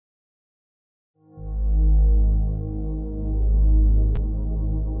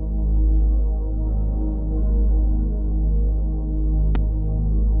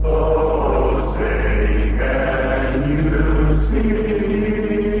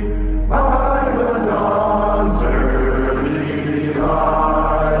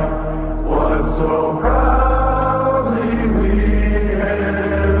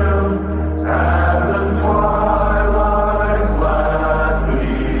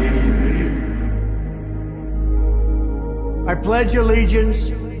pledge allegiance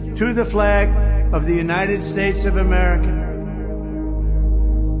to the flag of the United States of America.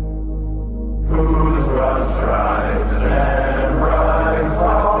 Whose broad stripes and bright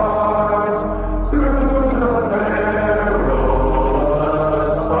stars through the perilous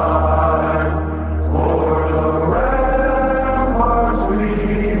fight, o'er the ramparts we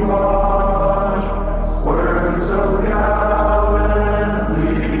watch, words so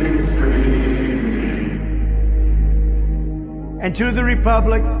gallantly streaming. And to the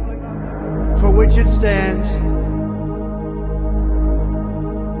republic for which it stands,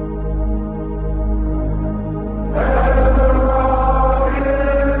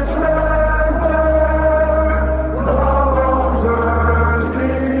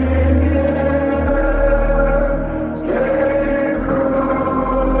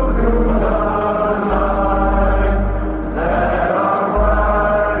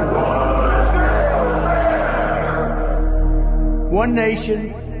 one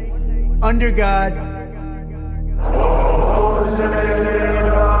nation, under God,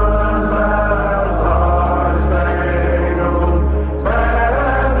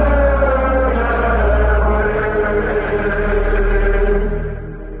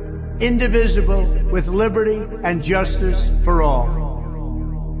 indivisible, with liberty and justice for all.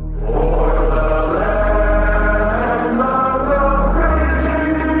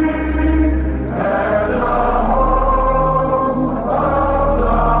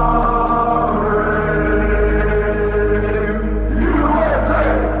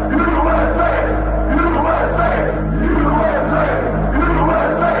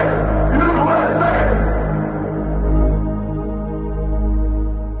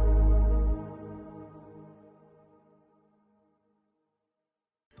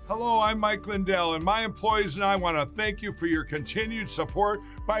 Hello, I'm Mike Lindell, and my employees and I want to thank you for your continued support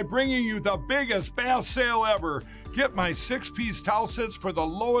by bringing you the biggest bath sale ever. Get my 6-piece towel sets for the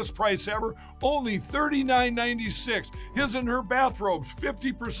lowest price ever, only $39.96. His and her bathrobes,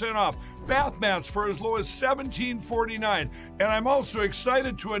 50% off. Bath mats for as low as $17.49. And I'm also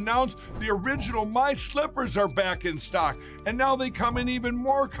excited to announce the original My Slippers are back in stock. And now they come in even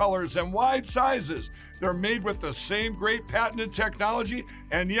more colors and wide sizes. They're made with the same great patented technology,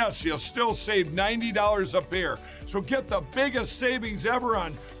 and yes, you'll still save $90 a pair. So get the biggest savings ever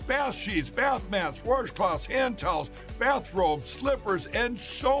on bath sheets, bath mats, washcloths, hand towels, bathrobes, slippers, and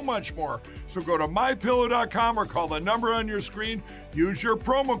so much more. So go to MyPillow.com or call the number on your screen. Use your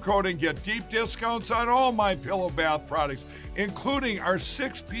promo code and get deep discounts on all MyPillow bath products, including our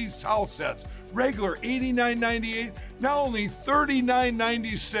 6-piece towel sets. Regular $89.98, now only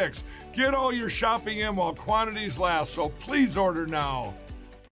 $39.96. Get all your shopping in while quantities last, so please order now.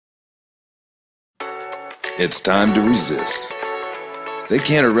 It's time to resist. They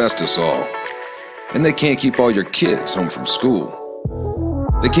can't arrest us all, and they can't keep all your kids home from school.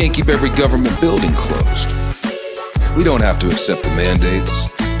 They can't keep every government building closed. We don't have to accept the mandates,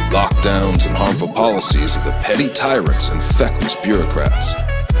 lockdowns, and harmful policies of the petty tyrants and feckless bureaucrats.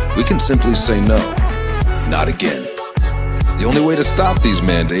 We can simply say no, not again. The only way to stop these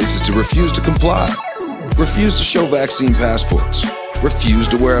mandates is to refuse to comply. Refuse to show vaccine passports. Refuse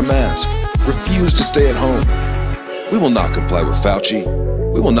to wear a mask. Refuse to stay at home. We will not comply with Fauci.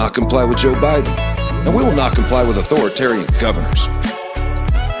 We will not comply with Joe Biden. And we will not comply with authoritarian governors.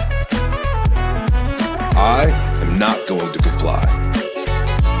 I am not going to comply.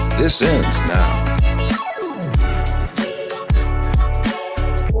 This ends now.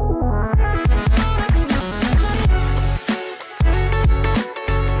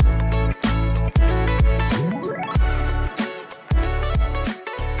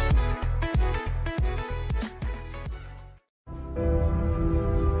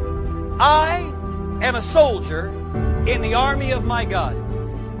 I am a soldier in the army of my God.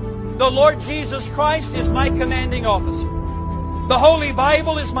 The Lord Jesus Christ is my commanding officer. The Holy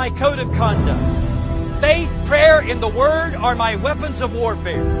Bible is my code of conduct. Faith, prayer, and the Word are my weapons of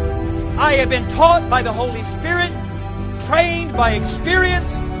warfare. I have been taught by the Holy Spirit, trained by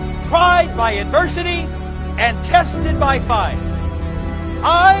experience, tried by adversity, and tested by fire.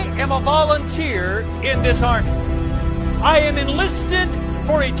 I am a volunteer in this army. I am enlisted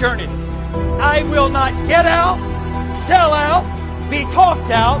for eternity. I will not get out, sell out, be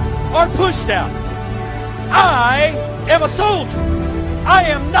talked out, or pushed out. I am a soldier. I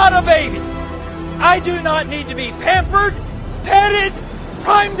am not a baby. I do not need to be pampered, petted,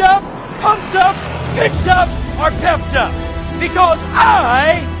 primed up, pumped up, picked up, or pepped up. Because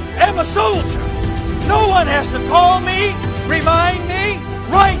I am a soldier. No one has to call me, remind me,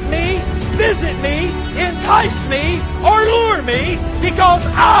 write me, visit me, entice me, or lure me, because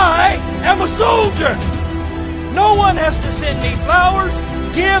I am a soldier. No one has to send me flowers,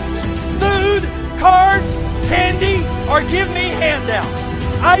 gifts, food, cards, candy, or give me handouts.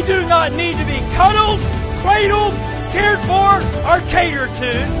 I do not need to be cuddled, cradled, cared for, or catered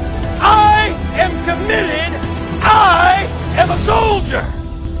to. I am committed. I am a soldier.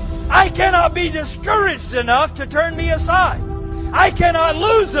 I cannot be discouraged enough to turn me aside. I cannot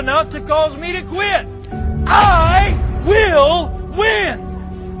lose enough to cause me to quit. I will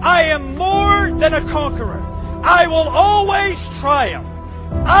win. I am more than a conqueror. I will always triumph.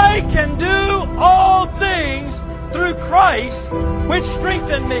 I can do all things through Christ, which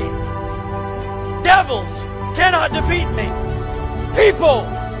strengthen me. Devils cannot defeat me. People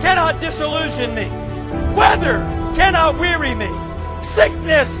cannot disillusion me. Weather cannot weary me.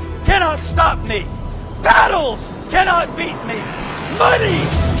 Sickness cannot stop me. Battles cannot beat me. Money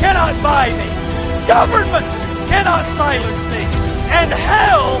cannot buy me. Governments cannot silence me. And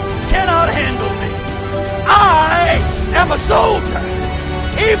hell cannot handle me. I am a soldier.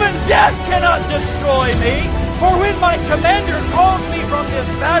 Even death cannot destroy me. For when my commander calls me from this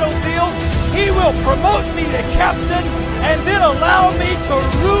battlefield, he will promote me to captain and then allow me to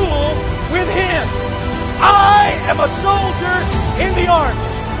rule with him. I am a soldier in the army.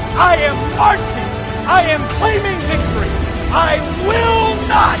 I am marching. I am claiming victory. I will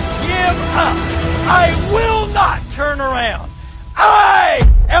not give up. I will not turn around. I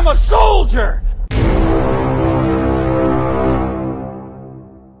am a soldier.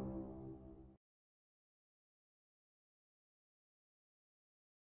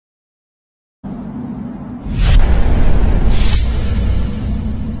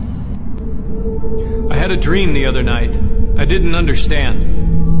 I had a dream the other night. I didn't understand.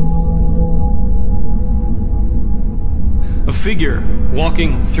 A figure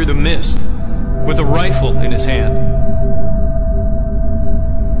walking through the mist with a rifle in his hand.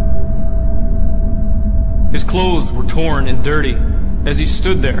 His clothes were torn and dirty as he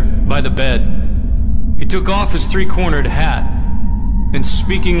stood there by the bed. He took off his three-cornered hat and,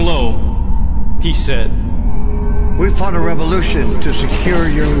 speaking low, he said, "We fought a revolution to secure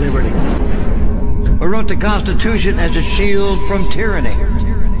your liberty. We wrote the Constitution as a shield from tyranny.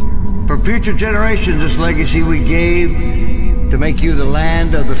 For future generations, this legacy we gave to make you the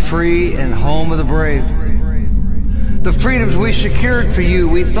land of the free and home of the brave. The freedoms we secured for you,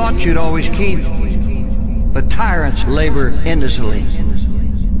 we thought you'd always keep. But tyrants labor endlessly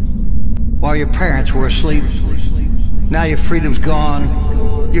while your parents were asleep. Now your freedom's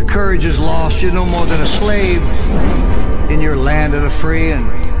gone. Your courage is lost. You're no more than a slave in your land of the free and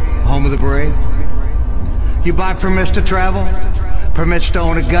home of the brave. You buy permits to travel, permits to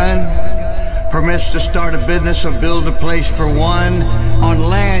own a gun, permits to start a business or build a place for one on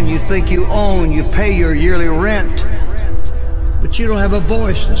land you think you own. You pay your yearly rent, but you don't have a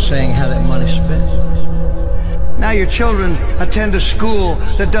voice in saying how that money's spent. Now your children attend a school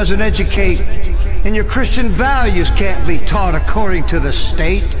that doesn't educate, and your Christian values can't be taught according to the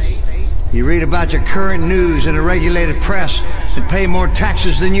state. You read about your current news in a regulated press and pay more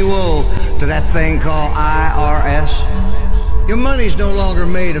taxes than you owe to that thing called IRS. Your money's no longer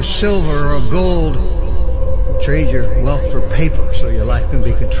made of silver or gold. You trade your wealth for paper so your life can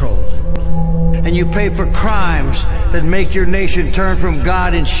be controlled. And you pay for crimes that make your nation turn from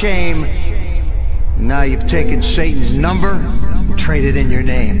God in shame. Now you've taken Satan's number and traded in your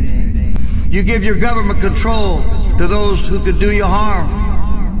name. You give your government control to those who could do you harm,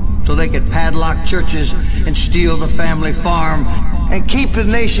 so they could padlock churches and steal the family farm and keep the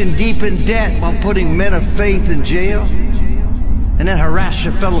nation deep in debt while putting men of faith in jail, and then harass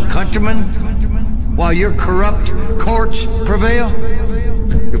your fellow countrymen while your corrupt courts prevail.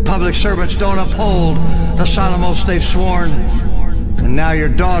 Your public servants don't uphold the solemn oaths they've sworn, and now your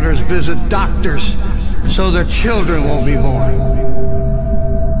daughters visit doctors so their children won't be born.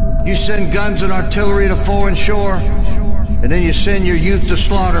 You send guns and artillery to foreign shore, and then you send your youth to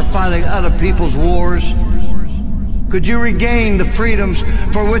slaughter fighting other people's wars. Could you regain the freedoms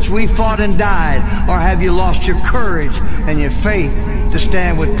for which we fought and died, or have you lost your courage and your faith to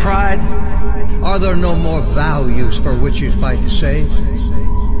stand with pride? Are there no more values for which you fight to save?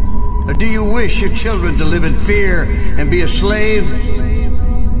 Or do you wish your children to live in fear and be a slave?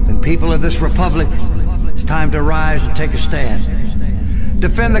 Then, people of this republic, it's time to rise and take a stand.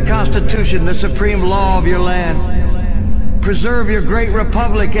 Defend the Constitution, the supreme law of your land. Preserve your great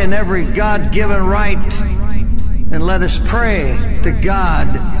republic and every God-given right. And let us pray to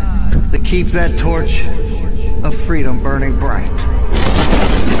God to keep that torch of freedom burning bright.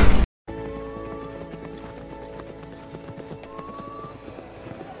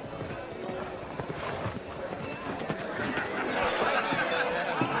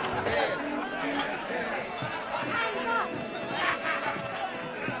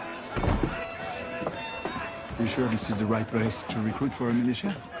 You sure this is the right place to recruit for a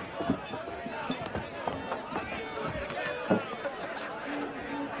militia?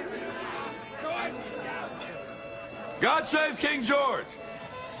 God save King George!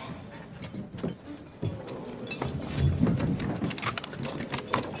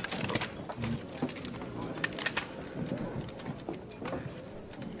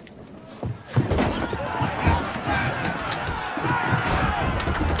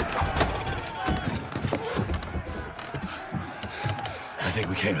 I think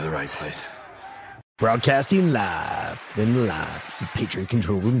we came to the right place. Broadcasting live from the lines of Patriot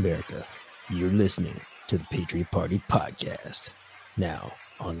controlled America. You're listening to the Patriot Party Podcast. Now,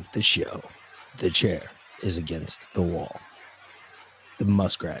 on with the show. The chair is against the wall. The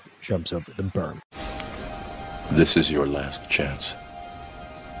muskrat jumps over the berm. This is your last chance.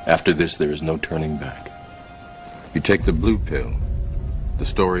 After this, there is no turning back. You take the blue pill. The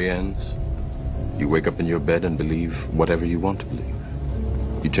story ends. You wake up in your bed and believe whatever you want to believe.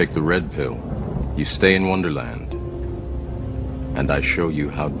 You take the red pill. You stay in Wonderland. And I show you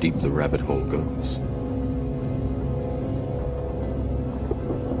how deep the rabbit hole goes.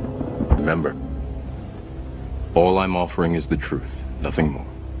 Remember, all I'm offering is the truth, nothing more.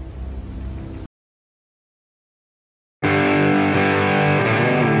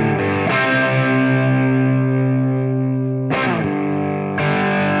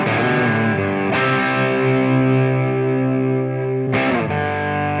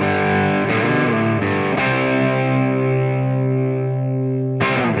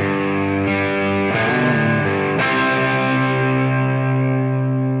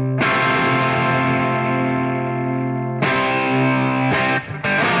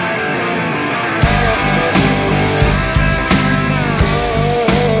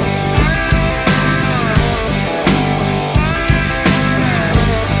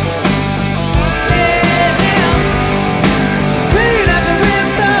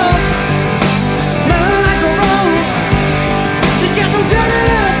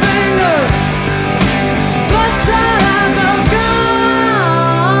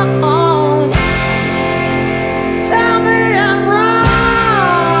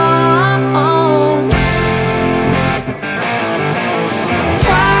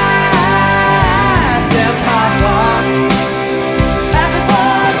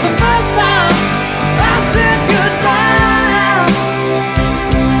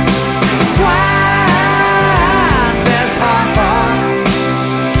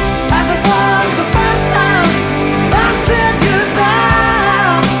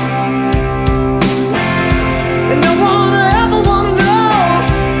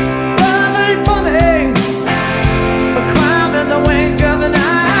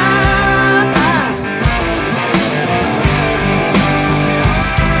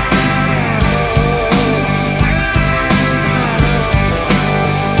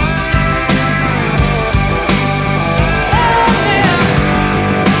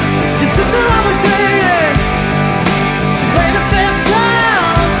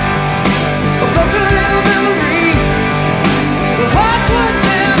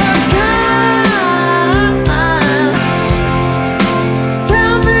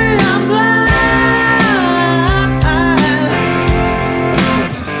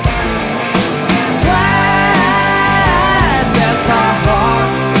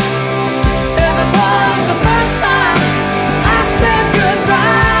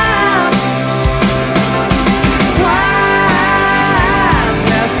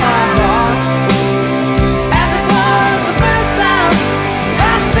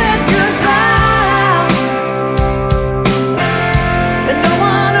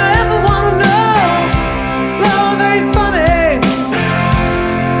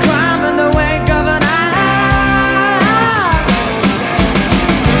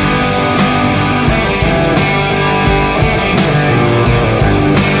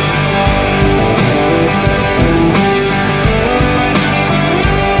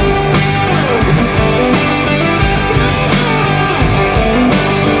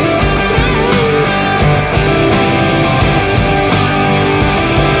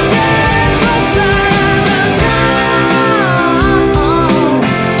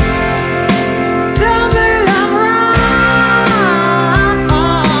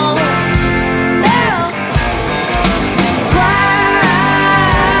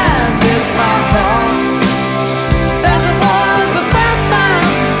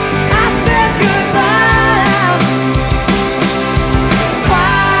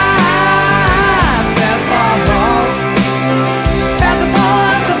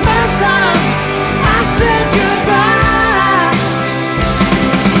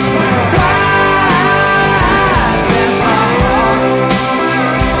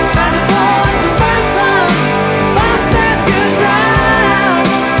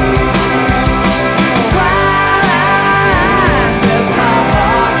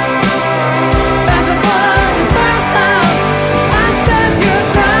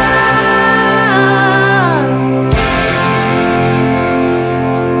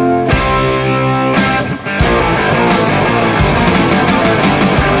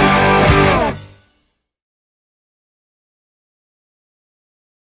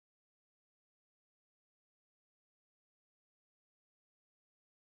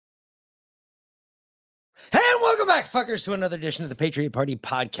 welcome back, fuckers, to another edition of the Patriot Party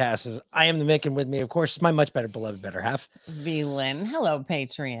podcast. I am the Mick, and with me, of course, is my much better beloved, better half. V-Lynn. Hello,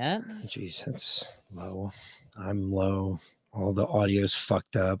 Patriot. Jeez, that's low. I'm low. All the audio's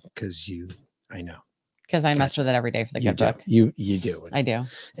fucked up because I know. Because I mess with it every day for the good book. You do. I do.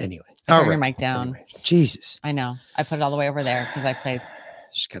 Anyway. Turn your mic down. Anyway. Jesus. I know. I put it all the way over there because I play.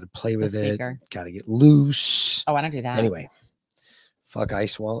 Just got to play with it. Got to get loose. Oh, I don't do that. Anyway. Fuck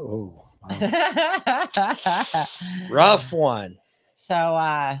ice wall. Oh. Wow. Rough one. So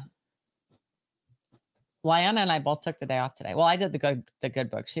Lyanna and I both took the day off today. Well, I did the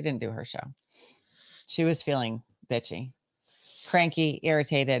good book. She didn't do her show. She was feeling bitchy, cranky,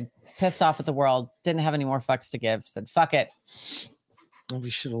 irritated, pissed off at the world, didn't have any more fucks to give, said fuck it. Well,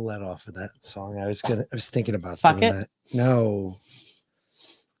 we should have let off of that song. I was thinking about fuck it. That. No.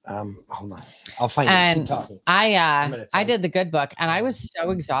 Hold on. I'll find it. Keep talking. I did the good book, and I was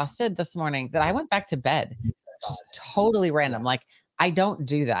so exhausted this morning that I went back to bed. Totally random. Like, I don't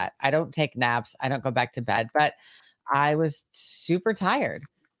do that. I don't take naps. I don't go back to bed, but I was super tired.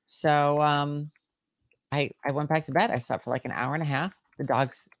 So I went back to bed. I slept for like an hour and a half. The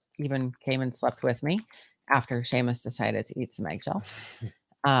dogs even came and slept with me after Seamus decided to eat some eggshells.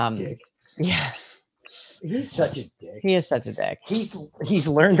 Yeah. He's such a dick. He is such a dick. He's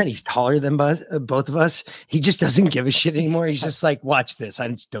learned that he's taller than both of us. He just doesn't give a shit anymore. He's just like, watch this. I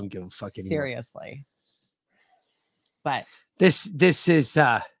just don't give a fuck anymore. Seriously. But this is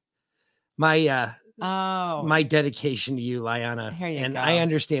my dedication to you, Lyanna. And I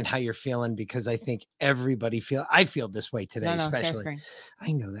understand how you're feeling because I think I feel this way today, especially.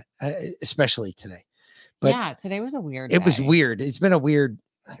 I know that, especially today. But yeah, today was a weird day. It was weird. It's been a weird.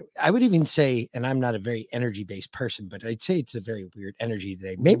 I would even say, and I'm not a very energy-based person, but I'd say it's a very weird energy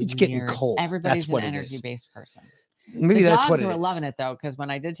today. Maybe it's getting cold. Everybody's an energy-based person. Maybe that's what it is. The dogs were loving it, though, because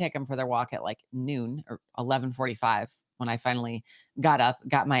when I did take them for their walk at like noon or 11:45, when I finally got up,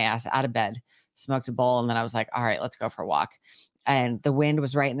 got my ass out of bed, smoked a bowl, and then I was like, all right, let's go for a walk. And the wind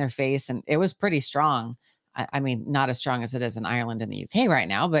was right in their face, and it was pretty strong. I mean, not as strong as it is in Ireland and the UK right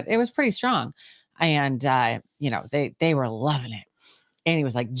now, but it was pretty strong. And, they were loving it. And he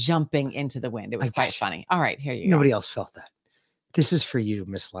was like jumping into the wind. It was quite funny. All right, here you go. Nobody else felt that. This is for you,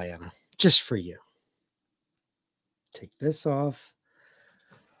 Miss Lyanna. Just for you. Take this off.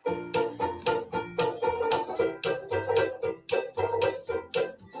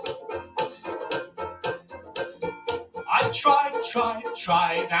 I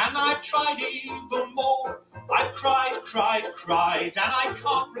tried, and I tried even more. I cried, and I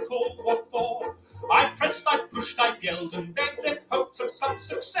can't recall what for. I pressed, I pushed, I yelled, and begged in hopes of some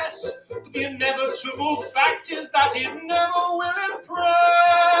success. But the inevitable fact is that it never will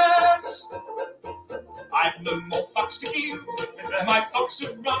impress. I've no more fucks to give, my fucks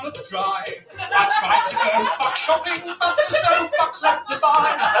have run dry. I tried to go fuck shopping, but there's no fucks left to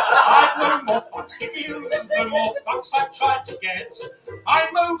buy. I've no more fucks to give, the more fucks I've tried to get.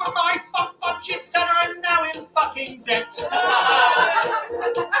 I'm over my fuck budget and I'm now in fucking debt.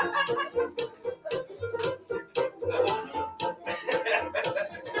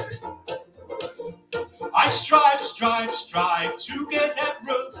 I strive to get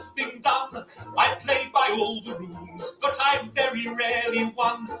everything done. I played by all the rules, but I very rarely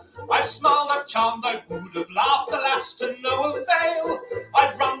won. I've smiled, I've charmed, I would have laughed, alas, to no avail.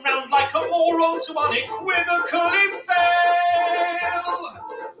 I'd run round like a moron to unequivocally fail.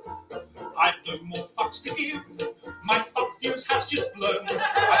 I've no more fucks to give, my fuck fuse has just blown. I've been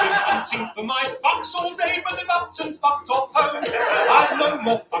hunting for my fucks all day, but they've upped and fucked off home. I've no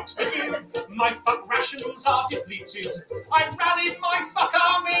more fucks to give, my fuck rationals are depleted. I've rallied my fuck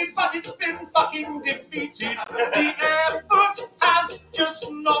army, but it's been fucking defeated. The effort has just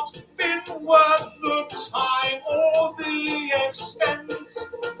not been worth the time or the expense.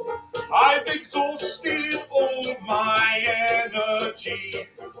 I've exhausted all my energy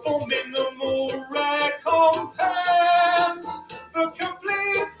for minimal recompense. The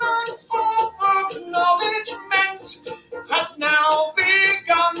complete of acknowledgement has now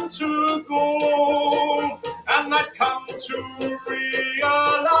begun to go, and I've come to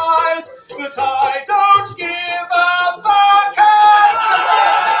realize that I don't give a fuck.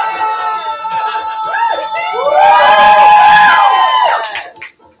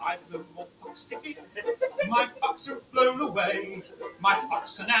 I've no more fucks to give. My fucks have flown away. My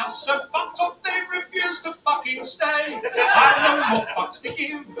fucks are now so fucked up they refuse to fucking stay. I've no more fucks to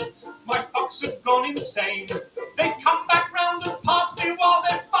give. My fucks have gone insane. They come back round and pass me while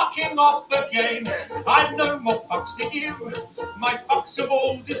they're fucking off again. I've no more fucks to give. My fucks have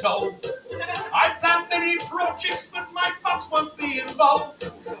all dissolved. I plan many projects, but my fucks won't be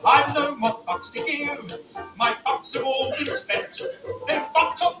involved. I've no more fucks to give. My fucks have all been spent. They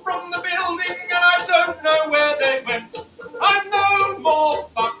fucked off from the building, and I don't know where they went. I've no more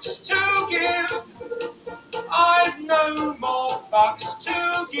fucks to give. I've no more fucks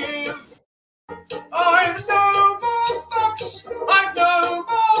to give. I've no more fucks. I've no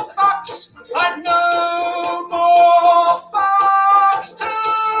more fucks. I've no more fucks to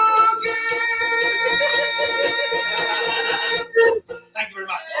give. Thank you very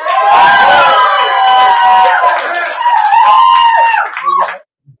much.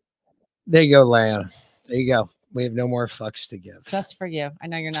 There you go, Lana. There you go. We have no more fucks to give. Just for you. I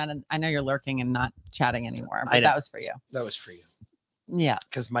know you're not. I know you're lurking and not chatting anymore. But I know. that was for you. That was for you. Yeah.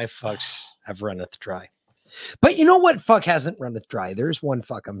 Because my fucks have runneth dry. But you know what fuck hasn't runneth dry? There's one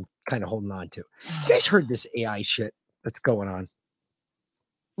fuck I'm kind of holding on to. You guys heard this AI shit that's going on?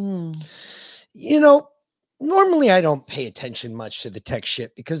 You know, normally I don't pay attention much to the tech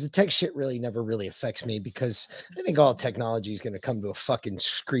shit because the tech shit really never really affects me because I think all technology is going to come to a fucking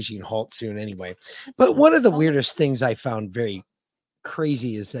screeching halt soon anyway. But one of the weirdest things I found very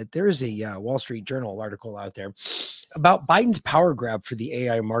crazy is that there is a Wall Street Journal article out there about Biden's power grab for the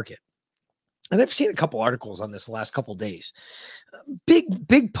AI market. And I've seen a couple articles on this the last couple of days.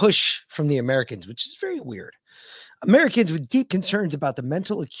 Big push from the Americans, which is very weird. Americans with deep concerns about the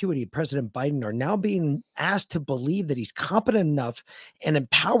mental acuity of President Biden are now being asked to believe that he's competent enough and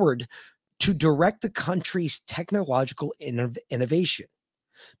empowered to direct the country's technological innovation.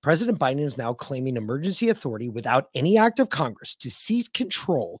 President Biden is now claiming emergency authority without any act of Congress to seize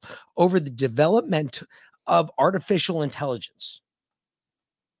control over the development of artificial intelligence.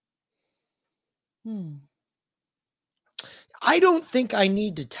 I don't think I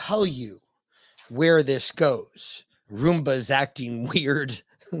need to tell you where this goes. Roomba's acting weird.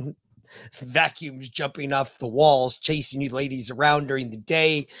 Vacuums jumping off the walls, chasing you ladies around during the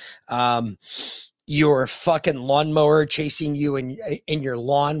day. Your fucking lawnmower chasing you in your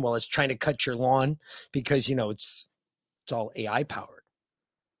lawn while it's trying to cut your lawn because, you know, it's all AI powered.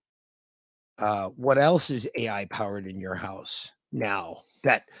 What else is AI powered in your house now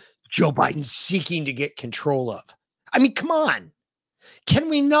that Joe Biden's seeking to get control of? I mean, come on. Can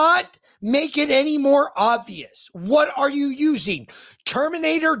we not make it any more obvious? What are you using?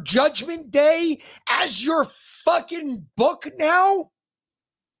 Terminator Judgment Day as your fucking book now?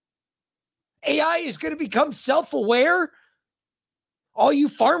 AI is going to become self-aware? All you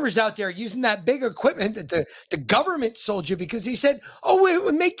farmers out there using that big equipment that the government sold you because he said, oh, it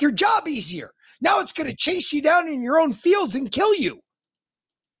would make your job easier. Now it's going to chase you down in your own fields and kill you.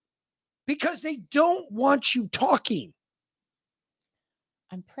 Because they don't want you talking.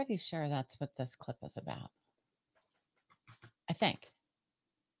 I'm pretty sure that's what this clip is about. I think.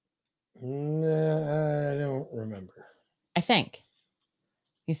 I don't remember. I think.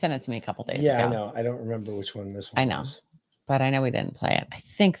 You sent it to me a couple days ago. Yeah, I know. I don't remember which one this one I know. Was. But I know we didn't play it. I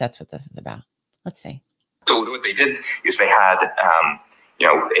think that's what this is about. Let's see. So what they did is they had,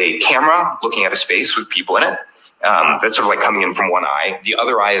 a camera looking at a space with people in it. That's sort of like coming in from one eye. The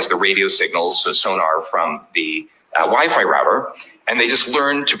other eye is the radio signals, so sonar from the Wi-Fi router. And they just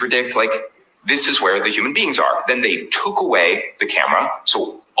learned to predict, like, this is where the human beings are. Then they took away the camera.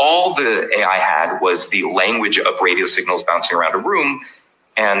 So all the AI had was the language of radio signals bouncing around a room.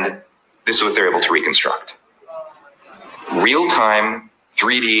 And this is what they're able to reconstruct. Real-time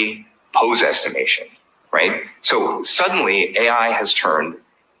 3D pose estimation, right? So suddenly AI has turned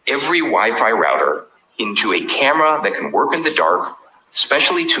every Wi-Fi router into a camera that can work in the dark,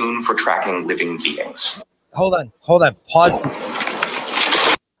 specially tuned for tracking living beings. Hold on. Pause this.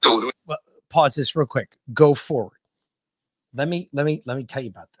 Pause this real quick. Go forward. Let me tell you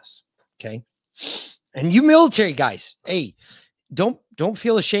about this. Okay. And you military guys, hey, don't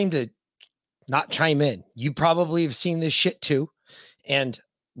feel ashamed to not chime in. You probably have seen this shit too. And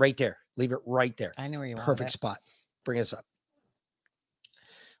right there, leave it right there. I know where you are. Perfect spot. Bring us up.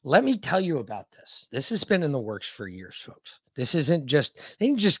 Let me tell you about this. This has been in the works for years, folks. This isn't just, they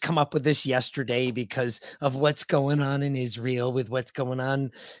didn't just come up with this yesterday because of what's going on in Israel, with what's going on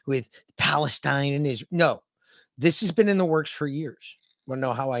with Palestine and Israel. No, this has been in the works for years. Want to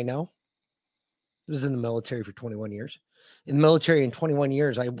know how I know? I was in the military for 21 years. In the military in 21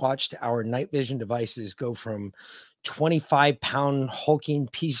 years, I watched our night vision devices go from 25-pound hulking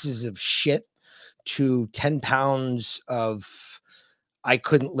pieces of shit to 10 pounds of I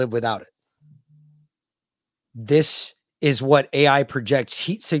couldn't live without it. This is what AI projects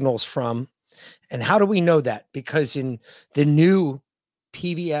heat signals from. And how do we know that? Because in the new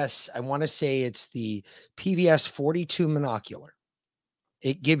PVS, I want to say it's the PVS 42 monocular.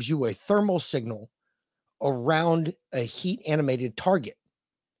 It gives you a thermal signal around a heat animated target.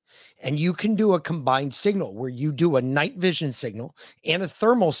 And you can do a combined signal where you do a night vision signal and a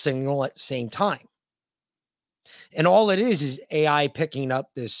thermal signal at the same time. And all it is AI picking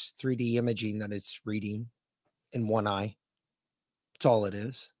up this 3D imaging that it's reading in one eye. That's all it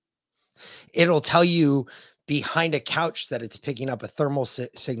is. It'll tell you behind a couch that it's picking up a thermal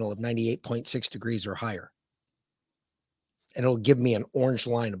signal of 98.6 degrees or higher. And it'll give me an orange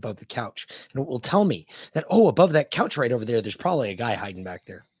line above the couch. And it will tell me that, oh, above that couch right over there, there's probably a guy hiding back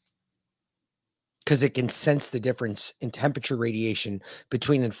there. Because it can sense the difference in temperature radiation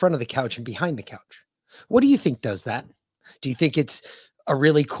between in front of the couch and behind the couch. What do you think does that? Do you think it's a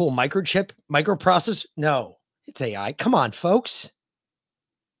really cool microprocessor? No, it's AI. Come on, folks.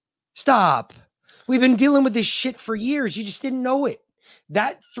 Stop. We've been dealing with this shit for years. You just didn't know it.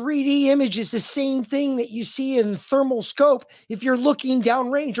 That 3D image is the same thing that you see in thermal scope if you're looking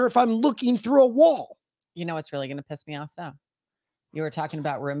downrange or if I'm looking through a wall. You know what's really going to piss me off, though? You were talking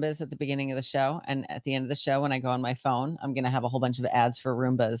about Roombas at the beginning of the show. And at the end of the show, when I go on my phone, I'm going to have a whole bunch of ads for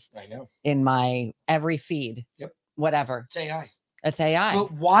Roombas. I know. In my every feed. Yep. Whatever. It's AI. It's AI.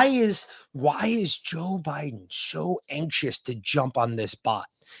 But why is Joe Biden so anxious to jump on this bot?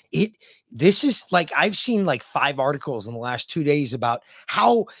 This is like, I've seen like 5 articles in the last 2 days about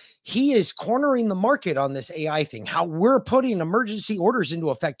how he is cornering the market on this AI thing, how we're putting emergency orders into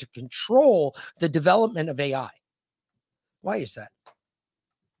effect to control the development of AI. Why is that?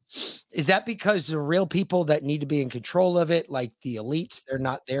 Is that because the real people that need to be in control of it, like the elites, they're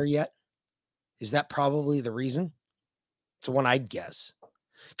not there yet? Is that probably the reason? It's the one I'd guess.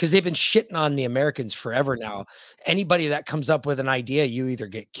 Because they've been shitting on the Americans forever now. Anybody that comes up with an idea, you either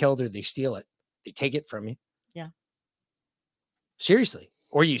get killed or they steal it. They take it from you. Yeah. Seriously.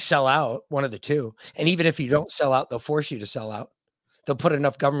 Or you sell out, one of the two. And even if you don't sell out, they'll force you to sell out. They'll put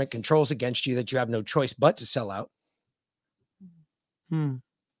enough government controls against you that you have no choice but to sell out.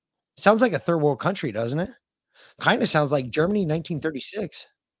 Sounds like a third world country, doesn't it? Kind of sounds like Germany 1936.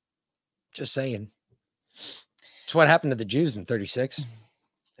 Just saying. It's what happened to the Jews in 36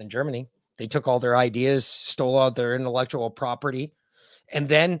 in Germany. They took all their ideas, stole all their intellectual property. And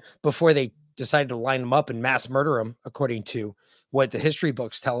then before they decided to line them up and mass murder them, according to what the history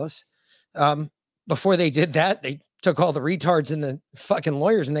books tell us, before they did that, they took all the retards and the fucking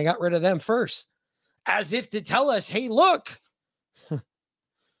lawyers and they got rid of them first. As if to tell us, hey, look.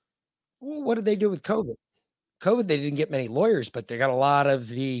 Well, what did they do with COVID? COVID, they didn't get many lawyers, but they got a lot of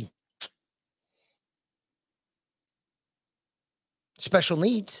the special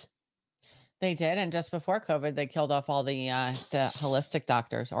needs. They did. And just before COVID, they killed off all the holistic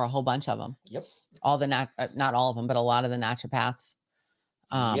doctors, or a whole bunch of them. Yep. All the, not all of them, but a lot of the naturopaths.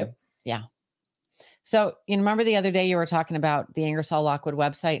 Yep. Yeah. So you remember the other day you were talking about the Ingersoll Lockwood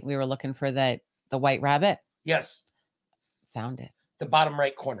website. We were looking for the white rabbit. Yes. Found it. The bottom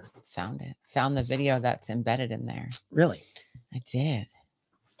right corner. Found it. Found the video that's embedded in there. Really? I did.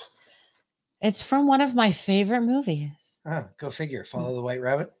 It's from one of my favorite movies. Go figure. Follow the white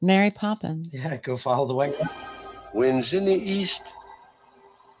rabbit. Mary Poppins. Yeah, go follow the white rabbit. Wind's in the east.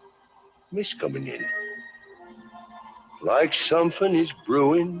 Mist coming in. Like something is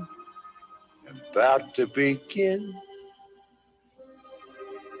brewing. About to begin.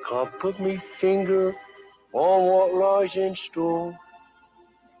 Can't put me finger on what lies in store.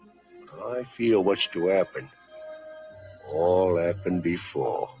 I feel what's to happen. All happened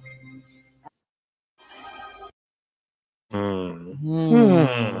before.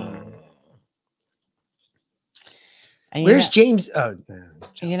 Where's James? Oh,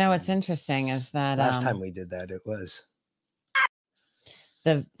 you know what's interesting is that last time we did that, it was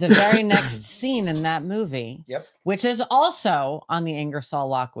the very next scene in that movie. Yep. Which is also on the Ingersoll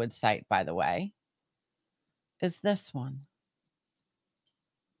Lockwood site, by the way, is this one.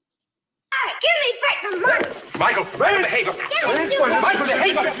 Give me back the money! Michael, behave! Michael,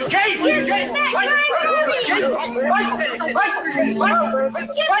 behave! James! Give me back my money! Give me back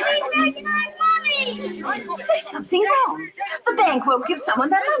my money! There's something wrong. The bank won't give someone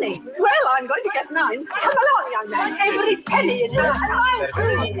their money. Well, I'm going to get mine. Come along, young man. Every penny in yours. And mine too.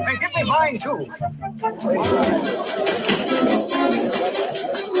 And give me mine too.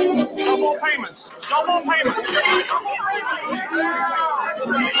 Stop all payments! Stop all payments!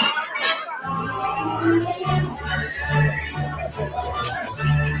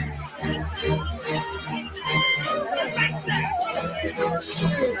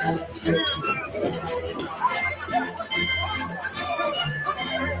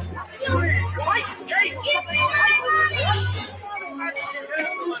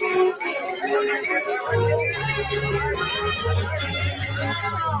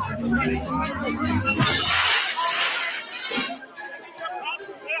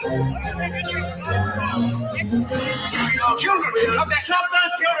 Children, stop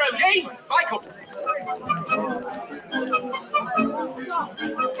those children, Gene! Michael! Come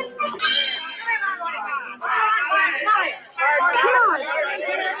on.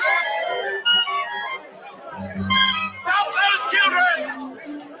 Stop those children!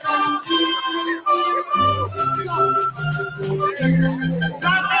 Stop those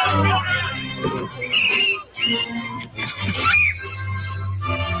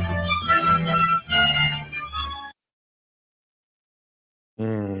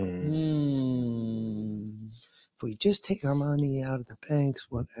If we just take our money out of the banks,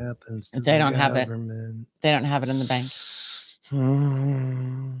 what happens to They the don't have it. government? They don't have it in the bank.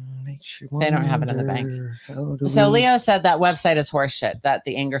 Makes you They don't have it in the bank. wonder, how do So we- Leo said that website is horseshit, that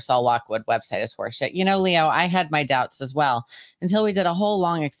the Ingersoll Lockwood website is horseshit. You know, Leo, I had my doubts as well until we did a whole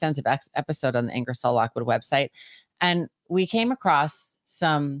long, extensive episode on the Ingersoll Lockwood website. And we came across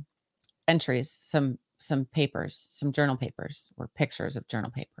some entries, some papers, some journal papers or pictures of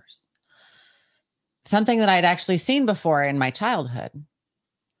journal papers. Something that I'd actually seen before in my childhood.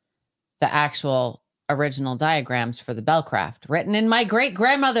 The actual original diagrams for the Bellcraft written in my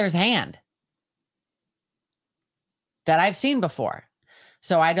great-grandmother's hand that I've seen before.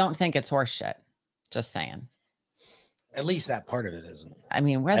 So I don't think it's horse shit. Just saying. At least that part of it isn't. I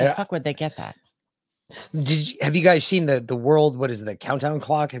mean, where the fuck would they get that? Have you guys seen the world? What is it, the countdown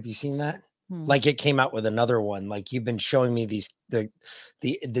clock? Have you seen that? Like it came out with another one. Like you've been showing me these the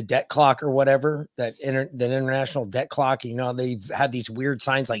debt clock or whatever, that international debt clock. You know, they've had these weird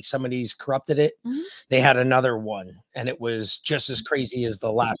signs like somebody's corrupted it. They had another one, and it was just as crazy as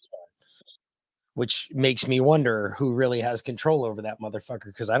the last one, which makes me wonder who really has control over that motherfucker.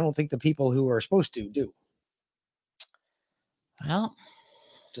 Because I don't think the people who are supposed to do. Well,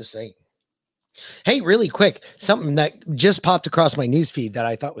 just saying. Hey, really quick, something that just popped across my newsfeed that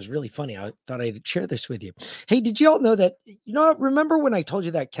I thought was really funny. I thought I'd share this with you. Hey, did you all know that, remember when I told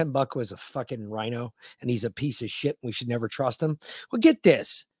you that Ken Buck was a fucking rhino and he's a piece of shit? We should never trust him. Well, get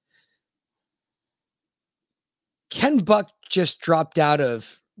this. Ken Buck just dropped out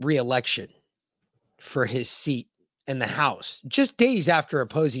of re-election for his seat in the House just days after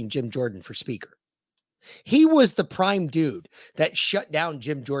opposing Jim Jordan for Speaker. He was the prime dude that shut down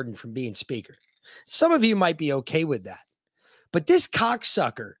Jim Jordan from being Speaker. Some of you might be okay with that, but this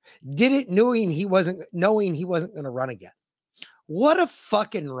cocksucker did it knowing he wasn't going to run again. What a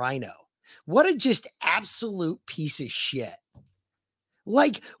fucking rhino. What a just absolute piece of shit.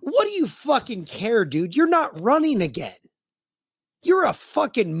 Like, what do you fucking care, dude? You're not running again. You're a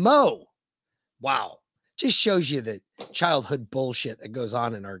fucking mo. Wow. Just shows you the childhood bullshit that goes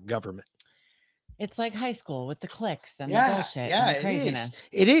on in our government. It's like high school with the cliques and the bullshit yeah, and the craziness.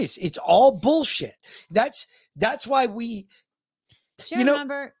 It is. It's all bullshit. That's why we. Do you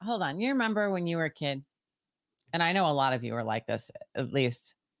remember? Hold on. You remember when you were a kid? And I know a lot of you are like this, at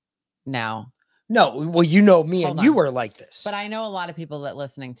least now. No, well, you know me and you were like this. But I know a lot of people that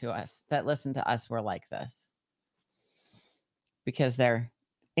listen to us were like this because they're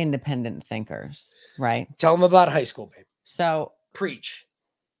independent thinkers, right? Tell them about high school, babe. So preach.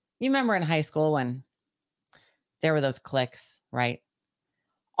 You remember in high school when there were those cliques, right?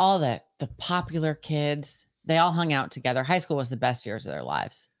 All the popular kids, they all hung out together. High school was the best years of their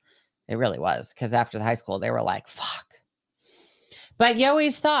lives. It really was, because after the high school, they were like, fuck. But you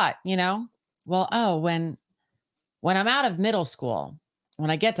always thought, well, when I'm out of middle school,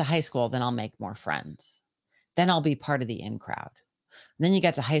 when I get to high school, then I'll make more friends. Then I'll be part of the in crowd. And then you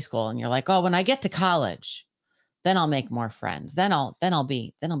get to high school and you're like, oh, when I get to college, then I'll make more friends. Then I'll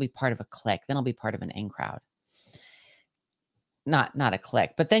be part of a clique. Then I'll be part of an in crowd. Not a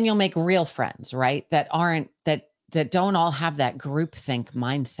clique, but then you'll make real friends, right? That don't all have that groupthink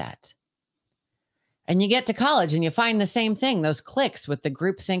mindset. And you get to college and you find the same thing, those cliques with the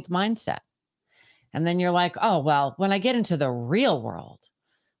groupthink mindset. And then you're like, oh, well, when I get into the real world,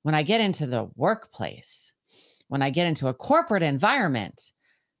 when I get into the workplace, when I get into a corporate environment,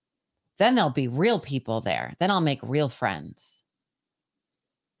 then there'll be real people there. Then I'll make real friends.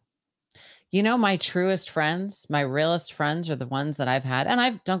 My truest friends, my realest friends are the ones that I've had.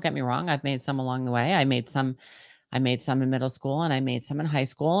 And don't get me wrong, I've made some along the way. I made some in middle school, and I made some in high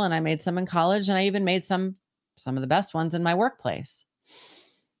school, and I made some in college, and I even made some of the best ones in my workplace.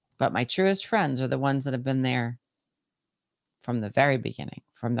 But my truest friends are the ones that have been there from the very beginning,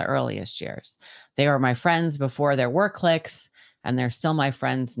 from the earliest years. They were my friends before there were cliques, and they're still my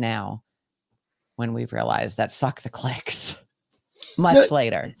friends now when we've realized that fuck the cliques much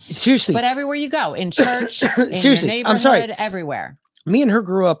later. Seriously. But everywhere you go, in church, in seriously, your neighborhood, I'm sorry. everywhere. Me and her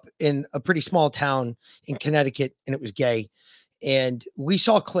grew up in a pretty small town in Connecticut, and it was gay. And we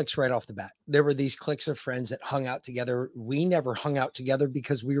saw cliques right off the bat. There were these cliques of friends that hung out together. We never hung out together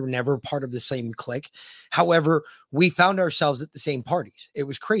because we were never part of the same clique. However, we found ourselves at the same parties. It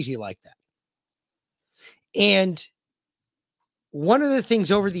was crazy like that. And one of the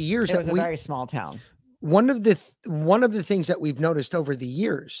things over the years it was a very small town. One of the things that we've noticed over the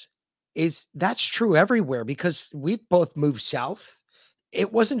years is that's true everywhere, because we've both moved south.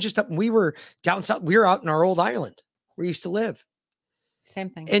 It wasn't just up. We were down south. We were out in our old island where we used to live. Same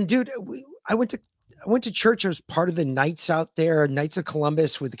thing. And dude, I went to church. I was part of the Knights out there, Knights of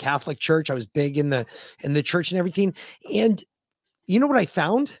Columbus with the Catholic Church. I was big in the church and everything. And you know what I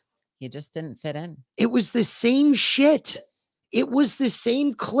found? You just didn't fit in. It was the same shit. It was the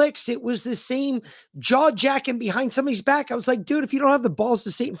same cliques. It was the same jaw jacking behind somebody's back. I was like, dude, if you don't have the balls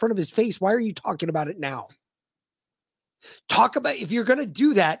to say it in front of his face, why are you talking about it now? Talk about, if you're going to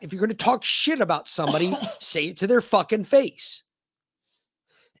do that, if you're going to talk shit about somebody, say it to their fucking face.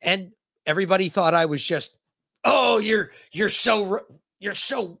 And everybody thought I was just, oh, you're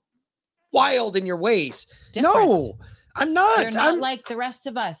so wild in your ways. Different. No, I'm not. You're not like the rest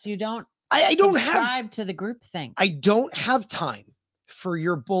of us. You don't. I don't subscribe to the group thing. I don't have time for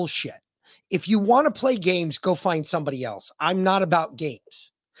your bullshit. If you want to play games, go find somebody else. I'm not about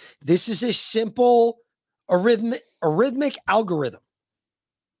games. This is a simple arithmetic algorithm.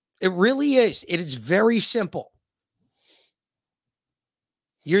 It really is. It is very simple.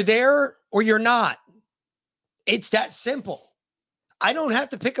 You're there or you're not. It's that simple. I don't have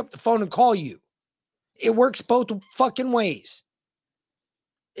to pick up the phone and call you. It works both fucking ways.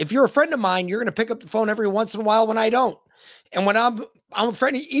 If you're a friend of mine, you're going to pick up the phone every once in a while when I don't. And when I'm a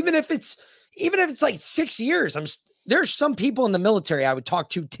friend, even if it's like 6 years, there's some people in the military I would talk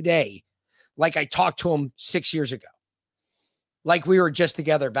to today like I talked to them 6 years ago. Like we were just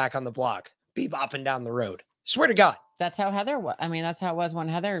together back on the block, bebopping down the road. Swear to God. That's how Heather was. I mean, that's how it was when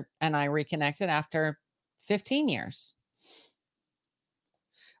Heather and I reconnected after 15 years.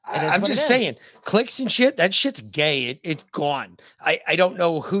 I'm just saying, clicks and shit, that shit's gay. It's gone. I don't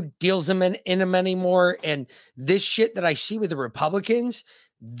know who deals them in them anymore. And this shit that I see with the Republicans,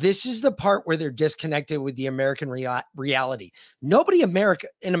 this is the part where they're disconnected with the American reality. Nobody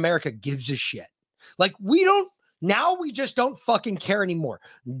in America gives a shit. Like we just don't fucking care anymore.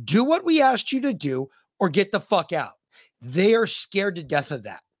 Do what we asked you to do or get the fuck out. They are scared to death of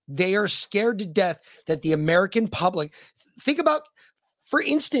that. They are scared to death that the American public, for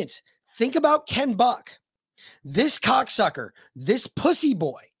instance, think about Ken Buck, this cocksucker, this pussy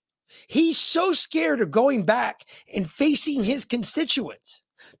boy. He's so scared of going back and facing his constituents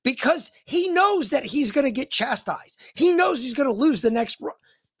because he knows that he's going to get chastised. He knows he's going to lose the next.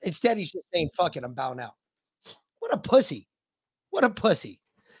 Instead, he's just saying, fuck it, I'm bowing out. What a pussy. What a pussy.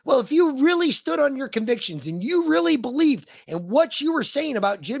 Well, if you really stood on your convictions and you really believed in what you were saying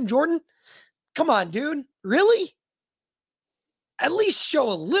about Jim Jordan, come on, dude. Really? At least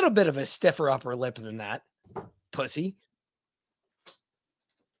show a little bit of a stiffer upper lip than that, pussy.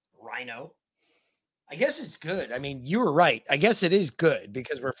 Rhino. I guess it's good. I mean, you were right. I guess it is good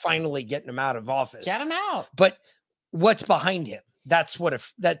because we're finally getting him out of office. Get him out. But what's behind him? That's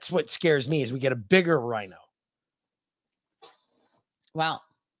what scares me is we get a bigger rhino. Well,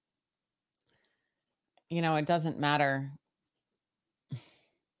 it doesn't matter.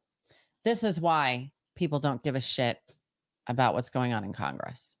 This is why people don't give a shit about what's going on in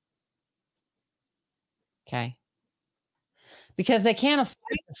Congress. Okay. Because they can't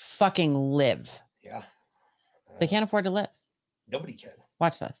afford to fucking live. Yeah. They can't afford to live. Nobody can.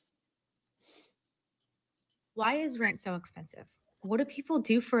 Watch this. Why is rent so expensive? What do people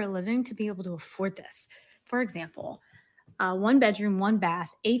do for a living to be able to afford this? For example, 1 bedroom, 1 bath,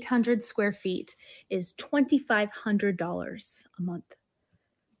 800 square feet is $2,500 a month.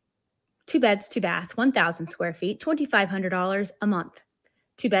 2 beds, 2 baths, 1,000 square feet, $2,500 a month.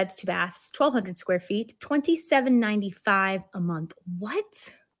 2 beds, 2 baths, 1,200 square feet, $2,795 a month.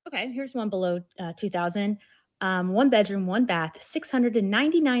 What? Okay, here's one below 2,000. 1 bedroom, 1 bath,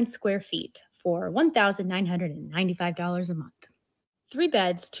 699 square feet for $1,995 a month. 3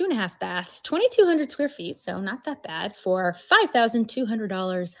 beds, 2.5 baths, 2,200 square feet, so not that bad, for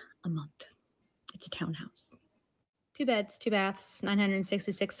 $5,200 a month. It's a townhouse. 2 beds, 2 baths,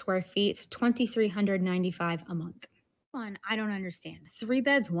 966 square feet, $2,395 a month. Come on, I don't understand. 3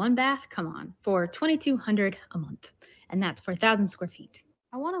 beds, 1 bath, come on, for $2,200 a month, and that's for 1,000 square feet.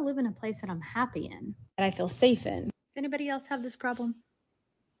 I want to live in a place that I'm happy in, that I feel safe in. Does anybody else have this problem?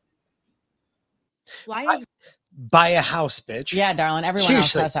 Why is buy a house, bitch. Yeah, darling. Everyone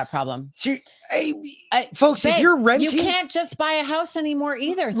Seriously. else has that problem. Folks, if Babe, you're renting, you can't just buy a house anymore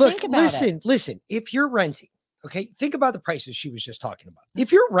either. look, Think about it. listen. If you're renting, okay, think about the prices she was just talking about.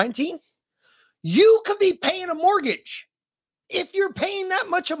 If you're renting, you could be paying a mortgage. If you're paying that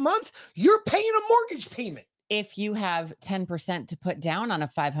much a month, you're paying a mortgage payment. If you have 10% to put down on a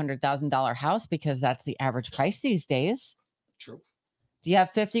 $500,000 house, because that's the average price these days. True. Do you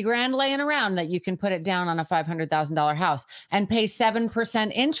have 50 grand laying around that you can put it down on a $500,000 house and pay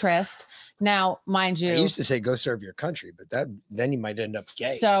 7% interest? Now, mind you, I used to say go serve your country, but then you might end up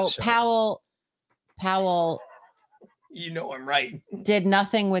gay. So Powell, you know I'm right. Did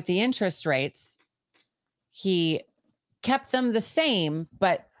nothing with the interest rates. He kept them the same,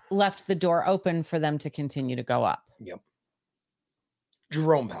 but left the door open for them to continue to go up. Yep.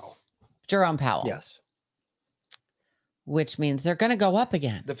 Jerome Powell. Yes. Which means they're going to go up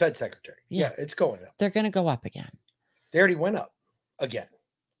again. The Fed secretary. Yeah, it's going up. They're going to go up again. They already went up again.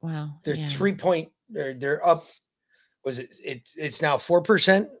 Wow. They're they're up. Was it's now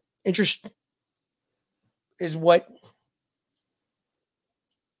 4% interest is what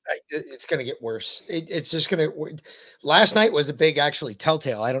it's going to get worse. It's just going to. Last night was a big actually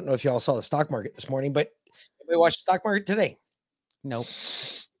telltale. I don't know if y'all saw the stock market this morning, but we watched the stock market today. Nope.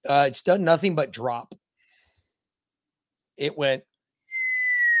 It's done nothing but drop. It went.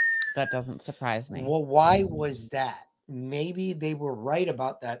 That doesn't surprise me. Well, why was that? Maybe they were right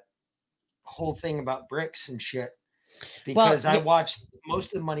about that whole thing about bricks and shit. Because I watched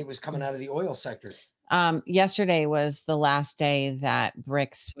most of the money was coming out of the oil sector. Yesterday was the last day that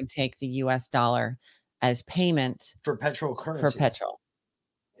BRICS would take the US dollar as payment for petrol currency. For petrol.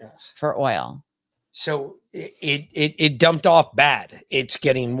 Yes. For oil. So it dumped off bad. It's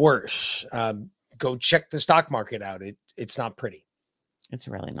getting worse. Go check the stock market out. It's not pretty. It's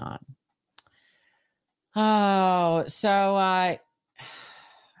really not. Oh, so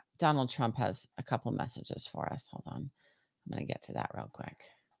Donald Trump has a couple messages for us. Hold on. I'm going to get to that real quick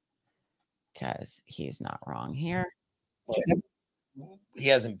because he's not wrong here. Well, he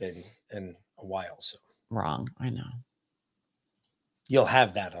hasn't been in a while, so. Wrong. I know. You'll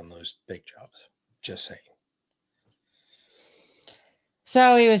have that on those big jobs. Just saying.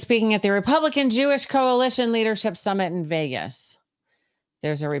 So he was speaking at the Republican Jewish Coalition Leadership Summit in Vegas.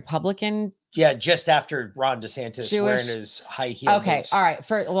 There's a Republican. Yeah, just after Ron DeSantis wearing his high heel. Okay, boots. all right.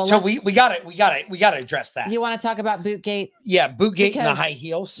 So we got to address that. You want to talk about Bootgate? Yeah, Bootgate and the high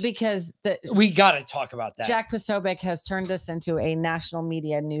heels. Because we got to talk about that. Jack Posobiec has turned this into a national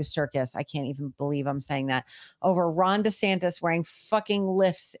media news circus. I can't even believe I'm saying that. Over Ron DeSantis wearing fucking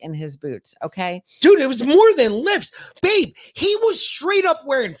lifts in his boots. Okay, dude, it was more than lifts, babe. He was straight up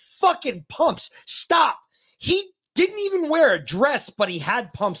wearing fucking pumps. Stop. He didn't even wear a dress, but he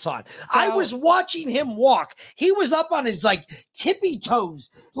had pumps on. So, I was watching him walk. He was up on his like tippy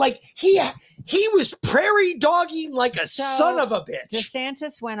toes. Like he was prairie dogging like a son of a bitch.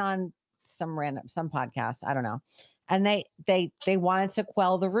 DeSantis went on some podcast. I don't know. And they wanted to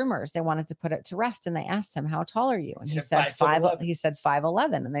quell the rumors. They wanted to put it to rest. And they asked him, how tall are you? And he said 5'11". He said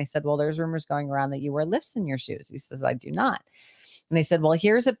 5'11". And they said, well, there's rumors going around that you wear lifts in your shoes. He says, I do not. And they said, well,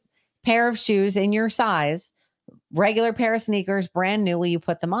 here's a pair of shoes in your size. Regular pair of sneakers, brand new. Will you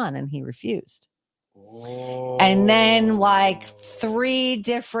put them on? And he refused. Oh. And then like 3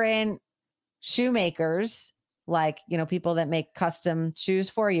 different shoemakers, like, you know, people that make custom shoes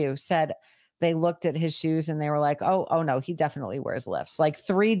for you, said they looked at his shoes and they were like, oh no, he definitely wears lifts. Like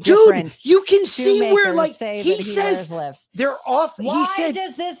 3 different. Dude, you can see where like he says lifts. They're off. Why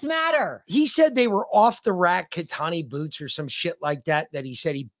does this matter? He said they were off the rack Katani boots or some shit like that he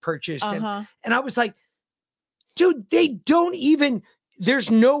said he purchased. And I was like, dude, they don't even, there's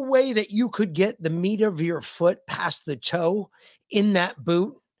no way that you could get the meat of your foot past the toe in that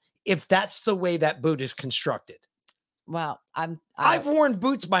boot if that's the way that boot is constructed. Well, I've worn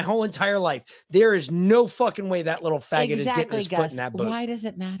boots my whole entire life. There is no fucking way that little faggot is getting his foot in that boot. Why does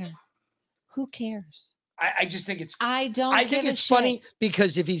it matter? Who cares? I just think it's, I think it's funny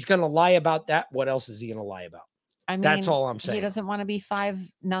because if he's going to lie about that, what else is he going to lie about? I mean, that's all I'm saying. He doesn't want to be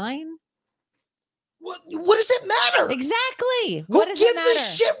 5'9". What does it matter? Exactly. Who gives a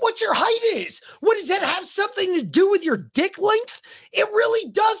shit what your height is? What does that have something to do with your dick length? It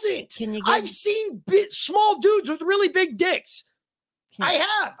really doesn't. I've seen small dudes with really big dicks.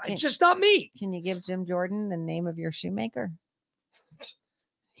 It's just not me. Can you give Jim Jordan the name of your shoemaker?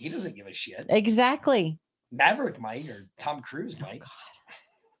 He doesn't give a shit. Exactly. Maverick might, or Tom Cruise might. God.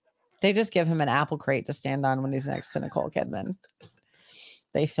 They just give him an apple crate to stand on when he's next to Nicole Kidman.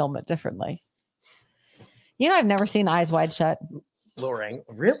 They film it differently. You know, I've never seen Eyes Wide Shut. Lorraine,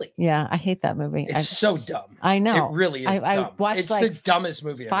 really? Yeah, I hate that movie. It's so dumb. I know. It really is I dumb. watched It's like the dumbest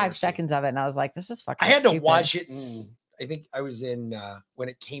movie I've 5 ever seconds of it, and I was like, "This is fucking." I had to stupid. watch it, and I think I was in when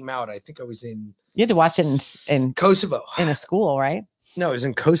it came out. I think I was in. You had to watch it in Kosovo, in a school, right? No, it was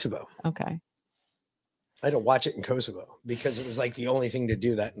in Kosovo. Okay. I had to watch it in Kosovo because it was like the only thing to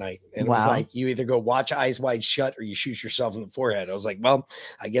do that night. And it was Wow. like, you either go watch Eyes Wide Shut or you shoot yourself in the forehead. I was like, well,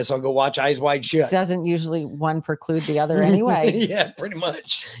 I guess I'll go watch Eyes Wide Shut. Doesn't usually one preclude the other anyway. Yeah, pretty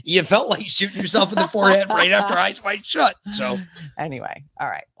much. You felt like shooting yourself in the forehead right after Eyes Wide Shut. So anyway, all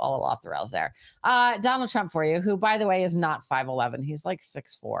right, all a little off the rails there. Donald Trump for you, who, by the way, is not 5'11". He's like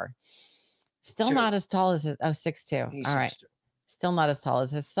 6'4". Still not as tall as his 6'2". He's All right. 6'2". Still not as tall as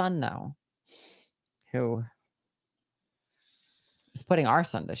his son, though, who is putting our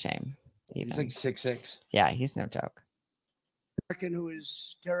son to shame. He's like 6'6". Yeah, he's no joke. American who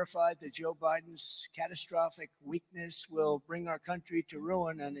is terrified that Joe Biden's catastrophic weakness will bring our country to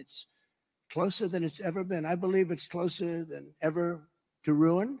ruin, and it's closer than it's ever been. I believe it's closer than ever to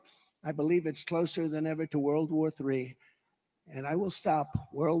ruin. I believe it's closer than ever to World War III. And I will stop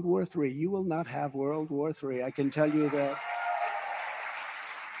World War III. You will not have World War III. I can tell you that.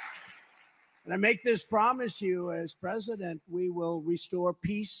 And I make this promise you as president, we will restore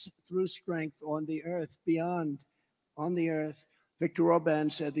peace through strength on the earth, beyond on the earth. Viktor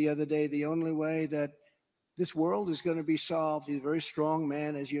Orban said the other day, the only way that this world is going to be solved, he's a very strong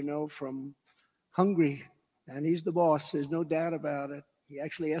man, as you know, from Hungary, and he's the boss. There's no doubt about it. He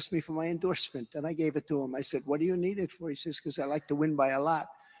actually asked me for my endorsement, and I gave it to him. I said, what do you need it for? He says, because I like to win by a lot.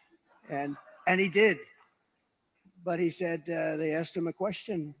 And he did. But he said, they asked him a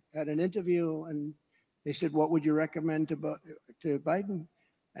question at an interview, and they said, what would you recommend to Biden?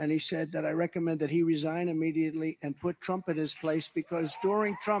 And he said that I recommend that he resign immediately and put Trump in his place, because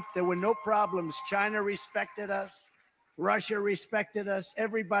during Trump, there were no problems. China respected us. Russia respected us.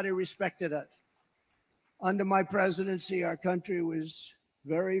 Everybody respected us. Under my presidency, our country was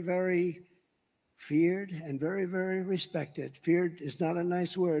very, very feared and very, very respected. Feared is not a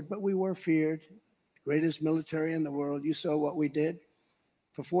nice word, but we were feared. Greatest military in the world. You saw what we did.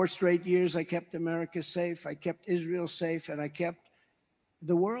 For 4 straight years, I kept America safe. I kept Israel safe, and I kept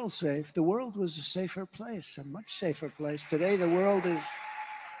the world safe. The world was a safer place, a much safer place. Today, the world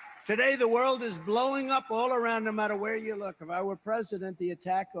is blowing up all around, no matter where you look. If I were president, the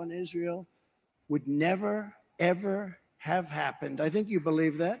attack on Israel would never, ever have happened. I think you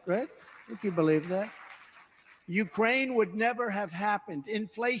believe that, right? I think you believe that. Ukraine would never have happened.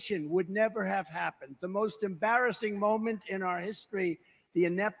 Inflation would never have happened. The most embarrassing moment in our history, the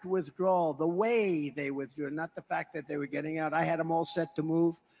inept withdrawal, the way they withdrew, not the fact that they were getting out. I had them all set to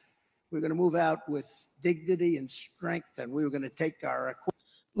move. We were going to move out with dignity and strength, and we were going to take our...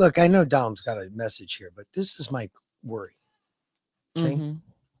 Look, I know Donald's got a message here, but this is my worry. Okay? Mm-hmm.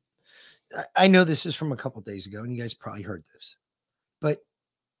 I know this is from a couple days ago, and you guys probably heard this, but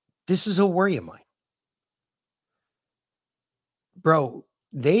this is a worry of mine. Bro,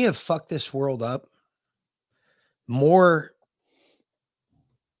 they have fucked this world up more.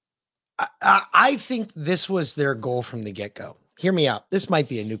 I think this was their goal from the get-go. Hear me out. This might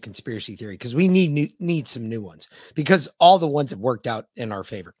be a new conspiracy theory because we need some new ones, because all the ones have worked out in our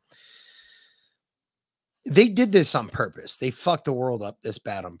favor. They did this on purpose. They fucked the world up this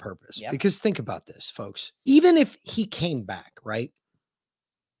bad on purpose. Yep. Because think about this, folks. Even if he came back, right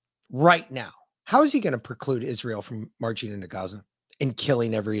now, how is he going to preclude Israel from marching into Gaza and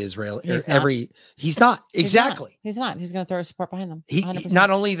killing every Israeli? He's not. Exactly. He's not. He's going to throw support behind them. He not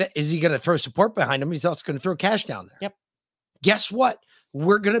only that is he going to throw support behind him, he's also going to throw cash down there. Yep. Guess what?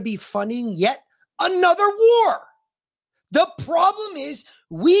 We're going to be funding yet another war. The problem is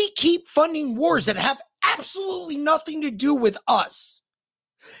we keep funding wars that have absolutely nothing to do with us.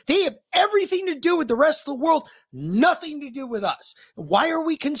 They have everything to do with the rest of the world, nothing to do with us. Why are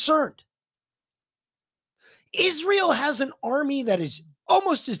we concerned? Israel has an army that is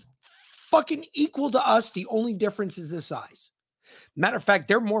almost as fucking equal to us. The only difference is the size. Matter of fact,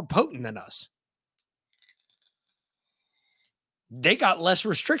 they're more potent than us. They got less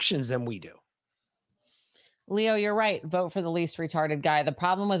restrictions than we do. Leo, you're right. Vote for the least retarded guy. The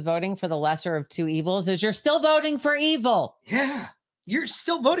problem with voting for the lesser of two evils is you're still voting for evil. Yeah. You're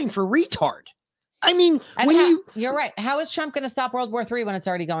still voting for retard. I mean, you're right. How is Trump going to stop World War III when it's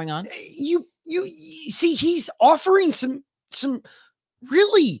already going on? You see, he's offering some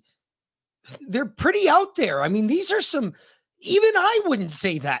really, they're pretty out there. I mean, these are some, even I wouldn't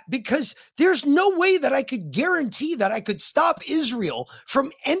say that, because there's no way that I could guarantee that I could stop Israel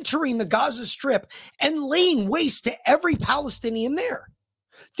from entering the Gaza Strip and laying waste to every Palestinian there.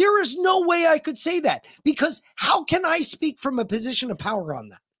 There is no way I could say that, because how can I speak from a position of power on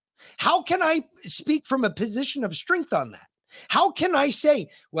that? How can I speak from a position of strength on that? How can I say,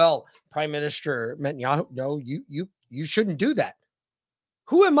 well, Prime Minister Netanyahu, no, you shouldn't do that?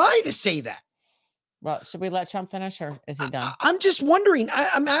 Who am I to say that? Well, should we let Trump finish, or is he done? I'm just wondering.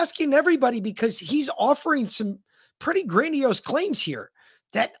 I'm asking everybody because he's offering some pretty grandiose claims here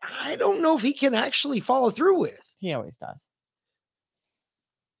that I don't know if he can actually follow through with. He always does.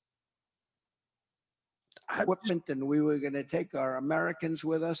 Equipment, and we were going to take our Americans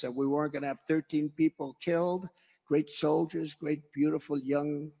with us, and we weren't going to have 13 people killed. Great soldiers, great, beautiful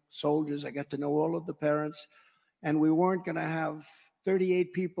young soldiers. I got to know all of the parents. And we weren't going to have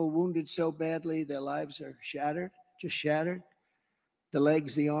 38 people wounded so badly their lives are shattered, just shattered. The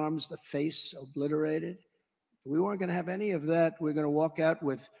legs, the arms, the face obliterated. We weren't going to have any of that. We're going to walk out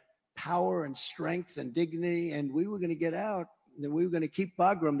with power and strength and dignity, and we were going to get out. And we were going to keep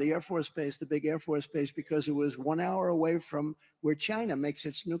Bagram, the Air Force base, the big Air Force base, because it was 1 hour away from where China makes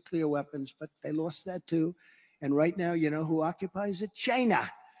its nuclear weapons, but they lost that too. And right now, you know who occupies it? China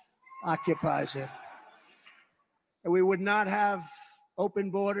occupies it. And we would not have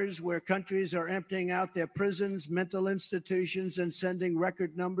open borders where countries are emptying out their prisons, mental institutions, and sending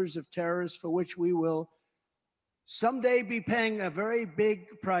record numbers of terrorists, for which we will someday be paying a very big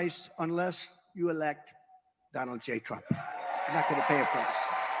price unless you elect Donald J. Trump. You're not going to pay a price.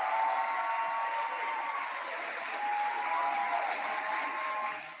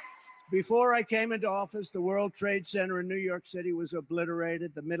 Before I came into office, the World Trade Center in New York City was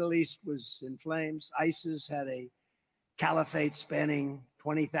obliterated. The Middle East was in flames. ISIS had a caliphate spanning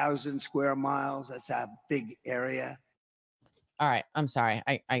 20,000 square miles. That's a big area. All right. I'm sorry.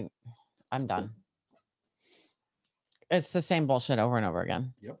 I'm done. It's the same bullshit over and over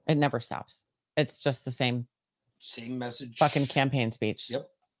again. Yep. It never stops. It's just the same message. Fucking campaign speech. Yep.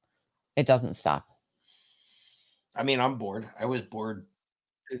 It doesn't stop. I mean, I'm bored. I was bored.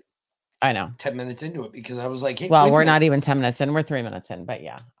 I know. 10 minutes into it, because I was like, hey, well, we're not even 10 minutes in. We're 3 minutes in, but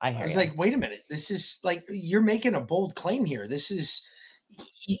yeah, I hear I was you. like, wait a minute. This is like, you're making a bold claim here. This is,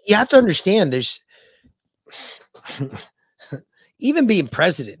 you have to understand, there's even being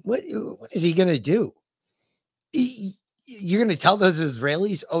president. What is he going to do? You're going to tell those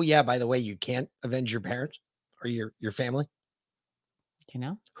Israelis, oh yeah, by the way, you can't avenge your parents or your family. You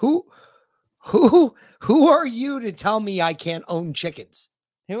know, who are you to tell me I can't own chickens?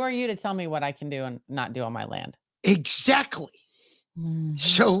 Who are you to tell me what I can do and not do on my land? Exactly. Mm-hmm.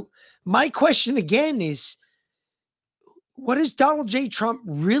 So my question again is, what is Donald J. Trump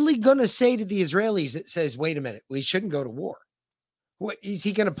really going to say to the Israelis that says, wait a minute, we shouldn't go to war? What is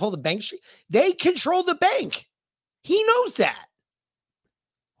he going to pull the bank? They control the bank. He knows that.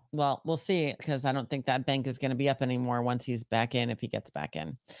 Well, we'll see, because I don't think that bank is going to be up anymore once he's back in, if he gets back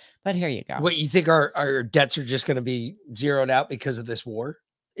in. But here you go. What, you think our debts are just going to be zeroed out because of this war?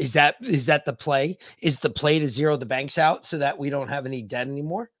 Is that the play? Is the play to zero the banks out so that we don't have any debt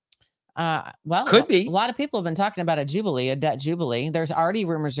anymore? Well, could be. A lot of people have been talking about a debt jubilee. There's already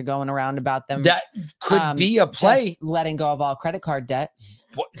rumors are going around about them. That could be a play. Letting go of all credit card debt.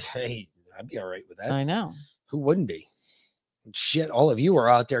 What? Hey, I'd be all right with that. I know. Who wouldn't be? Shit, all of you are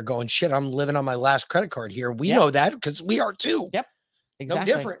out there going, shit, I'm living on my last credit card here. We know that because we are too. Yep.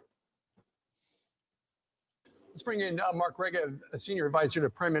 Exactly. No different. Let's bring in Mark Rega, a senior advisor to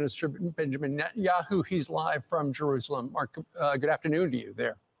Prime Minister Benjamin Netanyahu. He's live from Jerusalem. Mark, good afternoon to you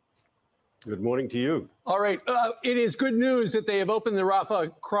there. Good morning to you. All right. It is good news that they have opened the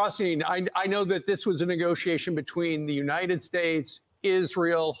Rafah crossing. I know that this was a negotiation between the United States,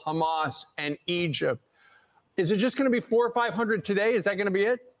 Israel, Hamas, and Egypt. Is it just going to be 400 or 500 today? Is that going to be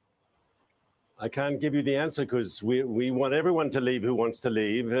it? I can't give you the answer because we want everyone to leave who wants to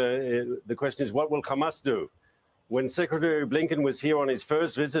leave. The question is, what will Hamas do? When Secretary Blinken was here on his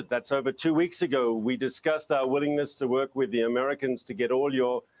first visit, that's over 2 weeks ago, we discussed our willingness to work with the Americans to get all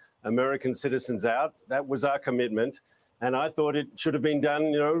your American citizens out. That was our commitment. And I thought it should have been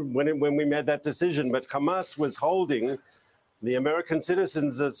done, when we made that decision. But Hamas was holding the American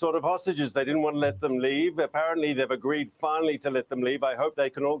citizens as sort of hostages. They didn't want to let them leave. Apparently, they've agreed finally to let them leave. I hope they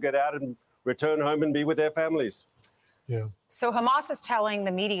can all get out and return home and be with their families. Yeah. So Hamas is telling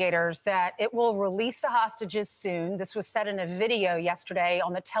the mediators that it will release the hostages soon. This was said in a video yesterday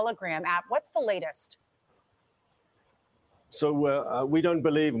on the Telegram app. What's the latest? So we don't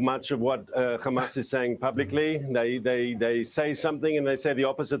believe much of what Hamas is saying publicly. They say something and they say the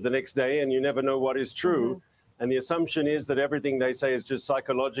opposite the next day, and you never know what is true. Mm-hmm. And the assumption is that everything they say is just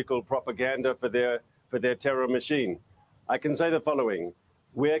psychological propaganda for their terror machine. I can say the following.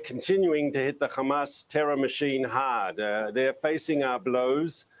 we're continuing to hit the Hamas terror machine hard. They're facing our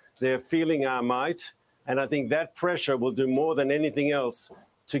blows. They're feeling our might. And I think that pressure will do more than anything else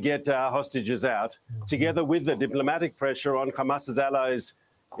to get our hostages out, together with the diplomatic pressure on Hamas's allies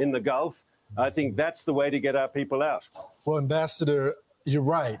in the Gulf. I think that's the way to get our people out. Well, Ambassador, you're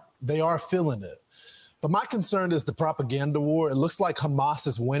right. They are feeling it. But my concern is the propaganda war. It looks like Hamas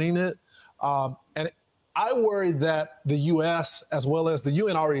is winning it. And I worry that the U.S., as well as the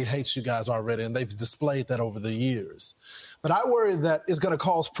UN, already hates you guys already, and they've displayed that over the years. But I worry that it's going to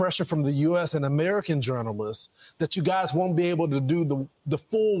cause pressure from the U.S. and American journalists that you guys won't be able to do the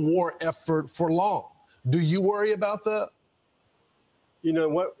full war effort for long. Do you worry about that? You know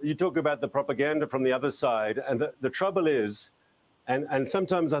what, you talk about the propaganda from the other side, and the trouble is, and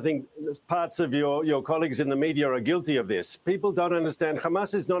sometimes I think parts of your colleagues in the media are guilty of this. People don't understand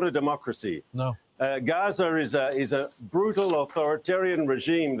Hamas is not a democracy. No. Gaza is a brutal authoritarian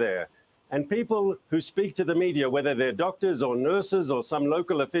regime there. And people who speak to the media, whether they're doctors or nurses or some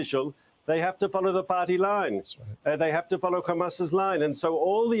local official, they have to follow the party line. Right. They have to follow Hamas's line. And so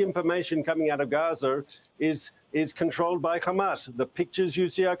all the information coming out of Gaza is controlled by Hamas. The pictures you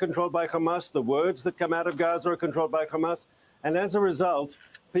see are controlled by Hamas. The words that come out of Gaza are controlled by Hamas. And as a result,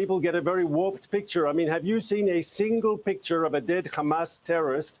 people get a very warped picture. I mean, have you seen a single picture of a dead Hamas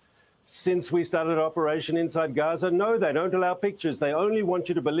terrorist since we started operation inside Gaza? No, they don't allow pictures. They only want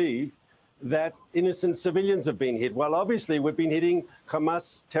you to believe that innocent civilians have been hit. Well, obviously, we've been hitting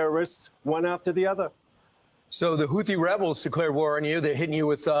Hamas terrorists one after the other. So the Houthi rebels declared war on you. They're hitting you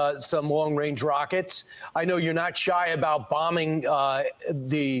with some long-range rockets. I know you're not shy about bombing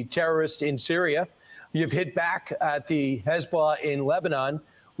the terrorists in Syria. You've hit back at the Hezbollah in Lebanon.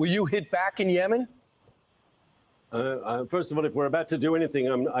 Will you hit back in Yemen? First of all, if we're about to do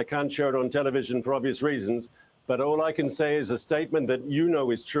anything, I can't share it on television for obvious reasons. But all I can say is a statement that you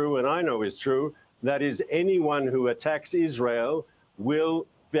know is true and I know is true. That is, anyone who attacks Israel will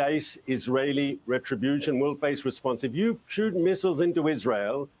face Israeli retribution, will face response. If you shoot missiles into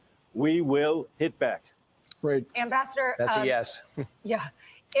Israel, we will hit back. Great. Ambassador. That's a yes. Yeah.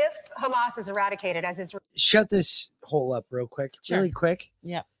 If Hamas is eradicated as Israel. Shut this hole up real quick. Sure. Really quick.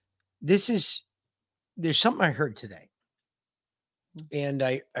 Yeah. There's something I heard today. And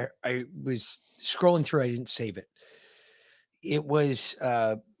I was scrolling through, I didn't save it. It was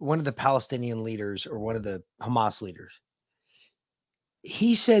one of the Palestinian leaders or one of the Hamas leaders.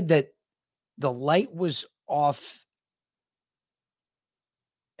 He said that the light was off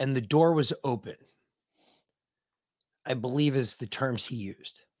and the door was open, I believe is the terms he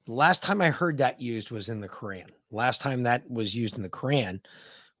used. The last time I heard that used was in the Quran. Last time that was used in the Quran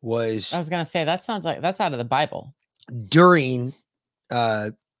was... I was going to say, that sounds like that's out of the Bible. During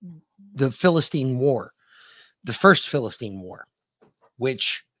the Philistine War, the first Philistine War,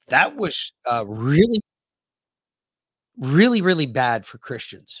 which that was really, really, really bad for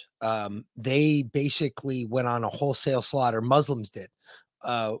Christians. They basically went on a wholesale slaughter. Muslims did,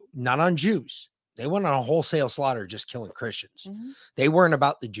 not on Jews. They went on a wholesale slaughter, just killing Christians. Mm-hmm. They weren't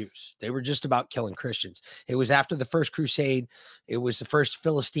about the Jews. They were just about killing Christians. It was after the First Crusade. It was the first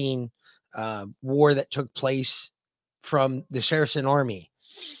Philistine war that took place from the Saracen army.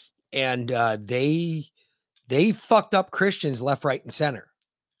 And they fucked up Christians left, right, and center.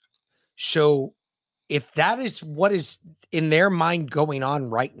 So if that is what is in their mind going on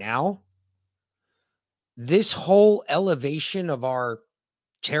right now, this whole elevation of our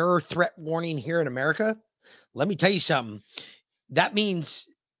terror threat warning here in America, let me tell you something. That means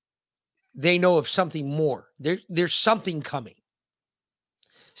they know of something more. There's something coming.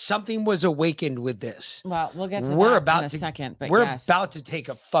 Something was awakened with this. Well, we'll get to that in a second. But we're about to take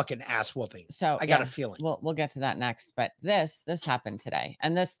a fucking ass whooping. So I got a feeling. We'll get to that next. But this happened today,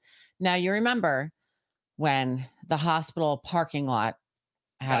 and this now you remember when the hospital parking lot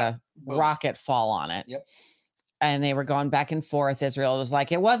had a rocket fall on it. Yep. And they were going back and forth. Israel was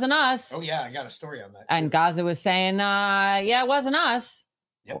like, "It wasn't us." Oh yeah, I got a story on that. And Gaza was saying, "Yeah, it wasn't us."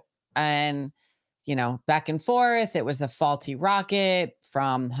 Yep. And back and forth. It was a faulty rocket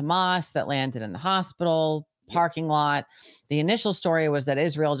from Hamas that landed in the hospital parking lot. The initial story was that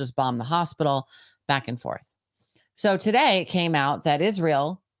Israel just bombed the hospital, back and forth. So today it came out that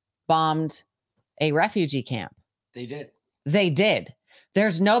Israel bombed a refugee camp. They did.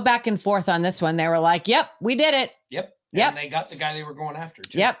 There's no back and forth on this one. They were like, yep, we did it. Yep. Yep. And they got the guy they were going after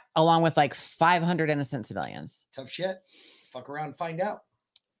too. Yep. Along with like 500 innocent civilians. Tough shit. Fuck around and find out.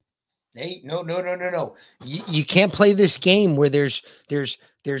 Hey, no. You can't play this game where there's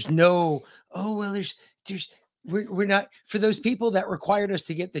no, oh, well, we're not, for those people that required us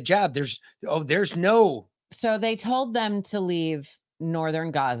to get the jab, there's no. So they told them to leave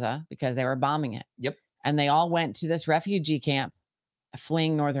northern Gaza because they were bombing it. Yep. And they all went to this refugee camp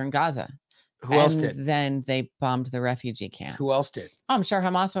fleeing northern Gaza. Who else did? Then they bombed the refugee camp. Who else did? Oh, I'm sure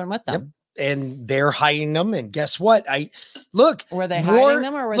Hamas went with them. Yep. And they're hiding them. And guess what? Were they hiding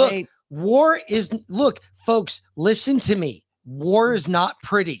them or were they? War is, folks, listen to me. War is not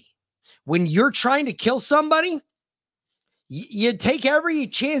pretty. When you're trying to kill somebody, you take every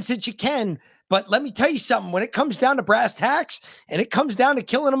chance that you can. But let me tell you something. When it comes down to brass tacks and it comes down to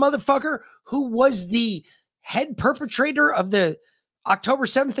killing a motherfucker who was the head perpetrator of the October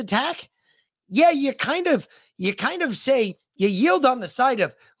 7th attack, yeah, you kind of say, you yield on the side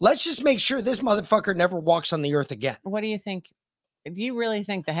of, let's just make sure this motherfucker never walks on the earth again. What do you think? Do you really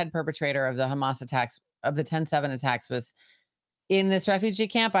think the head perpetrator of the Hamas attacks, of the 10/7 attacks, was in this refugee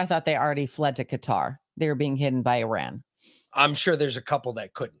camp? I thought they already fled to Qatar. They were being hidden by Iran. I'm sure there's a couple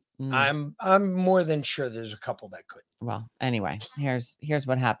that couldn't. I'm more than sure there's a couple that could. Well, anyway, here's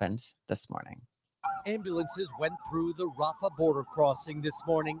what happened this morning. Ambulances went through the Rafah border crossing this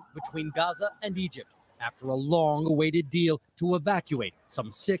morning between Gaza and Egypt after a long-awaited deal to evacuate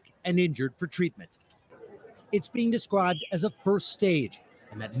some sick and injured for treatment. It's being described as a first stage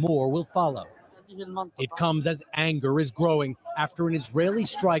and that more will follow. It comes as anger is growing after an Israeli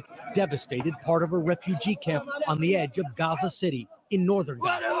strike devastated part of a refugee camp on the edge of Gaza City in northern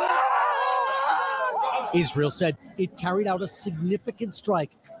Gaza. Israel said it carried out a significant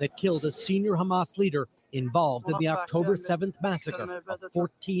strike that killed a senior Hamas leader involved in the October 7th massacre of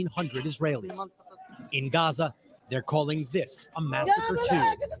 1,400 Israelis. In Gaza, they're calling this a massacre too.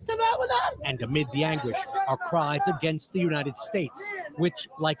 And amid the anguish are cries against the United States, which,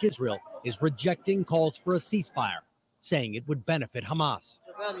 like Israel, is rejecting calls for a ceasefire, saying it would benefit Hamas.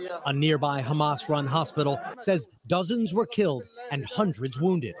 A nearby Hamas-run hospital says dozens were killed and hundreds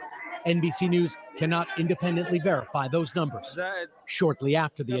wounded. NBC News cannot independently verify those numbers. Shortly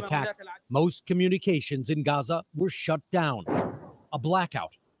after the attack, most communications in Gaza were shut down. A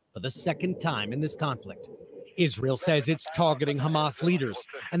blackout for the second time in this conflict. Israel says it's targeting Hamas leaders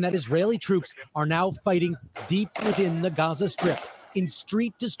and that Israeli troops are now fighting deep within the Gaza Strip in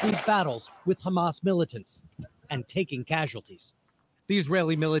street-to-street battles with Hamas militants and taking casualties. The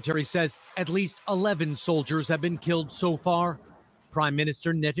Israeli military says at least 11 soldiers have been killed so far. Prime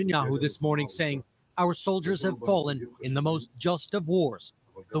Minister Netanyahu this morning saying, "Our soldiers have fallen in the most just of wars,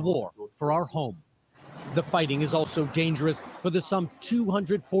 the war for our home." The fighting is also dangerous for the some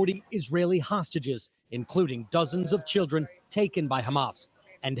 240 Israeli hostages, including dozens of children taken by Hamas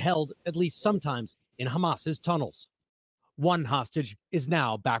and held, at least sometimes, in Hamas's tunnels. One hostage is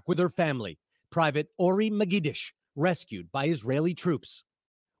now back with her family, Private Ori Magidish, rescued by Israeli troops.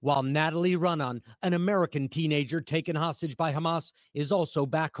 While Natalie Runnan, an American teenager taken hostage by Hamas, is also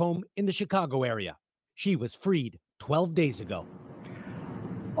back home in the Chicago area. She was freed 12 days ago.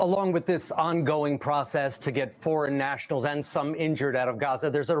 Along with this ongoing process to get foreign nationals and some injured out of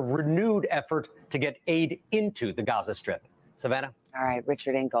Gaza, there's a renewed effort to get aid into the Gaza Strip. Savannah? All right,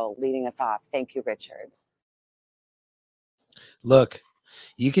 Richard Engel leading us off. Thank you, Richard. Look,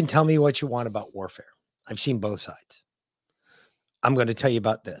 you can tell me what you want about warfare. I've seen both sides. I'm going to tell you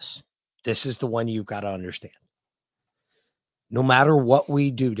about this. This is the one you've got to understand. No matter what we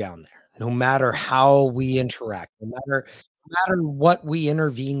do down there, no matter how we interact, no matter what we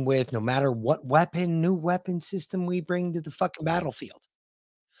intervene with, no matter what new weapon system we bring to the fucking battlefield,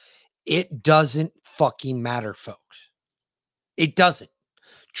 it doesn't fucking matter, folks. It doesn't.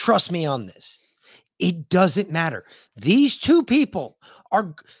 Trust me on this. It doesn't matter. These two people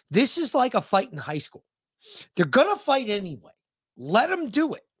this is like a fight in high school. They're going to fight anyway. Let them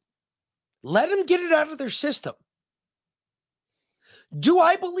do it. Let them get it out of their system. Do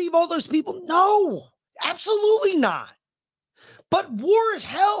I believe all those people? No, absolutely not. But war is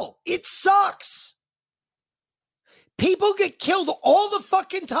hell. It sucks. People get killed all the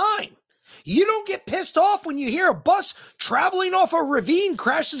fucking time. You don't get pissed off when you hear a bus traveling off a ravine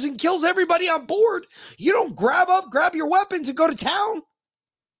crashes and kills everybody on board. You don't grab your weapons and go to town.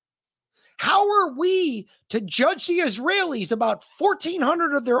 How are we to judge the Israelis about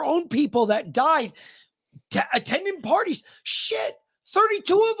 1,400 of their own people that died attending parties? Shit,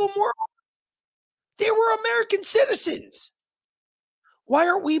 32 of them they were American citizens. Why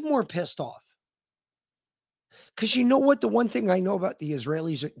aren't we more pissed off? Because you know what? The one thing I know about the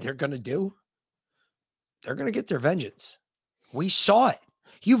Israelis they're going to do? They're going to get their vengeance. We saw it.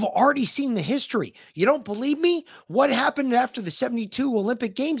 You've already seen the history. You don't believe me? What happened after the 72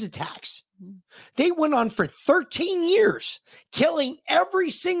 Olympic Games attacks? They went on for 13 years, killing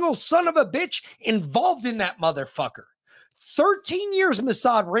every single son of a bitch involved in that motherfucker. 13 years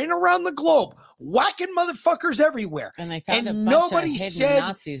Mossad ran around the globe, whacking motherfuckers everywhere. And they found a bunch nobody of hidden said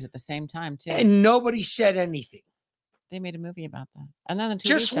Nazis at the same time, too. And nobody said anything. They made a movie about that. And then the TV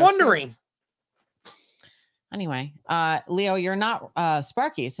Just show, wondering. too. Anyway, Leo, you're not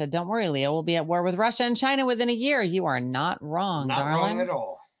Sparky said, don't worry, Leo, we'll be at war with Russia and China within a year. You are not wrong, Not darling. wrong at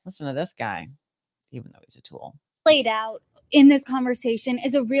all. Listen to this guy, even though he's a tool. Played out in this conversation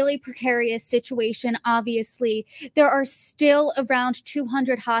is a really precarious situation. Obviously, there are still around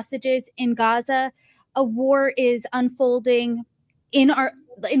 200 hostages in Gaza. A war is unfolding in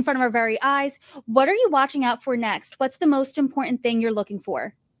front of our very eyes. What are you watching out for next? What's the most important thing you're looking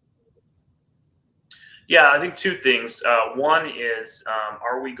for? Yeah, I think two things. One is,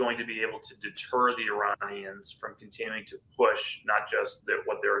 are we going to be able to deter the Iranians from continuing to push not just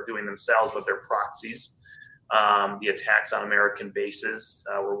what they're doing themselves, but their proxies, the attacks on American bases?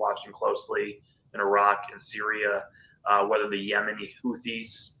 We're watching closely in Iraq and Syria, whether the Yemeni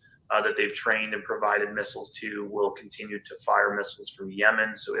Houthis that they've trained and provided missiles to will continue to fire missiles from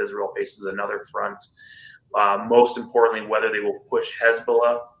Yemen. So Israel faces another front. Most importantly, whether they will push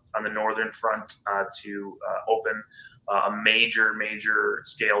Hezbollah on the northern front to open a major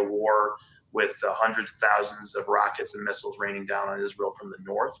scale war with hundreds of thousands of rockets and missiles raining down on Israel from the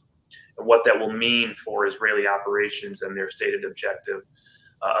north, and what that will mean for Israeli operations and their stated objective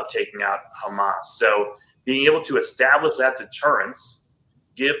of taking out Hamas. So being able to establish that deterrence,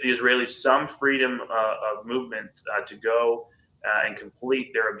 give the Israelis some freedom of movement to go and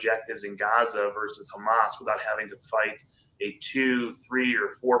complete their objectives in Gaza versus Hamas without having to fight a 2, 3, or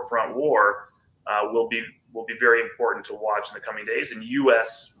 4 front war will be very important to watch in the coming days. And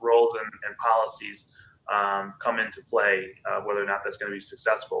U.S. roles and policies come into play, whether or not that's going to be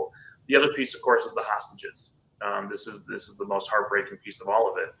successful. The other piece, of course, is the hostages. This is the most heartbreaking piece of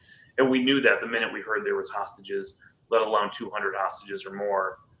all of it. And we knew that the minute we heard there was hostages, let alone 200 hostages or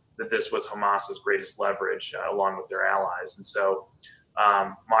more, that this was Hamas's greatest leverage, along with their allies. And so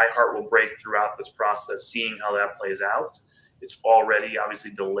my heart will break throughout this process, seeing how that plays out. It's already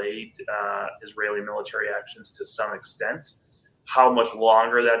obviously delayed Israeli military actions to some extent. How much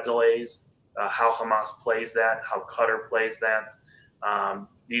longer that delays, how Hamas plays that, how Qatar plays that,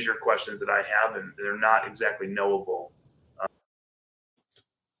 these are questions that I have, and they're not exactly knowable.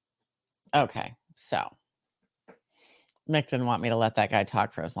 Okay, so Mick didn't want me to let that guy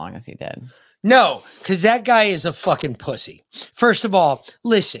talk for as long as he did. No, because that guy is a fucking pussy. First of all,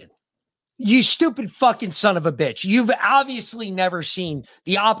 listen, you stupid fucking son of a bitch. You've obviously never seen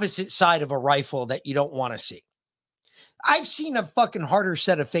the opposite side of a rifle that you don't want to see. I've seen a fucking harder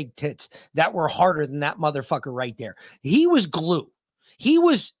set of fake tits that were harder than that motherfucker right there. He was glue. He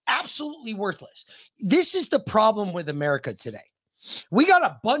was absolutely worthless. This is the problem with America today. We got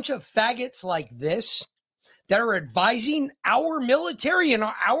a bunch of faggots like this that are advising our military and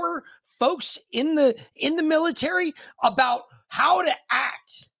our folks in the military about how to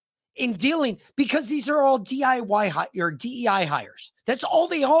act in dealing, because these are all DIY or DEI hires. That's all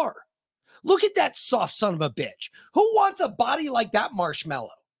they are. Look at that soft son of a bitch. Who wants a body like that marshmallow?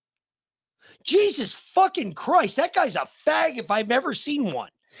 Jesus fucking Christ, that guy's a fag if I've ever seen one.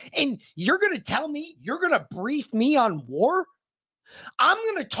 And you're going to tell me you're going to brief me on war? I'm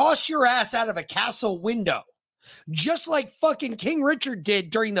going to toss your ass out of a castle window, just like fucking King Richard did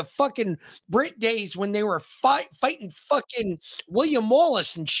during the fucking Brit days when they were fighting fucking William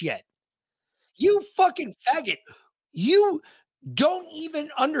Wallace and shit. You fucking faggot. You don't even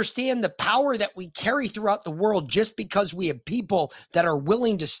understand the power that we carry throughout the world just because we have people that are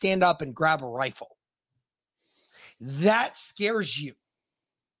willing to stand up and grab a rifle. That scares you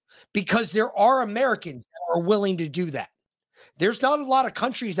because there are Americans that are willing to do that. There's not a lot of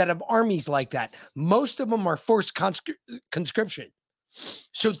countries that have armies like that. Most of them are forced conscription.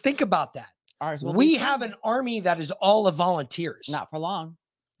 So think about that. We have an army that is all of volunteers. Not for long.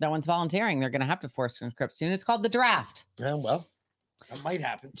 No one's volunteering. They're going to have to force conscript soon. It's called the draft. Well, that might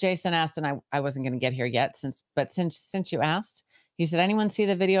happen. Jason asked, and I wasn't going to get here yet, since you asked, he said, anyone see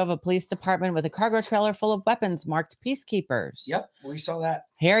the video of a police department with a cargo trailer full of weapons marked peacekeepers? Yep, we saw that.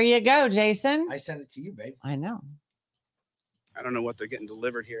 Here you go, Jason. I sent it to you, babe. I know. I don't know what they're getting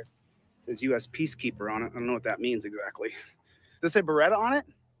delivered here. It says U.S. Peacekeeper on it. I don't know what that means exactly. Does it say Beretta on it?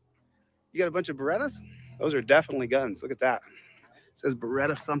 You got a bunch of Berettas? Those are definitely guns. Look at that. It says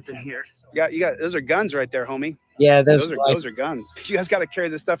Beretta something here. You got those are guns right there, homie. Yeah, those are guns. You guys got to carry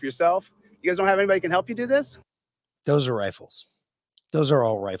this stuff yourself. You guys don't have anybody who can help you do this? Those are rifles. Those are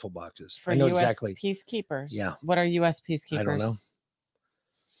all rifle boxes. For I know US exactly. Peacekeepers. Yeah. What are U.S. peacekeepers? I don't know.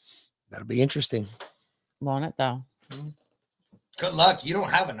 That'll be interesting. Won't it, though? Good luck. You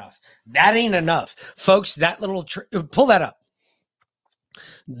don't have enough. That ain't enough. Folks, that little... pull that up.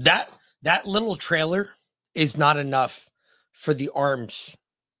 That little trailer is not enough for the arms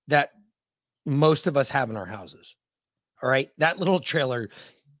that most of us have in our houses. All right. That little trailer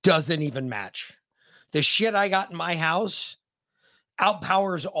doesn't even match. The shit I got in my house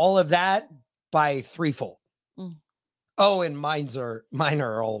outpowers all of that by threefold. Mm. Oh, and mine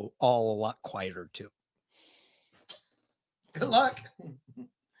are all a lot quieter too. Good luck.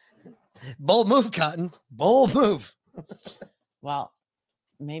 Bold move, Cotton. Bold move. Well,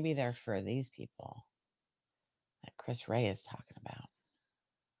 maybe they're for these people that Chris Ray is talking about.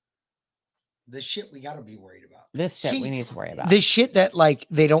 The shit we got to be worried about. This shit we need to worry about. This shit that like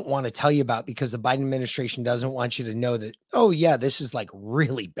they don't want to tell you about because the Biden administration doesn't want you to know that, oh yeah, this is like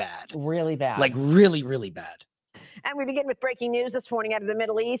really bad. Really bad. Like really, really bad. And we begin with breaking news this morning out of the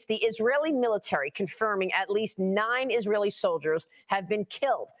Middle East. The Israeli military confirming at least 9 Israeli soldiers have been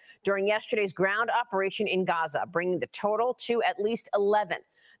killed during yesterday's ground operation in Gaza, bringing the total to at least 11.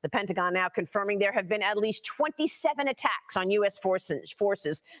 The Pentagon now confirming there have been at least 27 attacks on U.S.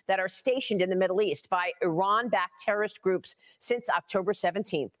 forces that are stationed in the Middle East by Iran-backed terrorist groups since October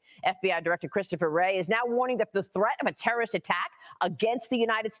 17th. FBI Director Christopher Wray is now warning that the threat of a terrorist attack against the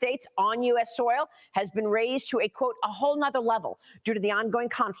United States on U.S. soil has been raised to a, quote, a whole nother level due to the ongoing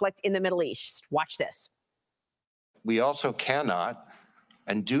conflict in the Middle East. Watch this. We also cannot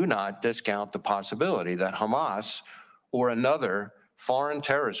and do not discount the possibility that Hamas or another foreign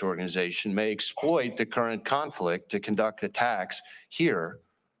terrorist organization may exploit the current conflict to conduct attacks here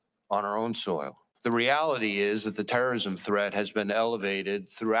on our own soil. The reality is that the terrorism threat has been elevated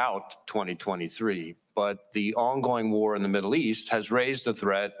throughout 2023, but the ongoing war in the Middle East has raised the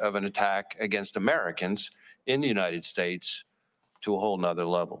threat of an attack against Americans in the United States to a whole nother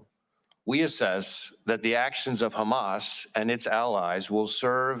level. We assess that the actions of Hamas and its allies will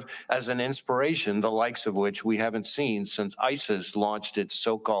serve as an inspiration, the likes of which we haven't seen since ISIS launched its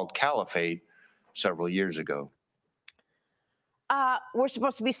so-called caliphate several years ago. We're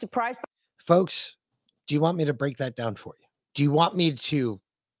supposed to be surprised. Folks, do you want me to break that down for you? Do you want me to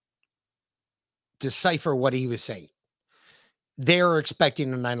decipher what he was saying? They're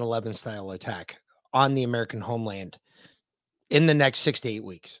expecting a 9/11 style attack on the American homeland in the next 6 to 8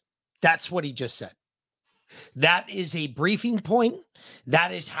 weeks. That's what he just said. That is a briefing point.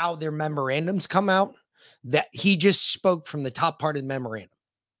 That is how their memorandums come out. That he just spoke from the top part of the memorandum.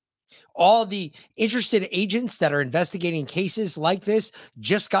 All the interested agents that are investigating cases like this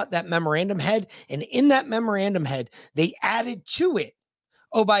just got that memorandum head. And in that memorandum head, they added to it,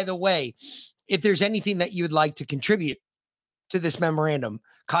 oh, by the way, if there's anything that you would like to contribute to this memorandum,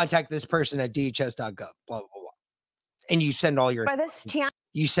 contact this person at dhs.gov, blah, blah, blah. And you send all your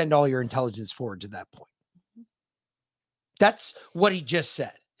intelligence forward to that point. That's what he just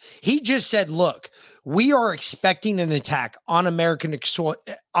said. He just said, look, we are expecting an attack on American soil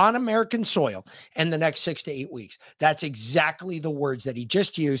in the next 6 to 8 weeks. That's exactly the words that he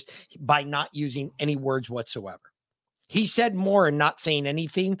just used by not using any words whatsoever. He said more and not saying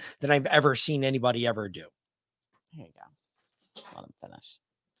anything than I've ever seen anybody ever do. Here you go. Just let him finish.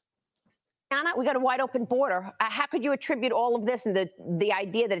 Anna, we got a wide open border. How could you attribute all of this and the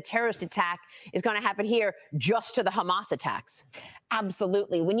idea that a terrorist attack is going to happen here just to the Hamas attacks?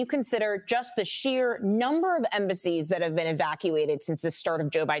 Absolutely. When you consider just the sheer number of embassies that have been evacuated since the start of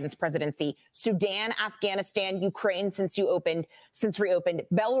Joe Biden's presidency, Sudan, Afghanistan, Ukraine since reopened,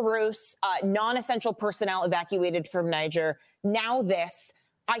 Belarus, non-essential personnel evacuated from Niger, now this.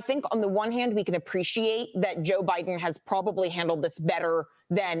 I think on the one hand, we can appreciate that Joe Biden has probably handled this better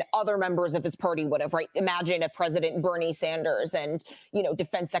than other members of his party would have, right? Imagine a President Bernie Sanders and,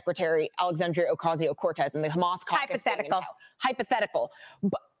 Defense Secretary Alexandria Ocasio-Cortez and the Hamas caucus. Hypothetical.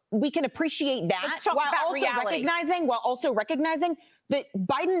 But we can appreciate that while also recognizing that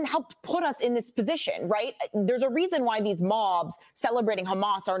Biden helped put us in this position, right? There's a reason why these mobs celebrating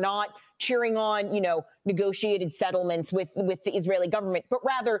Hamas are not cheering on, negotiated settlements with the Israeli government, but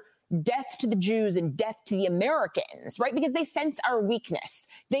rather death to the Jews and death to the Americans, right? Because they sense our weakness.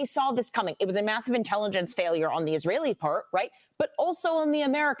 They saw this coming. It was a massive intelligence failure on the Israeli part, right? But also on the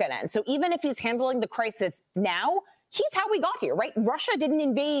American end. So even if he's handling the crisis now, he's how we got here, right? Russia didn't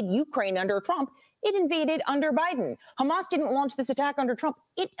invade Ukraine under Trump. It invaded under Biden. Hamas didn't launch this attack under Trump.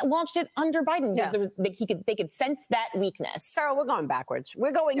 It launched it under Biden. Yeah. They could sense that weakness. Sarah, we're going backwards.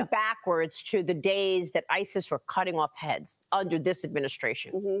 We're going backwards to the days that ISIS were cutting off heads under this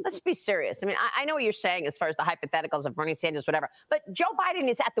administration. Mm-hmm. Let's be serious. I mean, I know what you're saying as far as the hypotheticals of Bernie Sanders, whatever, but Joe Biden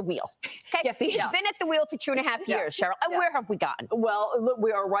is at the wheel. Okay? Yes, he's been at the wheel for 2.5 years, Cheryl. And where have we gotten? Well, look,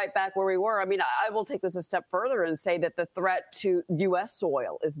 we are right back where we were. I mean, I will take this a step further and say that the threat to U.S.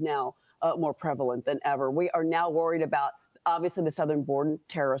 soil is now more prevalent than ever. We are now worried about obviously the southern border,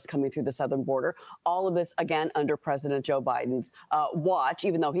 terrorists coming through the southern border. All of this, again, under President Joe Biden's watch,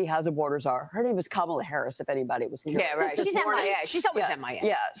 even though he has a border czar. Her name is Kamala Harris, if anybody was curious. Yeah, right. She's MIA. She's always MIA.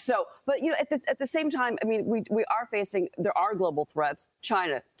 Yeah. So, but, you know, at the same time, I mean, we are facing, there are global threats,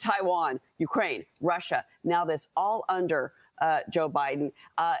 China, Taiwan, Ukraine, Russia. Now this all under Joe Biden.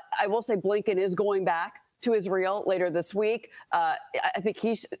 I will say Blinken is going back to Israel later this week. I think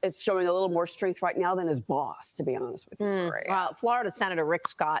he is showing a little more strength right now than his boss, to be honest with you. Well, Florida Senator Rick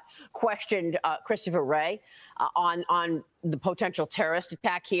Scott questioned Christopher Wray on the potential terrorist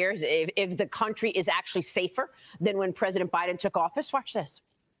attack here, if the country is actually safer than when President Biden took office. Watch this.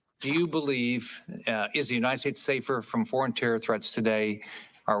 Do you believe, is the United States safer from foreign terror threats today?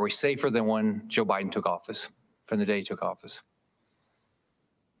 Are we safer than when Joe Biden took office, from the day he took office?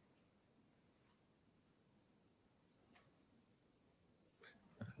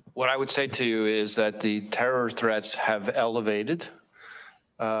 What I would say to you is that the terror threats have elevated,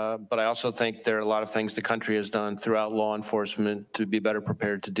 but I also think there are a lot of things the country has done throughout law enforcement to be better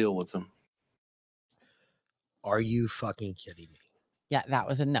prepared to deal with them. Are you fucking kidding me? Yeah, that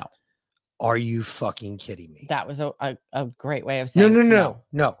was a no. Are you fucking kidding me? That was a great way of saying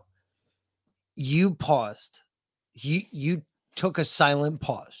No. You paused. You took a silent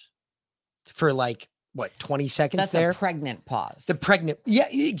pause for like, what, 20 seconds. That's there? A pregnant pause. The pregnant. Yeah,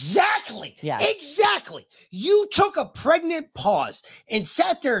 exactly. Yeah. Exactly. You took a pregnant pause and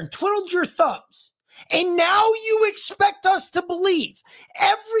sat there and twiddled your thumbs. And now you expect us to believe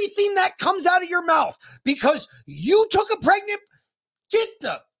everything that comes out of your mouth because you took a pregnant.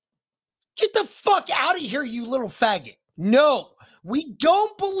 Get the fuck out of here, you little faggot. No, we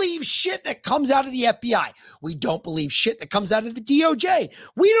don't believe shit that comes out of the FBI. We don't believe shit that comes out of the DOJ.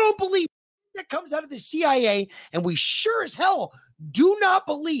 We don't believe that comes out of the CIA, and we sure as hell do not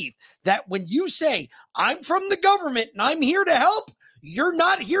believe that when you say, I'm from the government and I'm here to help, you're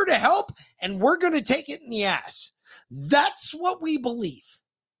not here to help, and we're going to take it in the ass. That's what we believe.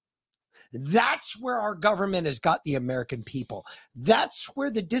 That's where our government has got the American people. That's where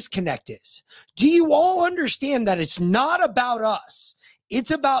the disconnect is. Do you all understand that it's not about us?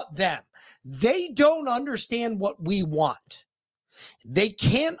 It's about them. They don't understand what we want. They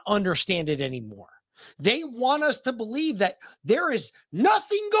can't understand it anymore. They want us to believe that there is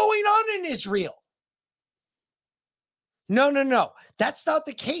nothing going on in Israel. No. That's not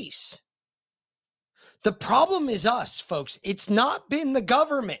the case. The problem is us, folks. It's not been the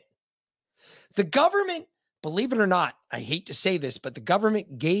government. The government, believe it or not, I hate to say this, but the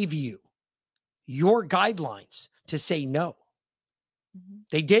government gave you your guidelines to say no. Mm-hmm.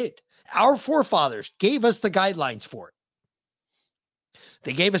 They did. Our forefathers gave us the guidelines for it.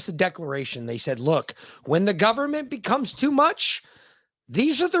 They gave us a declaration. They said, look, when the government becomes too much,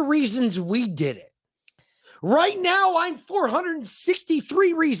 these are the reasons we did it. Right now, I'm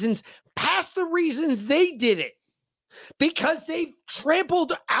 463 reasons past the reasons they did it. Because they've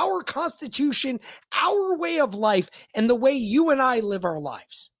trampled our Constitution, our way of life, and the way you and I live our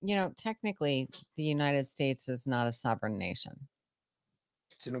lives. You know, technically, the United States is not a sovereign nation.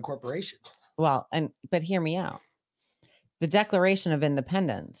 It's an incorporation. Well, but hear me out. The Declaration of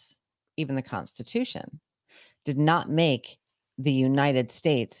Independence, even the Constitution, did not make the United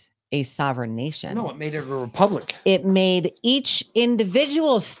States a sovereign nation. No, it made it a republic. It made each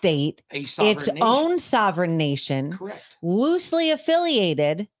individual state its own sovereign nation, correct, loosely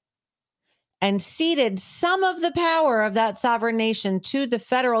affiliated, and ceded some of the power of that sovereign nation to the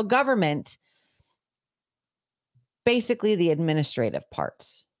federal government, basically the administrative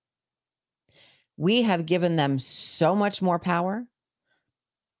parts. We have given them so much more power.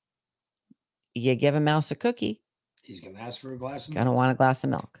 You give a mouse a cookie, he's going to ask for a glass of milk. Going to want a glass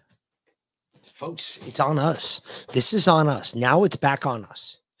of milk. Folks, it's on us. This is on us. Now it's back on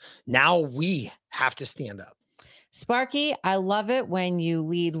us. Now we have to stand up. Sparky, I love it when you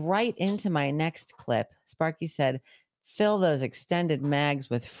lead right into my next clip. Sparky said, fill those extended mags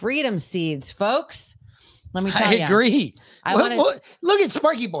with freedom seeds, folks. Let me tell you. I agree. Look at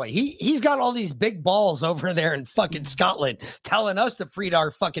Sparky Boy. He's got all these big balls over there in fucking Scotland telling us to freed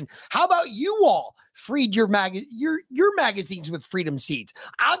our fucking. How about you all freed your magazines with freedom seeds?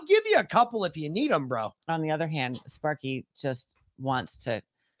 I'll give you a couple if you need them, bro. On the other hand, Sparky just wants to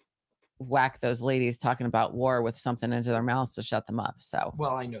whack those ladies talking about war with something into their mouths to shut them up. So,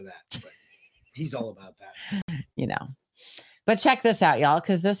 well, I know that, but he's all about that. You know. But check this out, y'all,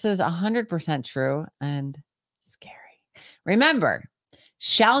 because this is 100% true and scary. Remember,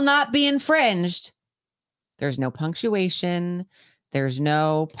 shall not be infringed. There's no punctuation. There's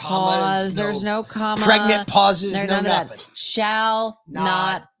no pause. There's no comma. Pregnant pauses. There's no none of nothing. that. Shall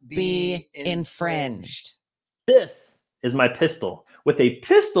not be infringed. This is my pistol. With a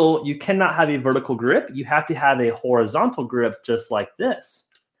pistol, you cannot have a vertical grip. You have to have a horizontal grip just like this.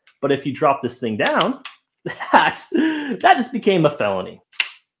 But if you drop this thing down, that just became a felony.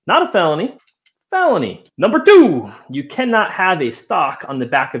 Not a felony, felony. Number 2, you cannot have a stock on the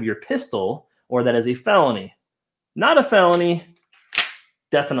back of your pistol, or that is a felony. Not a felony,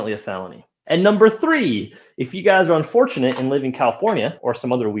 definitely a felony. And number 3, if you guys are unfortunate and live in California or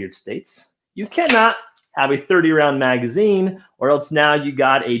some other weird states, you cannot have a 30-round magazine, or else now you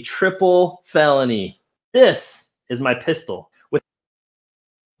got a triple felony. This is my pistol.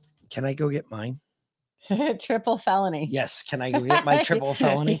 Can I go get mine? Triple felony. Yes. Can I go get my triple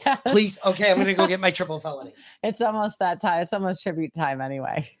felony? Yes. Please. Okay, I'm going to go get my triple felony. It's almost that time. It's almost tribute time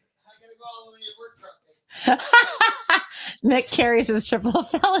anyway. Nick carries his triple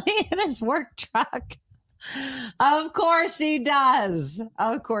felony in his work truck. Of course he does.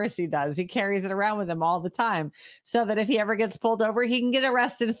 Of course he does. He carries it around with him all the time so that if he ever gets pulled over, he can get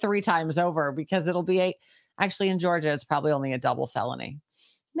arrested 3 times over, because it'll be actually in Georgia, it's probably only a double felony.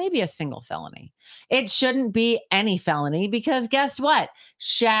 Maybe a single felony. It shouldn't be any felony, because guess what?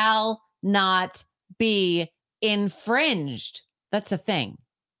 Shall not be infringed. That's the thing.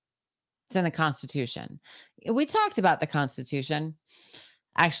 It's in the Constitution. We talked about the Constitution.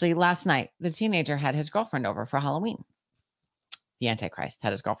 Actually, last night, the teenager had his girlfriend over for Halloween. The Antichrist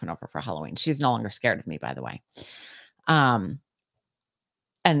had his girlfriend over for Halloween. She's no longer scared of me, by the way. And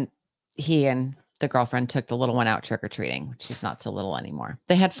he and the girlfriend took the little one out trick-or-treating. She's not so little anymore.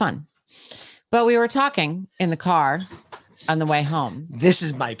 They had fun. But we were talking in the car on the way home. This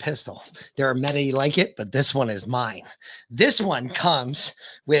is my pistol. There are many like it, but this one is mine. This one comes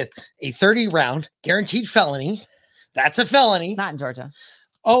with a 30-round guaranteed felony. That's a felony. Not in Georgia.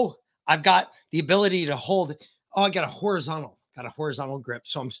 Oh, I've got the ability to hold. Oh, I got a horizontal grip.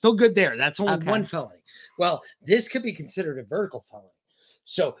 So I'm still good there. That's only one felony. Well, this could be considered a vertical felony.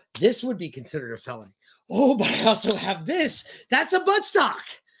 So this would be considered a felony. Oh, but I also have this. That's a buttstock.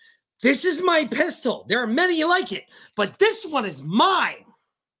 This is my pistol. There are many like it, but this one is mine.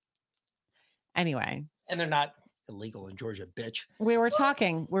 Anyway. And they're not illegal in Georgia, bitch. We were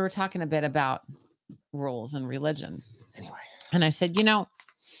talking a bit about rules and religion. Anyway. And I said,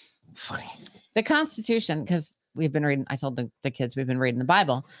 funny. The Constitution, because we've been reading, I told the kids we've been reading the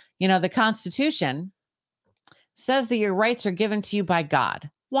Bible. The Constitution says that your rights are given to you by God.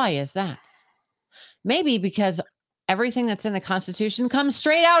 Why is that? Maybe because everything that's in the Constitution comes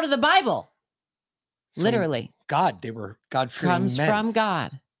straight out of the Bible. Literally. God. They were God-fearing men. Comes from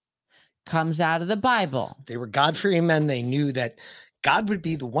God. Comes out of the Bible. They were God-fearing men. They knew that God would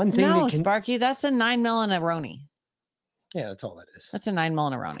be the one thing No, that can... Sparky, that's a 9mm and a Roni. Yeah, that's all that is. That's a 9mm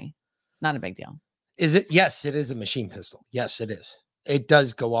and a Roni. Not a big deal. Is it? Yes, it is a machine pistol. Yes, it is. It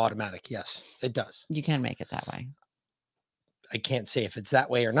does go automatic. Yes, it does. You can make it that way. I can't say if it's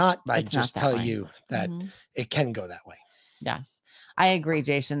that way or not, but I just tell you that it can go that way. Yes, I agree,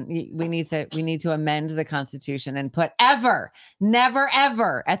 Jason. We need to amend the Constitution and put ever, never,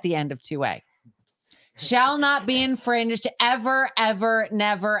 ever at the end of 2A. Shall not be infringed ever, ever,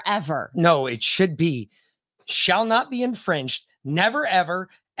 never, ever. No, it should be shall not be infringed. Never, ever,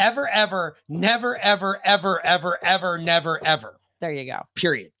 ever, ever, never, ever, ever, ever, ever, never, ever. There you go.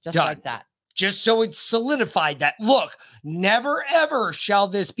 Period. Just Done. like that. Just so it's solidified that, look, never, ever shall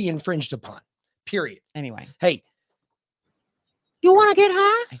this be infringed upon. Period. Anyway. Hey. You want to get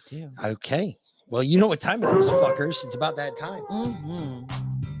high? I do. Okay. Well, you know what time it is, fuckers. It's about that time.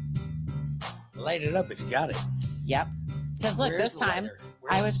 Light it up if you got it. Yep. Because look, this time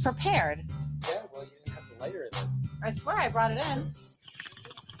I was prepared. Yeah, well, you didn't have the lighter in there. I swear I brought it in.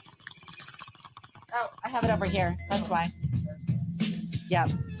 Oh, I have it over here. That's why.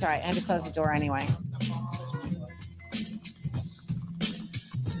 Yep. Sorry, I had to close the door anyway.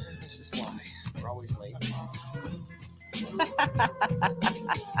 This is why we're always late.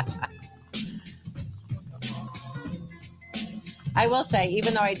 I will say,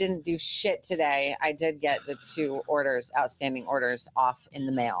 even though I didn't do shit today, I did get the 2 outstanding orders off in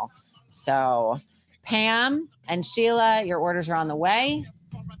the mail. So Pam and Sheila, your orders are on the way.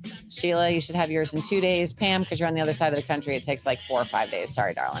 Sheila, you should have yours in 2 days. Pam, because you're on the other side of the country, it takes like 4 or 5 days.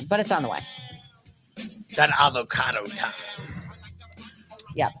 Sorry, darling, but it's on the way. That avocado time.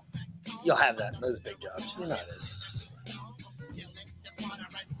 Yep. You'll have that. Those big jobs. You know it is.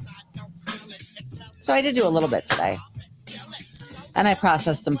 So I did do a little bit today. And I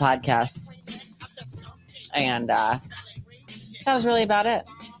processed some podcasts. And that was really about it.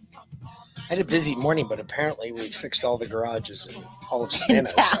 I had a busy morning, but apparently we fixed all the garages in all of Savannah.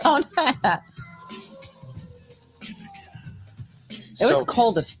 It was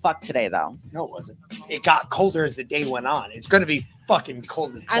cold as fuck today, though. No, it wasn't. it got colder as the day went on. It's going to be fucking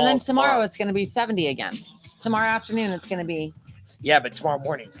cold. And then tomorrow it's going to be 70 again. Tomorrow afternoon it's going to be. Yeah, but tomorrow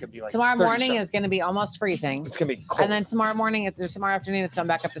morning it's going to be like. Tomorrow morning is going to be almost freezing. It's going to be cold. And then tomorrow afternoon it's going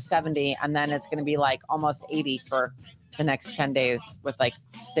back up to 70, and then it's going to be like almost 80 for the next 10 days with like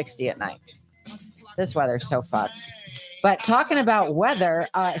 60 at night. This weather's so fucked. But talking about weather,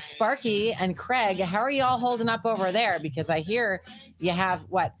 Sparky and Craig, how are y'all holding up over there? Because I hear you have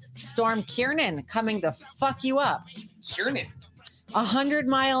Storm Kiernan coming to fuck you up. Kiernan.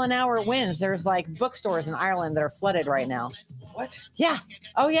 100-mile-an-hour winds. There's like bookstores in Ireland that are flooded right now. What? Yeah.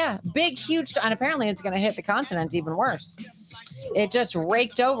 Oh yeah. Big, huge. And apparently it's going to hit the continent even worse. It just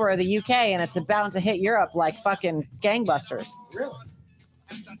raked over the UK and it's about to hit Europe like fucking gangbusters. Really?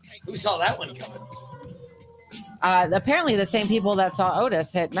 Who saw that one coming? Apparently the same people that saw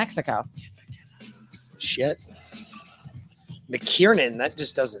Otis hit Mexico. Shit. McKiernan, that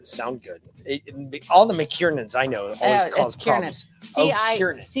just doesn't sound good. All the McKiernans I know always cause problems.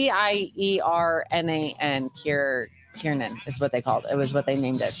 Ciernan. Kiernan is what they called it. It was what they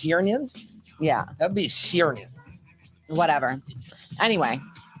named it. Ciernan? Yeah. That'd be Ciernan. Whatever. Anyway,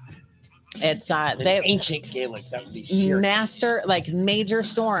 it's they ancient Gaelic. That would be Ciernan. Major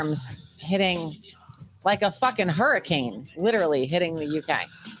storms hitting like a fucking hurricane, literally hitting the UK.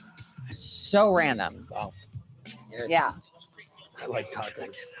 So random. Wow. Yeah. I like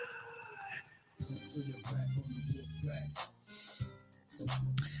tacos.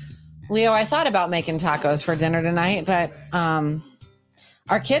 Leo, I thought about making tacos for dinner tonight, but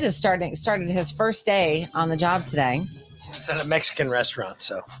our kid has started his first day on the job today. It's at a Mexican restaurant,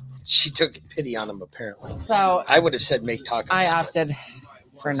 so she took pity on him apparently. So I would have said make tacos. I opted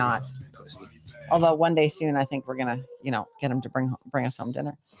for not. Although one day soon, I think we're gonna, get him to bring us home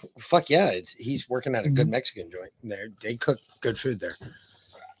dinner. Fuck yeah, he's working at a good Mexican joint. They cook good food there.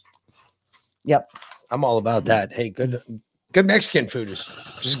 Yep, I'm all about that. Hey, good Mexican food is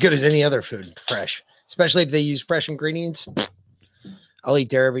just as good as any other food, fresh. Especially if they use fresh ingredients. I'll eat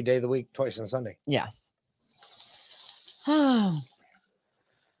there every day of the week, twice on Sunday. Yes.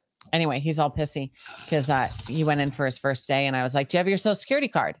 Anyway, he's all pissy because he went in for his first day, and I was like, "Do you have your Social Security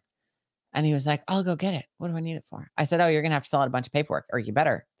card?" And he was like, "I'll go get it. What do I need it for?" I said, "Oh, you're going to have to fill out a bunch of paperwork, or you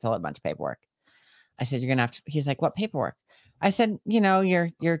better fill out a bunch of paperwork." I said, "You're going to have to," he's like, "What paperwork?" I said, all your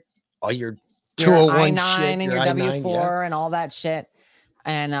 201 I-9 shit, and your I-9, W-4 and all that shit.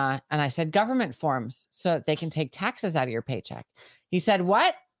 And I said, government forms so that they can take taxes out of your paycheck. He said,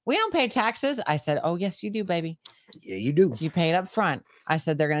 "What? We don't pay taxes." I said, "Oh, yes, you do, baby. Yeah, you do. You pay it up front." I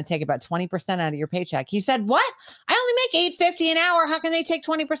said, "They're going to take about 20% out of your paycheck." He said, "What? I only make $8.50 an hour. How can they take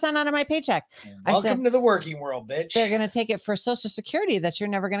 20% out of my paycheck?" Welcome to the working world, bitch. They're going to take it for Social Security that you're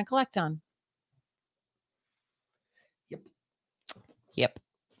never going to collect on. Yep.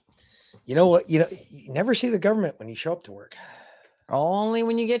 You know what? You never see the government when you show up to work. Only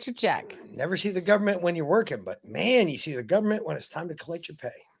when you get your check. Never see the government when you're working, but man, you see the government when it's time to collect your pay.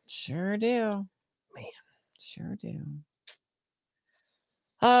 Sure do. Man. Sure do.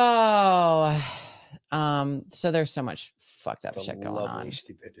 Oh, so there's so much fucked up shit going on.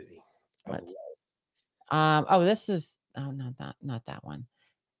 Stupidity. This is not that one.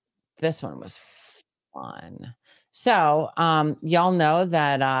 This one was fun. So, y'all know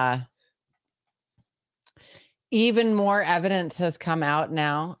that even more evidence has come out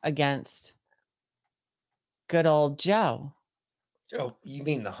now against good old Joe. Oh, you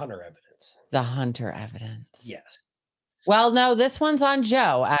mean the Hunter evidence? The Hunter evidence. Yes. Well, no, this one's on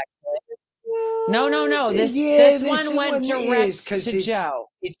Joe, actually. No. This one went direct to Joe.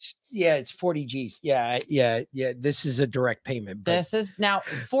 It's 40 G's. Yeah. This is a direct payment. But this is now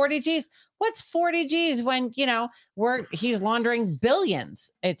 40 G's. What's 40 G's when, he's laundering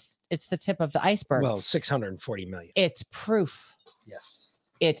billions? It's the tip of the iceberg. Well, 640 million. It's proof. Yes.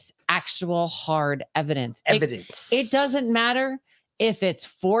 It's actual hard evidence. Evidence. It doesn't matter if it's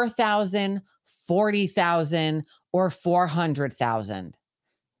 4,000, 40,000, or 400,000.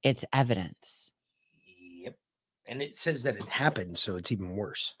 It's evidence. Yep. And it says that it happened, so it's even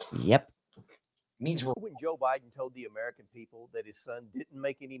worse. Yep. Means when Joe Biden told the American people that his son didn't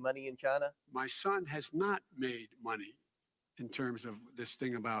make any money in China? My son has not made money in terms of this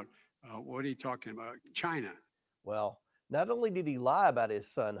thing about, what are you talking about? China. Well, not only did he lie about his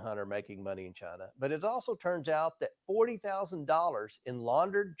son Hunter making money in China, but it also turns out that $40,000 in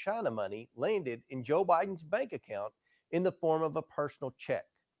laundered China money landed in Joe Biden's bank account in the form of a personal check.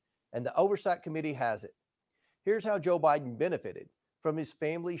 And the Oversight Committee has it. Here's how Joe Biden benefited from his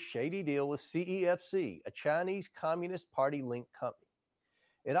family's shady deal with CEFC, a Chinese Communist Party-linked company.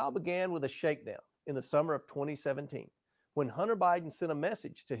 It all began with a shakedown in the summer of 2017 when Hunter Biden sent a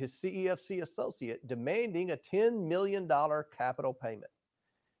message to his CEFC associate demanding a $10 million capital payment.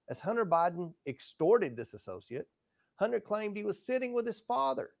 As Hunter Biden extorted this associate, Hunter claimed he was sitting with his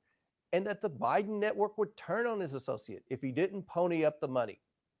father and that the Biden network would turn on his associate if he didn't pony up the money.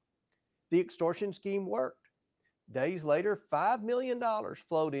 The extortion scheme worked. Days later, $5 million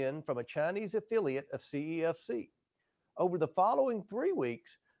flowed in from a Chinese affiliate of CEFC. Over the following 3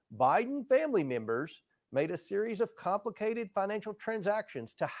 weeks, Biden family members made a series of complicated financial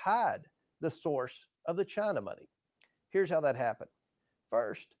transactions to hide the source of the China money. Here's how that happened.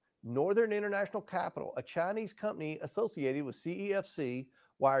 First, Northern International Capital, a Chinese company associated with CEFC,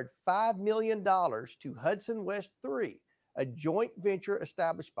 wired $5 million to Hudson West 3, a joint venture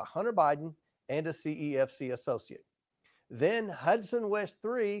established by Hunter Biden and a CEFC associate. Then Hudson West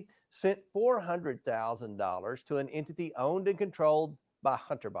 3 sent $400,000 to an entity owned and controlled by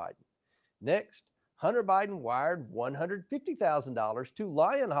Hunter Biden. Next, Hunter Biden wired $150,000 to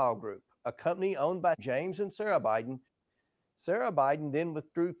Lionhall Group, a company owned by James and Sarah Biden. Sarah Biden then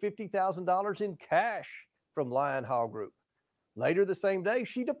withdrew $50,000 in cash from Lionhall Group. Later the same day,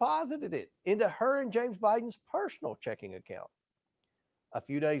 she deposited it into her and James Biden's personal checking account. A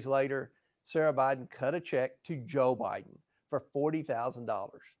few days later, Sarah Biden cut a check to Joe Biden for $40,000.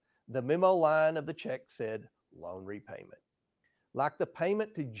 The memo line of the check said loan repayment. Like the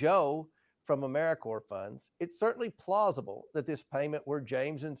payment to Joe from AmeriCorps funds, it's certainly plausible that this payment where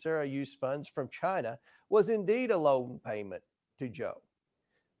James and Sarah used funds from China was indeed a loan payment to Joe.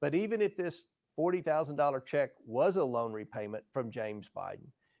 But even if this $40,000 check was a loan repayment from James Biden,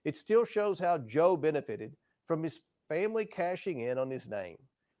 it still shows how Joe benefited from his family cashing in on his name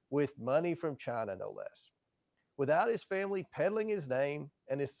with money from China, no less. Without his family peddling his name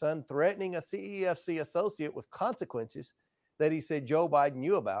and his son threatening a CEFC associate with consequences that he said Joe Biden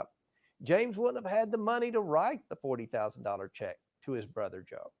knew about, James wouldn't have had the money to write the $40,000 check to his brother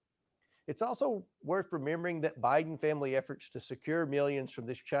Joe. It's also worth remembering that Biden family efforts to secure millions from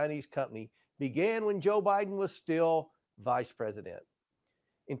this Chinese company began when Joe Biden was still vice president.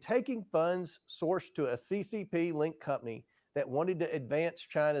 In taking funds sourced to a CCP-linked company that wanted to advance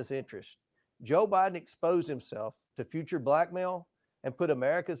China's interests, Joe Biden exposed himself to future blackmail and put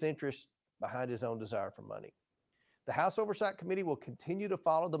America's interests behind his own desire for money. The House Oversight Committee will continue to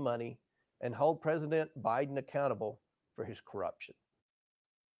follow the money and hold President Biden accountable for his corruption.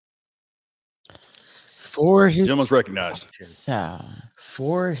 For his gentleman's recognized. So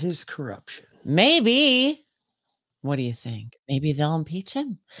for his corruption. Maybe. What do you think? Maybe they'll impeach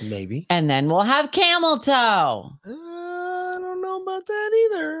him? Maybe. And then we'll have camel toe. I don't know about that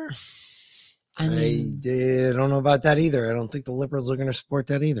either. I don't know about that either. I don't think the liberals are going to support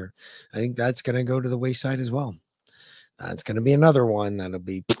that either. I think that's going to go to the wayside as well. That's going to be another one that'll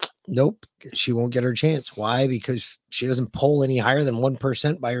be, nope, she won't get her chance. Why? Because she doesn't poll any higher than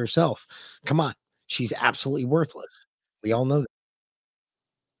 1% by herself. Come on. She's absolutely worthless. We all know that.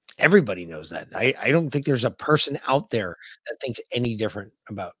 Everybody knows that. I don't think there's a person out there that thinks any different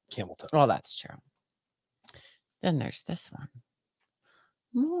about camel toe. Well, that's true. Then there's this one.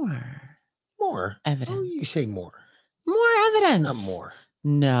 More evidence. Oh, you say more. More evidence. Not more.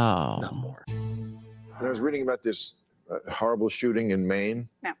 No. Not more. And I was reading about this horrible shooting in Maine.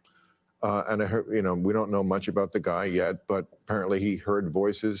 Yeah. And I heard, we don't know much about the guy yet, but apparently he heard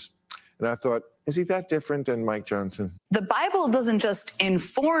voices. And I thought, is he that different than Mike Johnson? The Bible doesn't just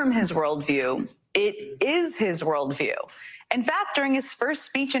inform his worldview, it is his worldview. In fact, during his first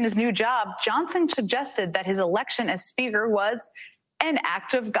speech in his new job, Johnson suggested that his election as Speaker was an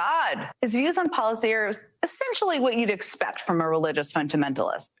act of God. His views on policy are essentially what you'd expect from a religious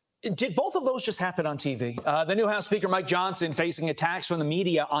fundamentalist. Did both of those just happen on TV? The new House Speaker, Mike Johnson, facing attacks from the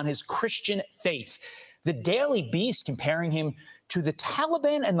media on his Christian faith. The Daily Beast comparing him to the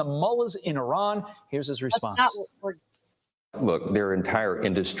Taliban and the mullahs in Iran. Here's his response. Look, there are entire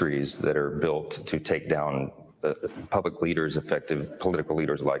industries that are built to take down public leaders, effective political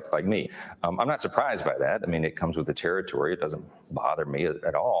leaders like me. I'm not surprised by that. I mean, it comes with the territory. It doesn't bother me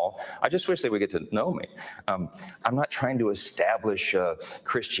at all. I just wish they would get to know me. I'm not trying to establish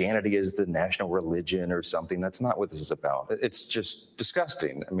Christianity as the national religion or something. That's not what this is about. It's just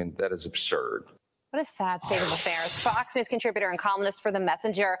disgusting. I mean, that is absurd. What a sad state of affairs. Fox News contributor and columnist for The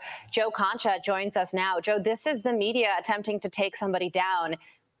Messenger, Joe Concha, joins us now. Joe, this is the media attempting to take somebody down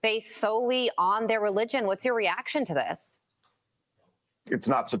based solely on their religion. What's your reaction to this? It's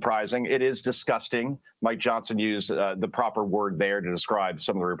not surprising. It is disgusting. Mike Johnson used the proper word there to describe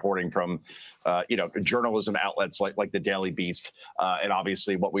some of the reporting from, journalism outlets like the Daily Beast, and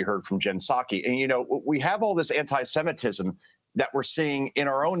obviously what we heard from Jen Psaki. And, we have all this anti-Semitism that we're seeing in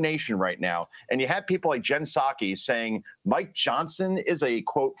our own nation right now. And you have people like Jen Psaki saying Mike Johnson is a,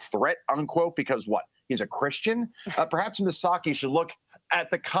 quote, threat, unquote, because what? He's a Christian? Perhaps Ms. Psaki should look at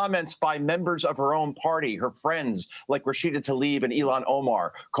the comments by members of her own party, her friends like Rashida Tlaib and Ilhan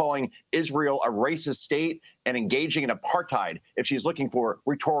Omar, calling Israel a racist state and engaging in apartheid if she's looking for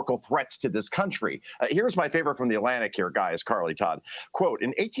rhetorical threats to this country. Here's my favorite from The Atlantic here, guys, Carly Todd. Quote, in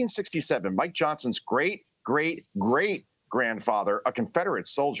 1867, Mike Johnson's great-great-great-grandfather, a Confederate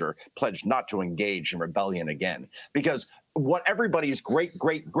soldier, pledged not to engage in rebellion again. Because what everybody's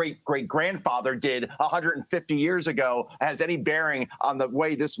great-great-great-great-grandfather did 150 years ago has any bearing on the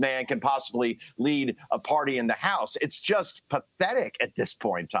way this man can possibly lead a party in the House. It's just pathetic at this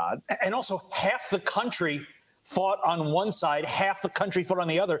point, Todd. And also, half the country fought on one side, half the country fought on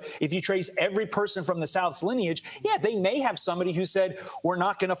the other. If you trace every person from the South's lineage, yeah, they may have somebody who said, we're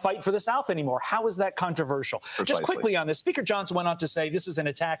not going to fight for the South anymore. How is that controversial? Precisely. Just quickly on this, Speaker Johnson went on to say this is an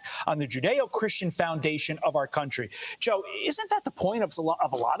attack on the Judeo-Christian foundation of our country. Joe, isn't that the point of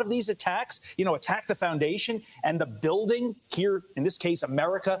a lot of these attacks? You know, attack the foundation and the building here, in this case,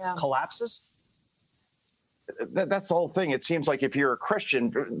 America, collapses? That's the whole thing. It seems like if you're a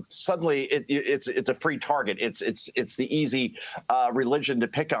Christian, suddenly it's a free target. It's the easy religion to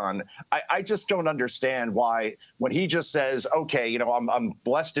pick on. I just don't understand why when he just says, okay, you know, I'm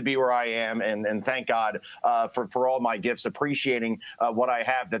blessed to be where I am, and thank God for all my gifts, appreciating what I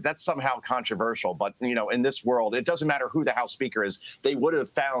have, that's somehow controversial. But you know, in this world, it doesn't matter who the House Speaker is. They would have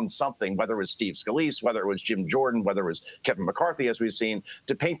found something, whether it was Steve Scalise, whether it was Jim Jordan, whether it was Kevin McCarthy, as we've seen,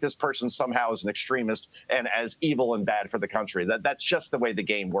 to paint this person somehow as an extremist and as evil and bad for the country. That's just the way the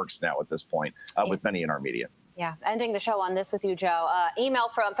game works now at this point with many in our media. Yeah, ending the show on this with you, Joe. Email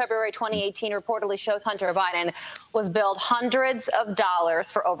from February 2018 reportedly shows Hunter Biden was billed hundreds of dollars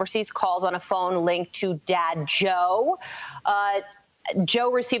for overseas calls on a phone linked to Dad Joe.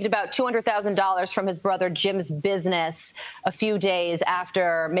 Joe received about $200,000 from his brother Jim's business a few days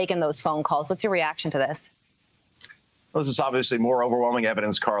after making those phone calls. What's your reaction to this? Well, this is obviously more overwhelming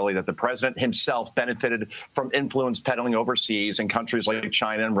evidence, Carly, that the president himself benefited from influence peddling overseas in countries like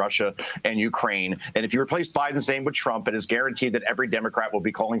China and Russia and Ukraine. And if you replace Biden's name with Trump, it is guaranteed that every Democrat will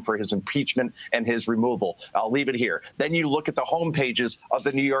be calling for his impeachment and his removal. I'll leave it here. Then you look at the home pages of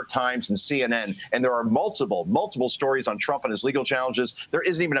the New York Times and CNN, and there are multiple stories on Trump and his legal challenges. There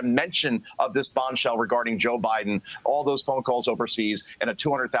isn't even a mention of this bombshell regarding Joe Biden, all those phone calls overseas, and a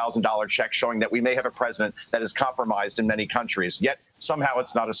 $200,000 check showing that we may have a president that is compromised in many countries, yet somehow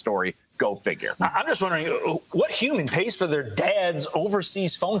it's not a story. Go figure. I'm just wondering, what human pays for their dad's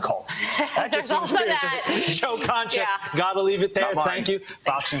overseas phone calls? That just seems weird to me. Joe Concha, gotta leave it there. Thank you.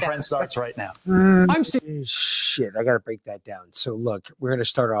 Fox and Friends starts right now. I'm shit. I got to break that down. So look, we're going to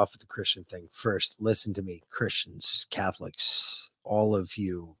start off with the Christian thing first. Listen to me, Christians, Catholics, all of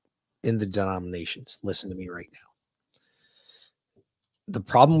you in the denominations. Listen to me right now. The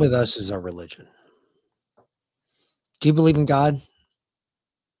problem with us is our religion. Do you believe in God?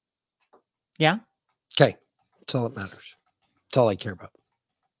 Yeah. Okay. That's all that matters. That's all I care about.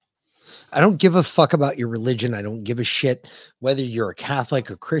 I don't give a fuck about your religion. I don't give a shit whether you're a Catholic,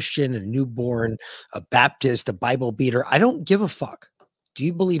 a Christian, a newborn, a Baptist, a Bible beater. I don't give a fuck. Do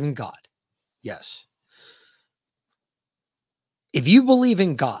you believe in God? Yes. If you believe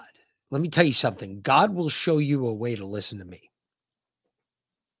in God, let me tell you something. God will show you a way to listen to me.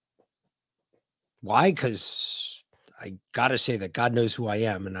 Why? Because I got to say that God knows who I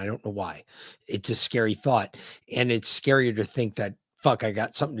am, and I don't know why. It's a scary thought, and it's scarier to think that, fuck, I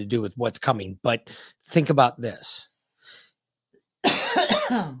got something to do with what's coming. But think about this.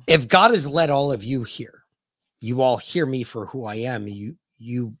 If God has led all of you here, you all hear me for who I am.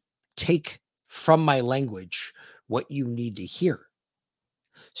 You take from my language what you need to hear.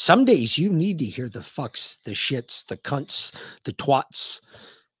 Some days you need to hear the fucks, the shits, the cunts, the twats.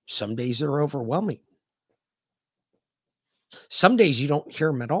 Some days they're overwhelming. Some days you don't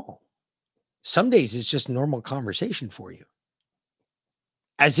hear them at all. Some days it's just normal conversation for you.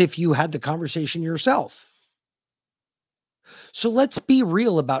 As if you had the conversation yourself. So let's be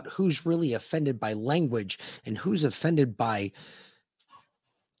real about who's really offended by language and who's offended by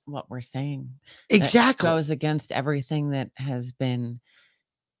what we're saying. Exactly. That goes against everything that has been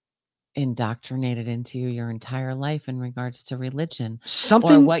indoctrinated into you your entire life in regards to religion,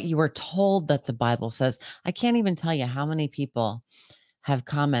 or what you were told that the Bible says. I can't even tell you how many people have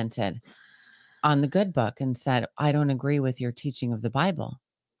commented on the Good Book and said, I don't agree with your teaching of the Bible.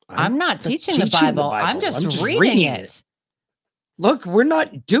 I'm not teaching the Bible. I'm just reading it. Look, we're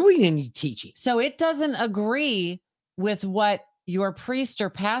not doing any teaching. So it doesn't agree with what your priest or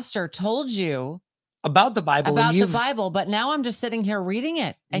pastor told you about the Bible. About and the you've Bible, but now I'm just sitting here reading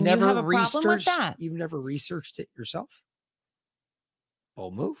it, and you never have a problem with researched- that. You've never researched it yourself?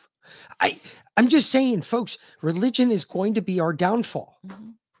 Bold move. I'm just saying, folks, religion is going to be our downfall.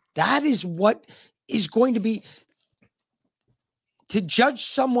 That is what is going to be. To judge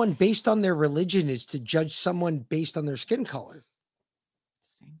someone based on their religion is to judge someone based on their skin color.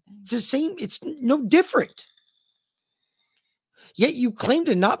 It's the same. It's no different. Yet you claim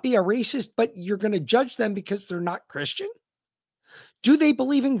to not be a racist, but you're going to judge them because they're not Christian? Do they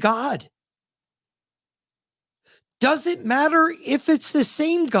believe in God? Does it matter if it's the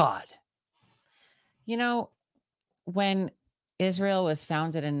same God? You know, when Israel was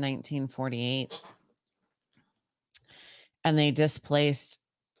founded in 1948 and they displaced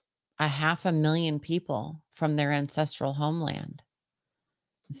 500,000 people from their ancestral homeland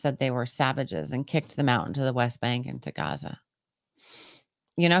and said they were savages and kicked them out into the West Bank and to Gaza.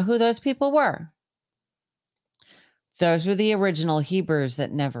 You know who those people were? Those were the original Hebrews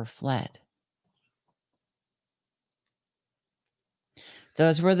that never fled.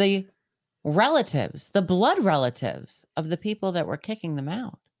 Those were the relatives, the blood relatives of the people that were kicking them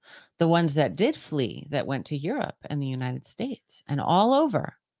out. The ones that did flee, that went to Europe and the United States and all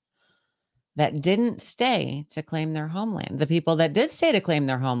over, that didn't stay to claim their homeland. The people that did stay to claim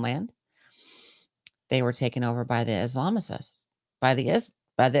their homeland, they were taken over by the Islamicists, by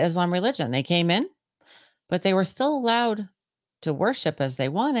the Islam religion. They came in, but they were still allowed to worship as they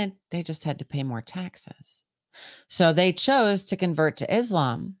wanted. They just had to pay more taxes. So they chose to convert to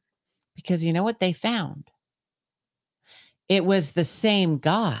Islam because you know what they found? It was the same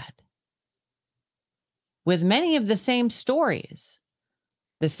God with many of the same stories,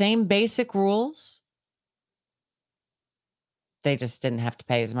 the same basic rules. They just didn't have to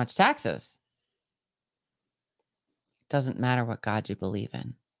pay as much taxes. Doesn't matter what God you believe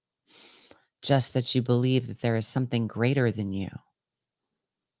in, just that you believe that there is something greater than you.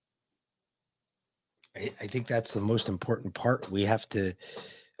 I think that's the most important part. We have to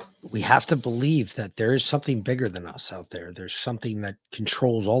believe that there is something bigger than us out there. There's something that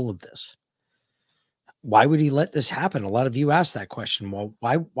controls all of this. Why would he let this happen? A lot of you asked that question. Well,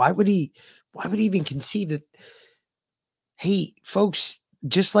 why would he even conceive that? Hey, folks,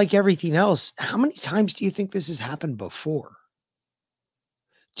 just like everything else, how many times do you think this has happened before?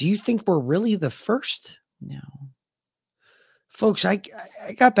 Do you think we're really the first? No. Folks, I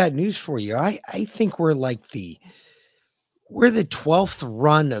got bad news for you. I think we're like we're the 12th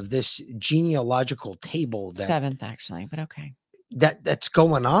run of this genealogical table. That 7th, actually, but okay. That's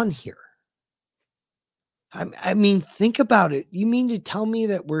going on here. I mean, think about it. You mean to tell me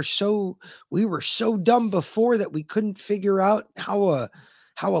that we were so dumb before that we couldn't figure out how a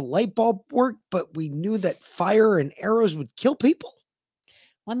light bulb worked, but we knew that fire and arrows would kill people?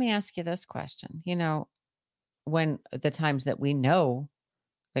 Let me ask you this question. You know, when the times that we know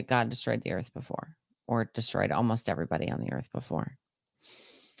that God destroyed the earth before, or destroyed almost everybody on the earth before,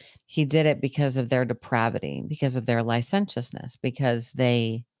 he did it because of their depravity, because of their licentiousness, because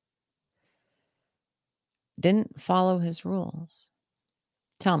they didn't follow his rules.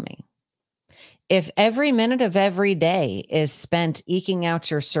 Tell me, if every minute of every day is spent eking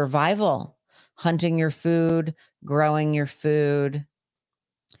out your survival, hunting your food, growing your food,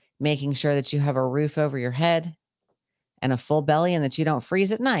 making sure that you have a roof over your head and a full belly and that you don't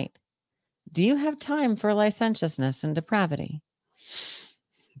freeze at night, do you have time for licentiousness and depravity?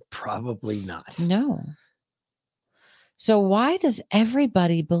 Probably not. No. So why does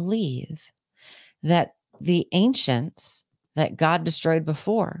everybody believe that the ancients that God destroyed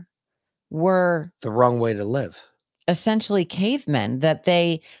before were the wrong way to live? Essentially cavemen, that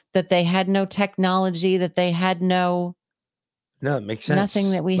they had no technology, that they had no it makes sense.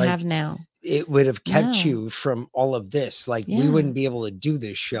 Nothing that we have now. It would have kept you from all of this. Like we wouldn't be able to do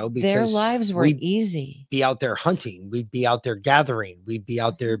this show because their lives were easy. Be out there hunting. We'd be out there gathering. We'd be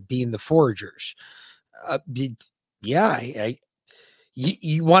out there being the foragers.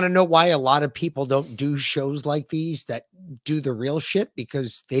 You want to know why a lot of people don't do shows like these that do the real shit?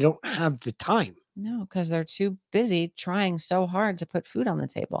 Because they don't have the time. No, because they're too busy trying so hard to put food on the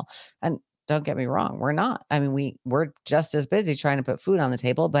table. And don't get me wrong, we're not. I mean, we're just as busy trying to put food on the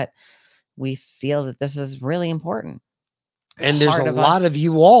table, but we feel that this is really important. And there's a lot of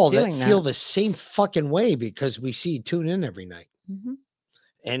you all that feel the same fucking way because we see you tune in every night. Mm-hmm.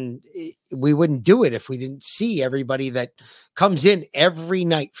 And we wouldn't do it if we didn't see everybody that comes in every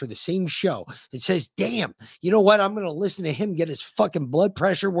night for the same show. It says, damn, you know what? I'm going to listen to him get his fucking blood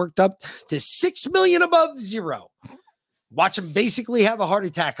pressure worked up to 6 million above zero. Watch him basically have a heart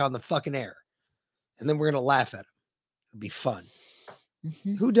attack on the fucking air. And then we're going to laugh at him. It'll be fun.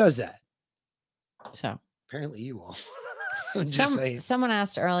 Mm-hmm. Who does that? So apparently you all. I'm just saying. Someone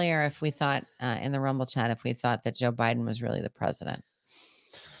asked earlier if we thought in the Rumble chat if we thought that Joe Biden was really the president.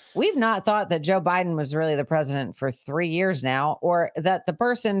 We've not thought that Joe Biden was really the president for 3 years now, or that the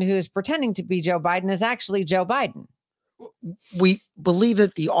person who's pretending to be Joe Biden is actually Joe Biden. We believe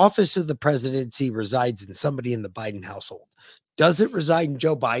that the office of the presidency resides in somebody in the Biden household. Does it reside in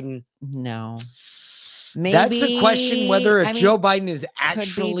Joe Biden? No. That's the question, whether Joe Biden is could be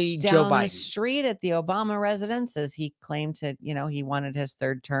actually down Joe the Biden. street at the Obama residence, as he claimed to, he wanted his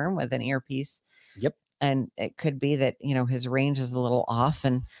third term with an earpiece. Yep. And it could be that, his range is a little off,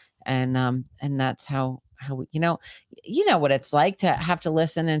 and that's how we, you know what it's like to have to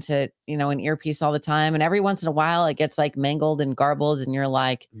listen into, an earpiece all the time. And every once in a while it gets like mangled and garbled, and you're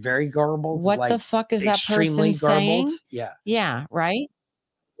like, very garbled. What the fuck is that person saying? Yeah. Yeah. Right.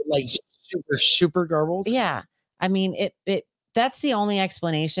 Like super garbled. Yeah. I mean, that's the only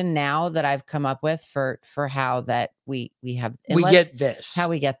explanation now that I've come up with for how that we get this. How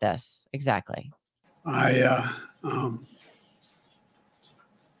we get this. Exactly.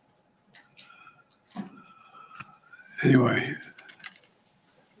 Anyway,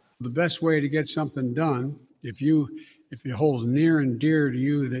 the best way to get something done, if it holds near and dear to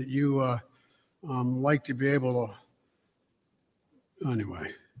you that you like to be able to,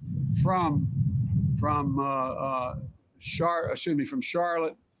 anyway, from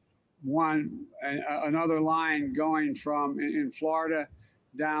Charlotte, another line going from in Florida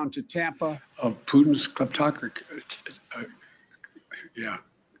down to Tampa of Putin's kleptocracy. Yeah.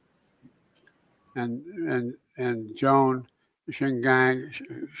 And Joan Shengang,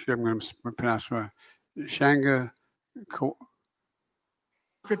 I'm going to pronounce it, Shanga,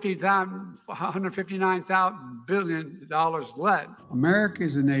 $159 billion led. America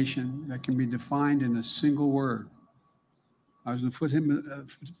is a nation that can be defined in a single word. I was going to put him.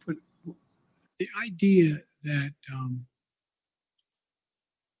 The idea that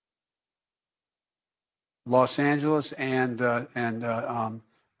Los Angeles and what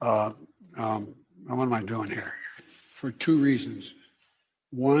am I doing here? For two reasons.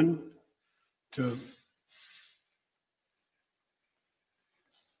 One,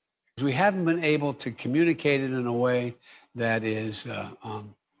 we haven't been able to communicate it in a way that is,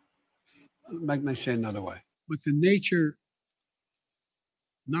 let me say another way. With the nature,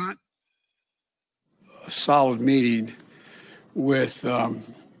 not a solid meeting with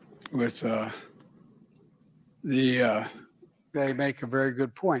they make a very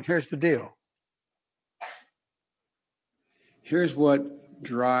good point. Here's the deal. Here's what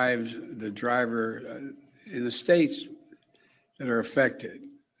drives the driver in the states that are affected.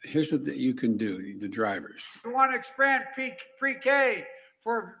 Here's what you can do, the drivers. We want to expand pre-K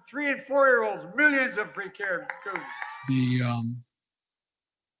for 3 and 4-year-olds, millions of pre-K students.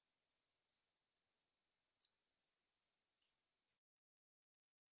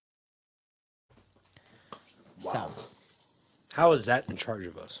 Wow. How is that in charge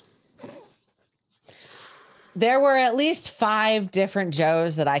of us? There were at least 5 different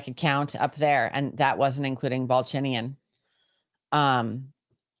Joes that I could count up there, and that wasn't including Balchinian.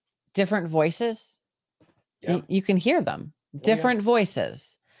 Different voices. Yeah. You can hear them. Different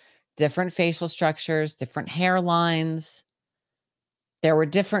voices, different facial structures, different hairlines. There were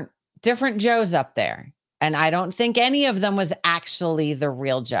different Joes up there, and I don't think any of them was actually the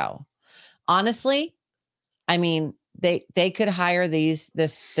real Joe. Honestly, I mean, they could hire this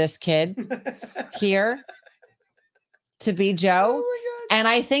kid here to be Joe. Oh, and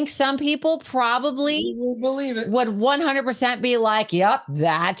I think some people probably believe it. Would 100% be like, yep,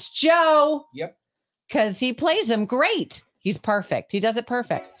 that's Joe. Yep. Because he plays him great. He's perfect. He does it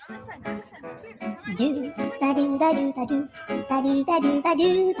perfect.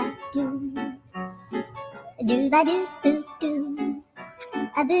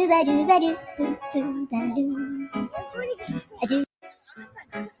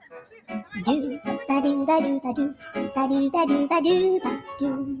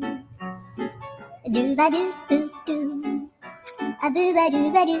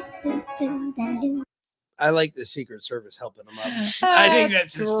 I like the Secret Service helping them out. I think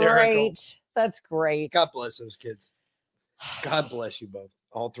that's hysterical. Great. That's great. God bless those kids. God bless you both.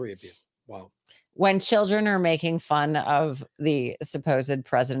 All 3 of you. Wow. When children are making fun of the supposed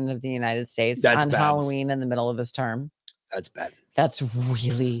president of the United States on Halloween in the middle of his term. That's bad. That's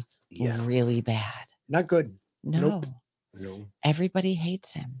really, really bad. Not good. No. Nope. No. Everybody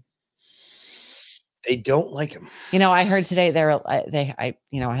hates him. They don't like him. I heard today I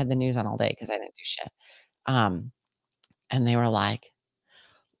had the news on all day because I didn't do shit. And they were like,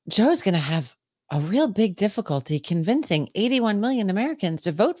 Joe's going to have a real big difficulty convincing 81 million Americans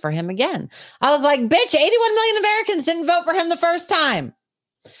to vote for him again. I was like, bitch, 81 million Americans didn't vote for him the first time.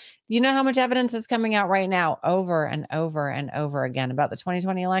 You know how much evidence is coming out right now over and over and over again about the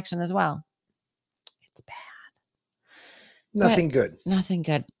 2020 election as well. It's bad. Nothing good. Nothing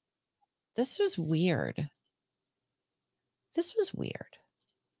good. This was weird.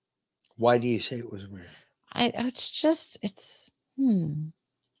 Why do you say it was weird? I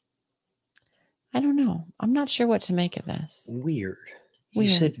don't know. I'm not sure what to make of this. Weird. You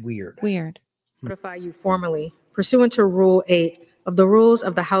said weird. Weird. Notify you formally, pursuant to Rule 8 of the Rules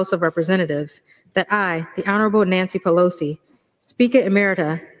of the House of Representatives, that I, the Honorable Nancy Pelosi, Speaker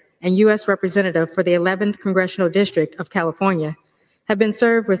Emerita and U.S. Representative for the 11th Congressional District of California, have been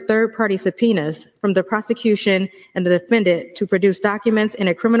served with third-party subpoenas from the prosecution and the defendant to produce documents in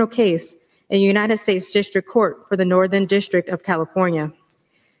a criminal case in the United States District Court for the Northern District of California.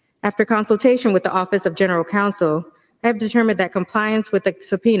 After consultation with the Office of General Counsel, I have determined that compliance with the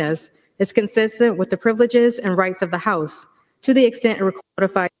subpoenas is consistent with the privileges and rights of the House to the extent it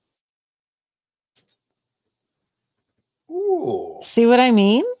codified. Ooh. See what I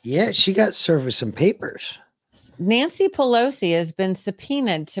mean? Yeah, she got served with some papers. Nancy Pelosi has been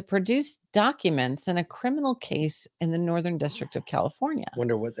subpoenaed to produce documents in a criminal case in the Northern District of California.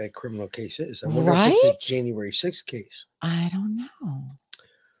 Wonder what that criminal case is. I wonder if it's a January 6th case. I don't know.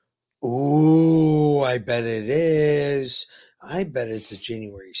 Ooh, I bet it is. I bet it's a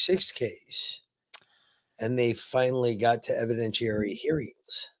January 6th case. And they finally got to evidentiary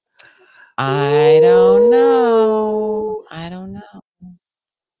hearings. I don't know.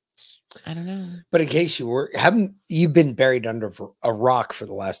 But in case haven't you been buried under a rock for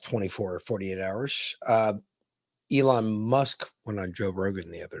the last 24 or 48 hours? Elon Musk went on Joe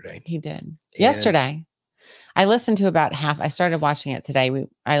Rogan the other day. He did. Yesterday. I listened to about half. I started watching it today.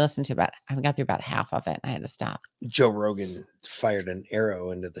 I got through about half of it. I had to stop. Joe Rogan fired an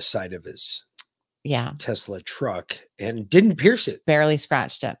arrow into the side of his Tesla truck and didn't pierce it. Barely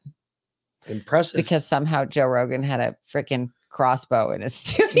scratched it. Impressive. Because somehow Joe Rogan had a freaking crossbow in his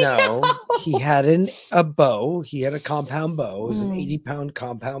studio. No, he had a bow. He had a compound bow. It was an 80-pound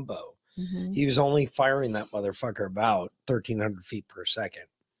compound bow. Mm-hmm. He was only firing that motherfucker about 1,300 feet per second.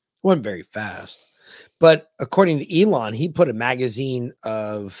 Wasn't very fast. But according to Elon, he put a magazine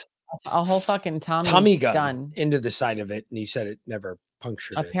of a whole fucking Tommy gun into the side of it, and he said it never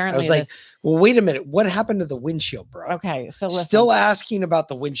punctured Apparently, it. I was like, well, wait a minute. What happened to the windshield, bro? Okay, so listen. Still asking about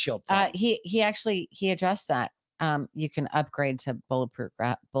the windshield. He addressed that. You can upgrade to bulletproof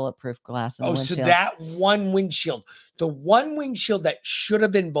glass. In the windshield. So that one windshield, the one windshield that should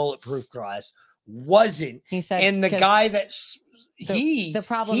have been bulletproof glass wasn't. He said, and the guy that's the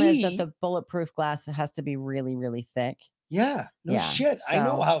problem is that the bulletproof glass has to be really, really thick. Yeah, no shit. So, I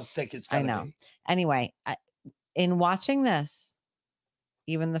know how thick it's gonna be. I know. Anyway, in watching this,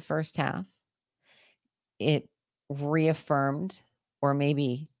 even the first half, it reaffirmed or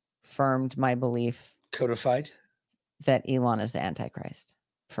maybe firmed my belief. Codified? That Elon is the Antichrist.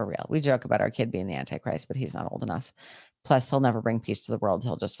 For real. We joke about our kid being the Antichrist, but he's not old enough. Plus, he'll never bring peace to the world.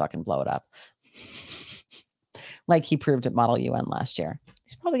 He'll just fucking blow it up. Like he proved at Model UN last year.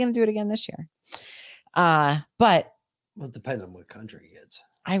 He's probably going to do it again this year. But well, it depends on what country he gets.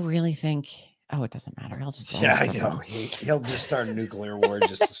 I really think, it doesn't matter. He'll just blow I know. He'll just start a nuclear war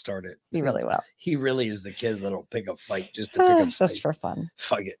just to start it. He really will. He really is the kid that'll pick a fight just to pick a fight. Just for fun.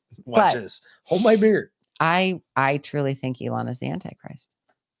 Fuck it. Watch this. Hold my beer. I truly think Elon is the Antichrist.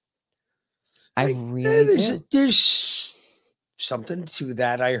 I really do. There's something to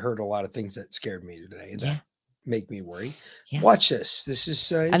that. I heard a lot of things that scared me today that make me worry. Yeah. Watch this. This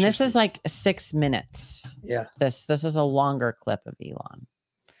is and this is like 6 minutes. Yeah. This is a longer clip of Elon,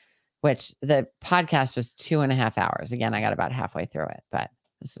 which the podcast was 2.5 hours. Again, I got about halfway through it, but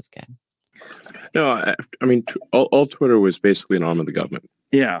this is good. No, I mean, all Twitter was basically an arm of the government.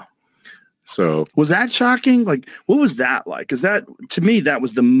 Yeah. So was that shocking? Like, what was that like? Because that, to me, that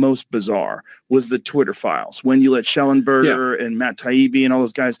was the most bizarre, was the Twitter files. When you let Schellenberger and Matt Taibbi and all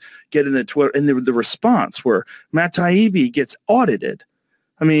those guys get in the Twitter, and the response where Matt Taibbi gets audited.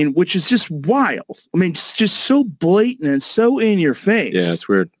 I mean, which is just wild. I mean, it's just so blatant and so in your face. Yeah, it's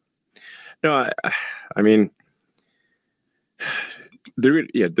weird. No, I mean, the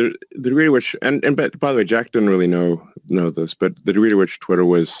degree to which, and by the way, Jack didn't really know this, but the degree to which Twitter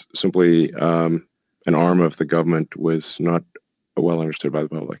was simply an arm of the government was not well understood by the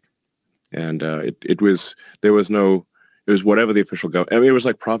public, and it was whatever the official government. I mean, it was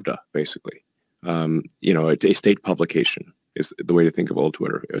like Pravda, basically. A state publication is the way to think of old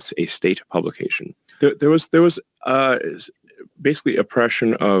Twitter. It was a state publication. There was basically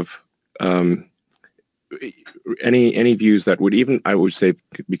oppression of any views that would even, I would say,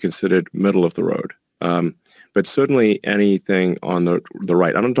 could be considered middle of the road. But certainly anything on the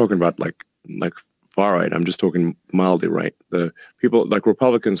right. I'm not talking about like far right. I'm just talking mildly right. The people like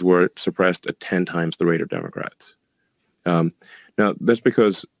Republicans were suppressed at 10 times the rate of Democrats. Now that's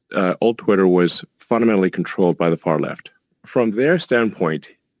because old Twitter was fundamentally controlled by the far left. From their standpoint,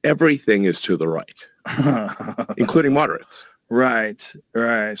 everything is to the right, including moderates. Right.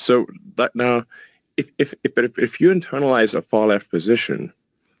 So now, if you internalize a far left position,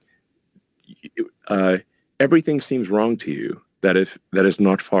 everything seems wrong to you that is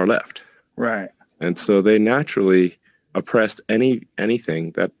not far left. Right. And so they naturally oppressed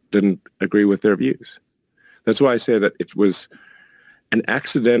anything that didn't agree with their views. That's why I say that it was an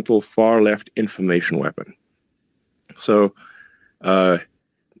accidental far left information weapon. So,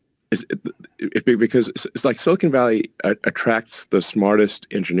 because it's like Silicon Valley attracts the smartest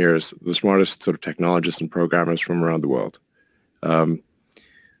engineers, the smartest sort of technologists and programmers from around the world.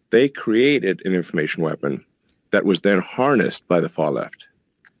 They created an information weapon that was then harnessed by the far left,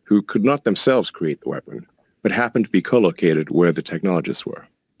 who could not themselves create the weapon, but happened to be co-located where the technologists were.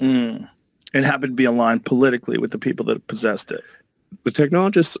 And happened to be aligned politically with the people that possessed it. The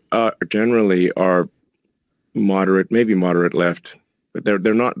technologists generally are moderate, maybe moderate left, but they're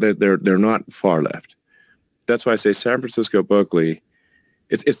not far left. That's why I say San Francisco, Berkeley.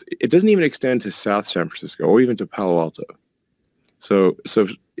 It doesn't even extend to South San Francisco or even to Palo Alto. So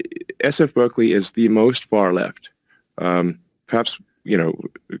SF Berkeley is the most far left. Perhaps in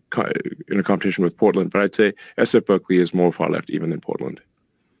a competition with Portland, but I'd say SF Berkeley is more far left even than Portland.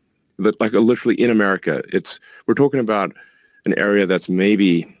 Like literally in America, we're talking about an area that's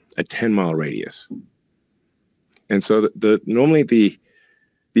maybe a 10-mile radius. And so normally the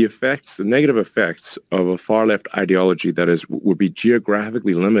effects, the negative effects of a far left ideology that would be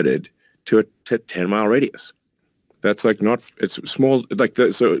geographically limited to a 10-mile radius. That's like it's small, like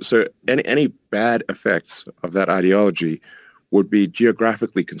so any bad effects of that ideology would be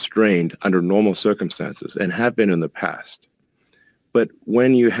geographically constrained under normal circumstances and have been in the past. But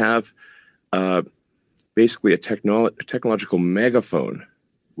when you have basically a technological megaphone,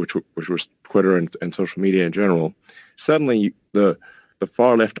 which was Twitter and social media in general, suddenly the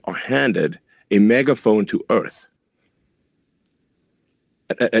far left are handed a megaphone to Earth,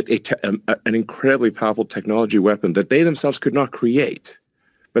 an incredibly powerful technology weapon that they themselves could not create,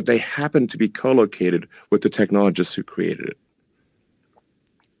 but they happened to be co-located with the technologists who created it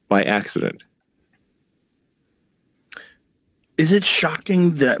by accident. Is it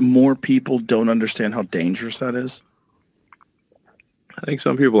shocking that more people don't understand how dangerous that is? I think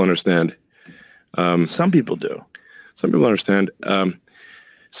some people understand. Some people do. Some people understand.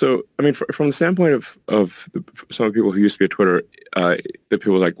 So, I mean, from the standpoint of some of the people who used to be at Twitter, the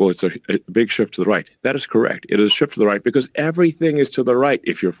people are like, well, it's a big shift to the right. That is correct. It is a shift to the right because everything is to the right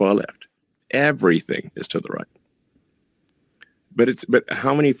if you're far left. Everything is to the right. But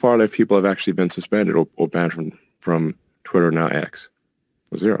how many far left people have actually been suspended or banned from Twitter, now X?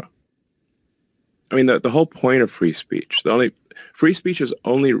 Zero. I mean, the whole point of free speech, free speech is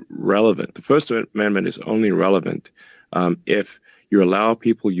only relevant. The First Amendment is only relevant if you allow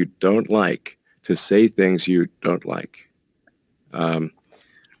people you don't like to say things you don't like.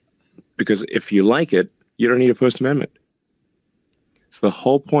 Because if you like it, you don't need a First Amendment. So the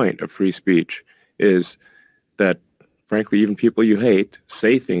whole point of free speech is that, frankly, even people you hate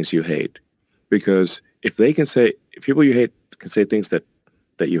say things you hate, because if people you hate can say things that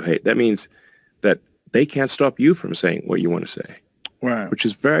you hate, that means that they can't stop you from saying what you want to say. Right. Which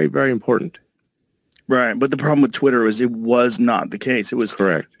is very, very important. Right. But the problem with Twitter is it was not the case. It was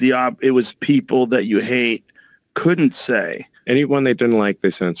correct. It was people that you hate couldn't say. Anyone they didn't like,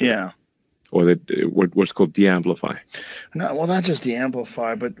 they censored. Yeah. Or what's called de-amplify. No, well, not just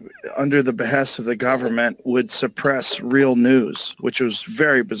de-amplify, but under the behest of the government would suppress real news, which was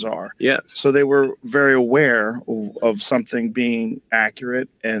very bizarre. Yes. So they were very aware of something being accurate,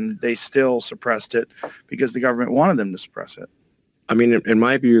 and they still suppressed it because the government wanted them to suppress it. I mean, in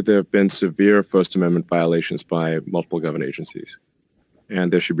my view, there have been severe First Amendment violations by multiple government agencies,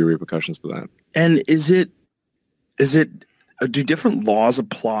 and there should be repercussions for that. And do different laws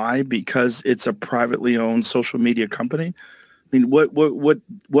apply because it's a privately owned social media company? I mean, what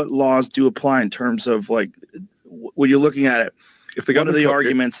laws do apply in terms of, like, when you're looking at it? If the one of the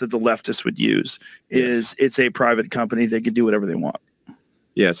arguments that the leftists would use is it's a private company, they can do whatever they want.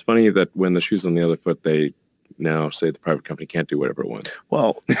 Yeah, it's funny that when the shoe's on the other foot, they now say the private company can't do whatever it wants.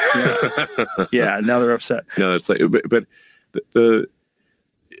 Well, yeah, now they're upset. No, it's like, but the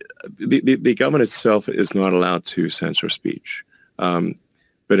government itself is not allowed to censor speech.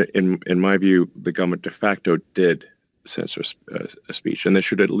 But But in my view, the government de facto did censor a speech, and there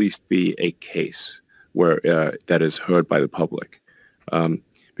should at least be a case where that is heard by the public.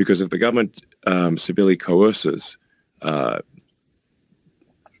 Because if the government severely coerces, a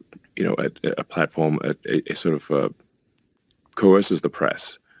platform, a sort of coerces the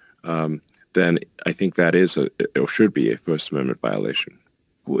press, then I think that is or should be a First Amendment violation.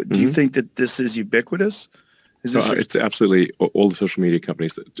 Do you think that this is ubiquitous? Is this it's absolutely all the social media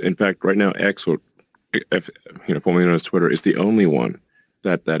companies. In fact, right now, X, or formerly known as Twitter, is the only one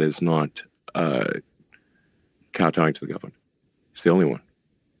that is not kowtowing to the government. It's the only one.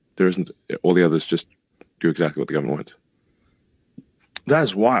 There isn't. All the others just do exactly what the government wants. That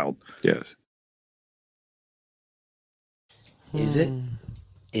is wild. Yes. Is it?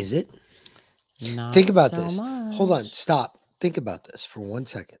 Is it? Not Think about so this. much. Hold on. Stop. Think about this for 1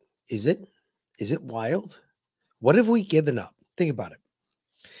 second. Is it? Is it wild? What have we given up? Think about it.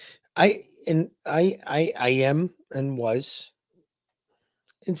 I am and was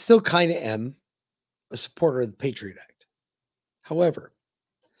and still kind of am a supporter of the Patriot Act. However,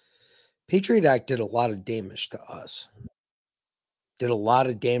 Patriot Act did a lot of damage to us. Did a lot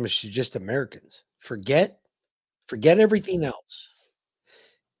of damage to just Americans. Forget everything else.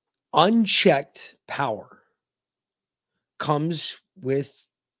 Unchecked power comes with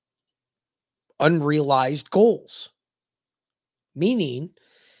unrealized goals. Meaning,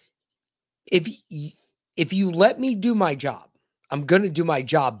 if you let me do my job, I'm going to do my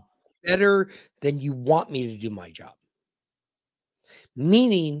job better than you want me to do my job.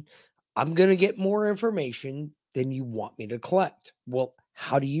 Meaning, I'm going to get more information than you want me to collect. Well,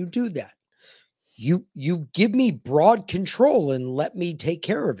 how do you do that? You give me broad control and let me take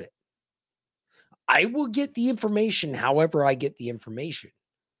care of it. I will get the information however I get the information.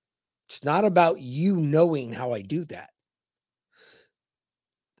 It's not about you knowing how I do that.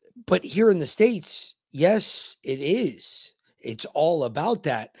 But here in the States, yes, it is. It's all about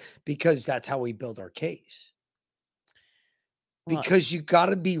that because that's how we build our case. Because you got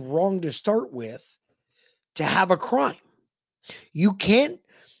to be wrong to start with to have a crime. You can't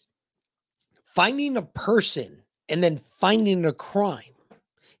finding a person and then finding a crime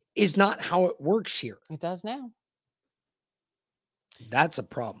is not how it works here. It does now. That's a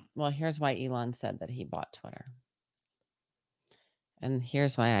problem. Well, here's why Elon said that he bought Twitter. And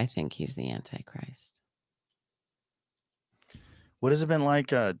here's why I think he's the Antichrist. What has it been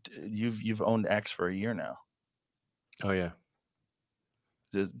like? You've owned X for a year now. Oh yeah.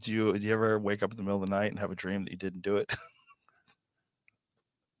 Do you ever wake up in the middle of the night and have a dream that you didn't do it?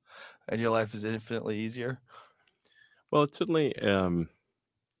 And your life is infinitely easier? Well, it's certainly a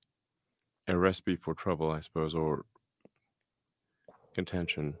recipe for trouble, I suppose, or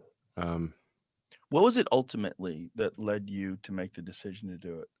contention. What was it ultimately that led you to make the decision to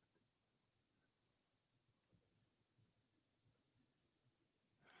do it?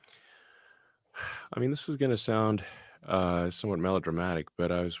 I mean, this is going to sound somewhat melodramatic,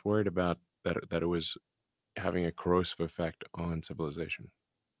 but I was worried about that it was having a corrosive effect on civilization.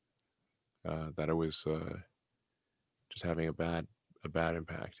 That it was just having a bad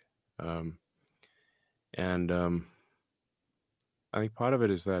impact. And I think part of it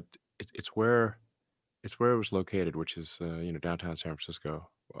is that it's where it was located, which is downtown San Francisco.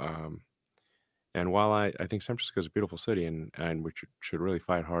 And while I think San Francisco is a beautiful city, and we should really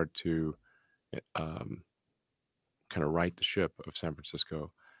fight hard to kind of right the ship of San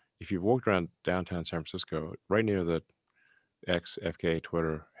Francisco. If you've walked around downtown San Francisco, right near the FK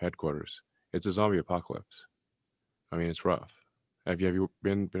Twitter headquarters, it's a zombie apocalypse. I mean, it's rough. Have you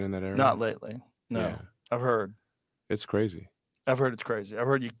been in that area? Not lately. No. Yeah. I've heard. It's crazy. I've heard it's crazy. I've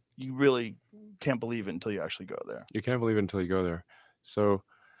heard you really can't believe it until you actually go there. You can't believe it until you go there. So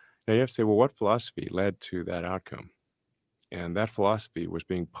now you have to say, well, what philosophy led to that outcome? And that philosophy was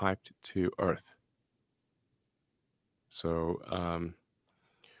being piped to Earth. So,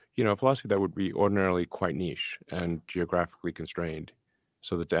 a philosophy that would be ordinarily quite niche and geographically constrained,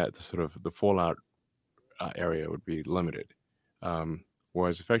 so that the fallout area would be limited,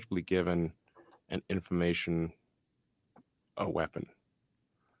 was effectively given an information weapon,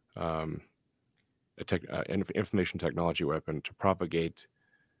 information technology weapon to propagate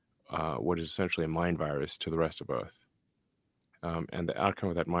what is essentially a mind virus to the rest of Earth. And the outcome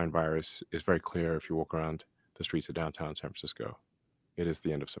of that mind virus is very clear if you walk around the streets of downtown San Francisco. It is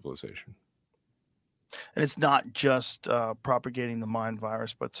the end of civilization. And it's not just propagating the mind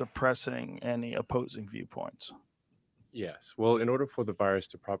virus, but suppressing any opposing viewpoints. Yes. Well, in order for the virus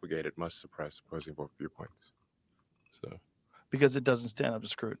to propagate, it must suppress opposing viewpoints. So, because it doesn't stand up to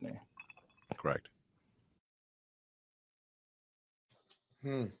scrutiny. Correct.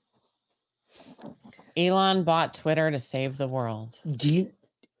 Elon bought Twitter to save the world.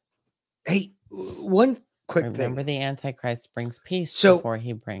 Hey, one quick thing. Remember, the Antichrist brings peace before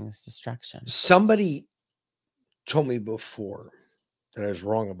he brings destruction. Somebody told me before that I was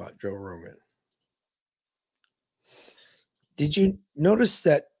wrong about Joe Rogan. Did you notice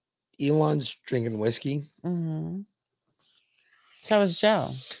that Elon's drinking whiskey? Mm-hmm. So is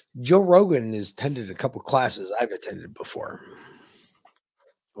Joe. Joe Rogan has attended a couple classes I've attended before.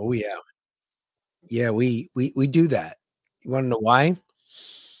 Oh yeah. Yeah, we do that. You want to know why?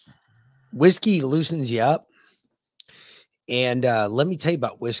 Whiskey loosens you up. And let me tell you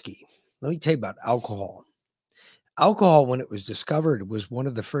about whiskey. Let me tell you about alcohol. Alcohol, when it was discovered, was one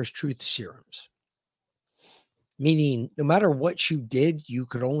of the first truth serums. Meaning, no matter what you did, you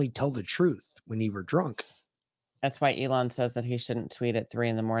could only tell the truth when you were drunk. That's why Elon says that he shouldn't tweet at 3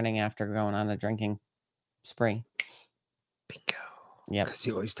 a.m. after going on a drinking spree. Bingo. Yep. Because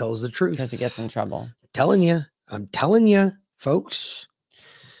he always tells the truth. Because he gets in trouble. I'm telling you, folks.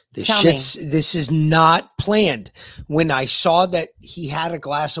 This is not planned. When I saw that he had a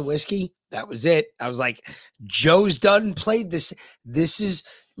glass of whiskey, that was it. I was like, Joe's done played this. This is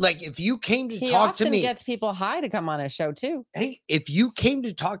like, if you came to talk to me. He gets people high to come on his show too. Hey, if you came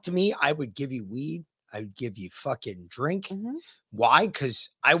to talk to me, I would give you weed. I would give you fucking drink. Mm-hmm. Why? Because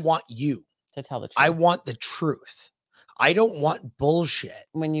I want you to tell the truth. I want the truth. I don't want bullshit.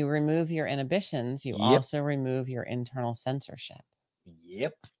 When you remove your inhibitions, you also remove your internal censorship.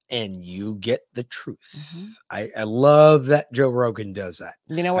 Yep. And you get the truth. Mm-hmm. I love that Joe Rogan does that.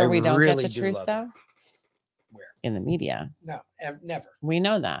 You know where we don't really get the truth, though? Where? In the media. No, never. We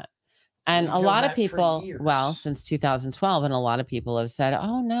know that. And a lot of people, well, since 2012, and a lot of people have said,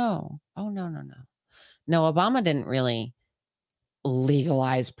 no, Obama didn't really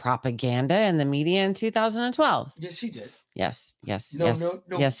legalize propaganda in the media in 2012. Yes, he did. Yes. No.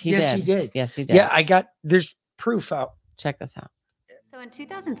 Yes, he did. Yes, he did. Yeah, there's proof out. Check this out. So in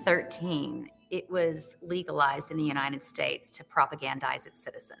 2013, it was legalized in the United States to propagandize its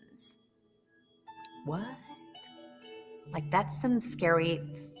citizens. What? Like, that's some scary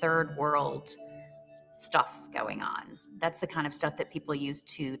third world stuff going on. That's the kind of stuff that people use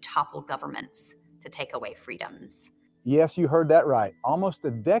to topple governments, to take away freedoms. Yes, you heard that right. Almost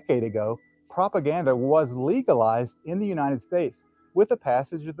a decade ago, propaganda was legalized in the United States with the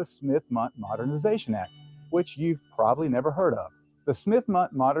passage of the Smith-Mundt Modernization Act, which you've probably never heard of. The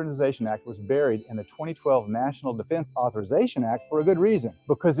Smith-Mundt Modernization Act was buried in the 2012 National Defense Authorization Act for a good reason,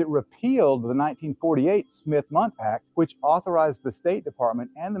 because it repealed the 1948 Smith-Mundt Act, which authorized the State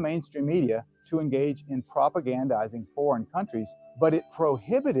Department and the mainstream media to engage in propagandizing foreign countries, but it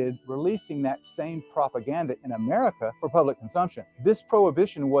prohibited releasing that same propaganda in America for public consumption. This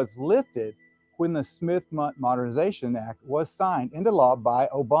prohibition was lifted when the Smith-Mundt Modernization Act was signed into law by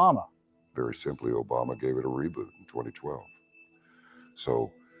Obama. Very simply, Obama gave it a reboot in 2012.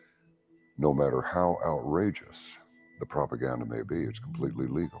 So no matter how outrageous the propaganda may be, it's completely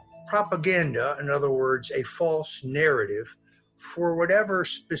legal. Propaganda, in other words, a false narrative for whatever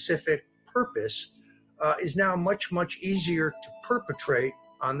specific purpose, is now much, much easier to perpetrate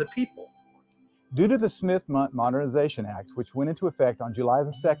on the people. Due to the Smith-Mundt Modernization Act, which went into effect on July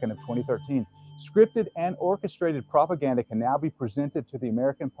the 2nd of 2013, scripted and orchestrated propaganda can now be presented to the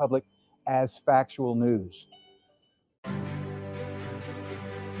American public as factual news.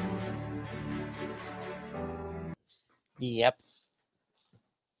 Yep.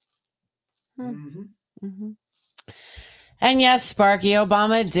 And yes, Sparky,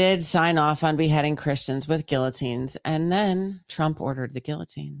 Obama did sign off on beheading Christians with guillotines, and then Trump ordered the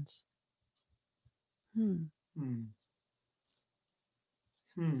guillotines.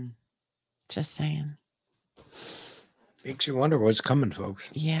 Just saying. Makes you wonder what's coming,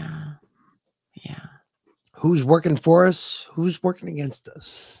 folks. Yeah. Who's working for us? Who's working against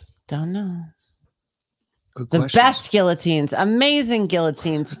us? Don't know. Good The questions. best guillotines, amazing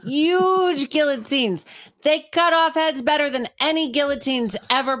guillotines, huge guillotines. They cut off heads better than any guillotines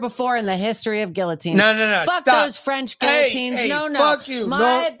ever before in the history of guillotines. No, Fuck stop. those French guillotines. Hey, no. fuck you.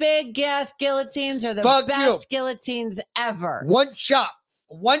 My No. big gas guillotines are the Fuck best you. guillotines ever. One chop,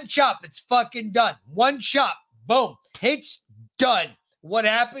 it's fucking done. One chop, boom, hits, done. What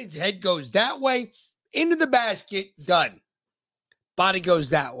happens? Head goes that way, into the basket, done. Body goes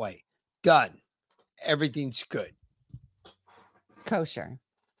that way, done. Everything's good. Kosher.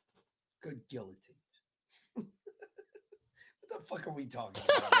 Good guillotine. What the fuck are we talking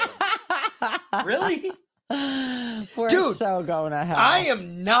about? Really? We're Dude, so going to hell. I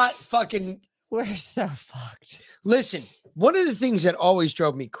am not fucking. We're so fucked. Listen, one of the things that always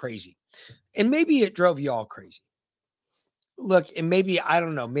drove me crazy, and maybe it drove you all crazy. look, and maybe, I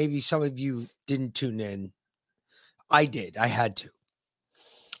don't know, maybe some of you didn't tune in. I did. I had to.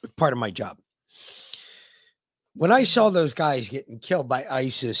 Part of my job. When I saw those guys getting killed by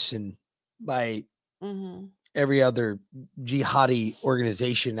ISIS and by every other jihadi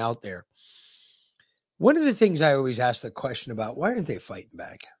organization out there, one of the things I always ask the question about, why aren't they fighting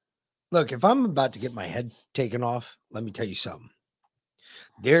back? Look, if I'm about to get my head taken off, let me tell you something.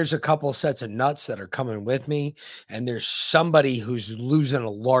 There's a couple sets of nuts that are coming with me, and there's somebody who's losing a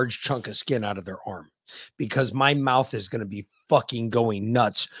large chunk of skin out of their arm because my mouth is going to be fucking going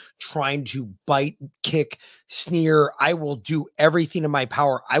nuts, trying to bite, kick, sneer. I will do everything in my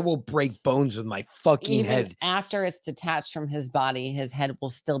power. I will break bones with my fucking head. After it's detached from his body, his head will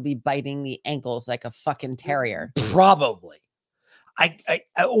still be biting the ankles like a fucking terrier. Probably. I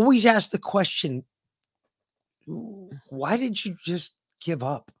always ask the question, why did you just give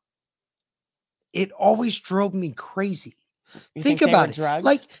up? It always drove me crazy. Think about it. Drugs?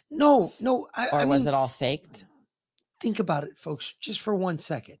 Like, no. Or was it all faked? Think about it, folks, just for 1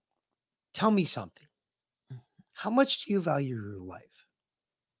 second. Tell me something. How much do you value your life?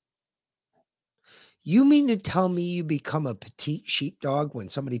 You mean to tell me you become a petite sheepdog when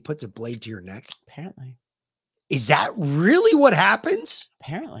somebody puts a blade to your neck? Apparently. Is that really what happens?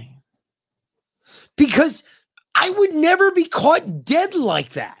 Apparently. Because I would never be caught dead like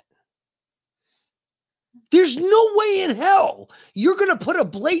that. There's no way in hell you're going to put a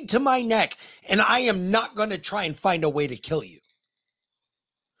blade to my neck and I am not going to try and find a way to kill you.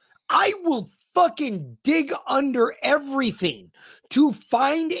 I will fucking dig under everything to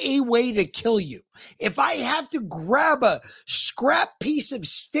find a way to kill you. If I have to grab a scrap piece of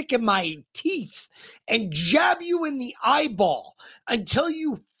stick in my teeth and jab you in the eyeball until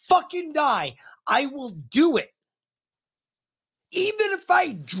you fucking die, I will do it. Even if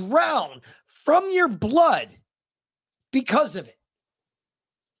I drown from your blood because of it.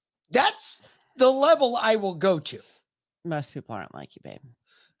 That's the level I will go to. Most people aren't like you, babe.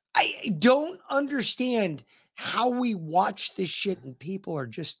 I don't understand how we watch this shit and people are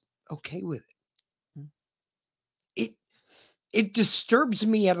just okay with it. It disturbs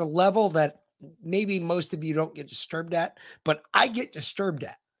me at a level that maybe most of you don't get disturbed at, but I get disturbed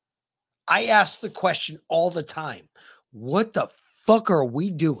at. I ask the question all the time. What the fuck are we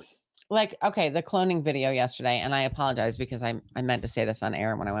doing? Like, okay, the cloning video yesterday, and I apologize because I meant to say this on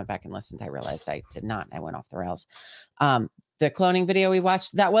air, and when I went back and listened, I realized I did not. I went off the rails. The cloning video we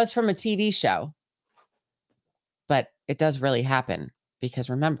watched, that was from a TV show, but it does really happen because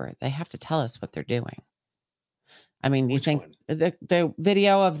remember, they have to tell us what they're doing. I mean, you think the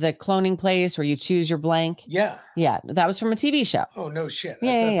video of the cloning place where you choose your blank? Yeah. Yeah, that was from a TV show. Oh, no shit.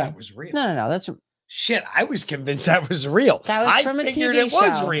 Yeah, I thought yeah. that was real. No, that's from... Shit, I was convinced that was real. That was I from a figured TV it show.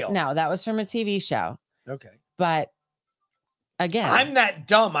 was real. No, that was from a TV show. Okay. But again, I'm that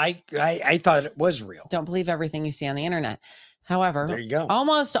dumb. I thought it was real. Don't believe everything you see on the internet. However, there you go.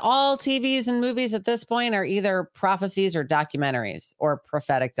 Almost all TVs and movies at this point are either prophecies or documentaries or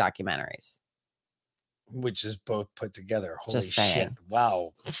prophetic documentaries. Which is both put together. Holy Just shit. saying.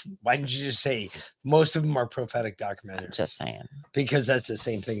 Wow. Why didn't you just say most of them are prophetic documentaries? Just saying. Because that's the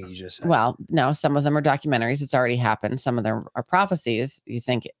same thing you just said. Well, no, some of them are documentaries. It's already happened. Some of them are prophecies. You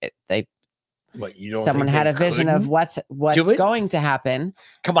think what, you don't someone think had they a vision of what's do it? going to happen.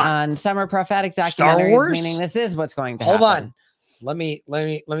 Come on. And some are prophetic Star documentaries, Wars? meaning this is what's going to Hold happen. on. Let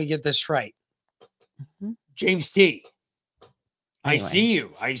me get this right. James T. Anyway. I see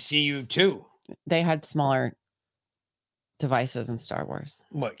you. I see you too. They had smaller devices in Star Wars.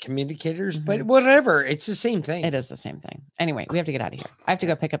 What, communicators? But whatever. It's the same thing. It is the same thing. Anyway, we have to get out of here. I have to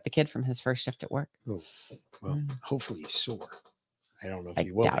go pick up the kid from his first shift at work. Oh, well, hopefully he's sore. I don't know if I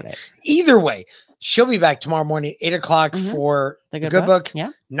he will. doubt be. it. Either way, she'll be back tomorrow morning, 8:00 for the Good Book.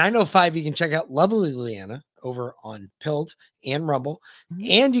 Yeah. 9:05, you can check out Lovely Leanna over on Pilled and Rumble.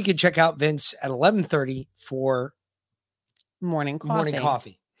 And you can check out Vince at 11:30 for Morning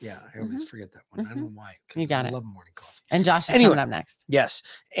coffee. Yeah, I always forget that one. I don't know why. You got I it. love morning coffee. And Josh is Anyway, coming up next. Yes.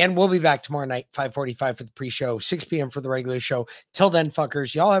 And we'll be back tomorrow night, 5:45 for the pre-show, 6 p.m. for the regular show. Till then,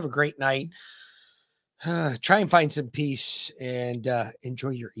 fuckers, y'all have a great night. Try and find some peace and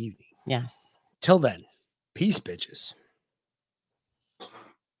enjoy your evening. Yes. Till then, peace, bitches.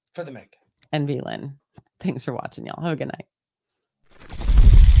 For the Mick. And V-Lyn. Thanks for watching, y'all. Have a good night.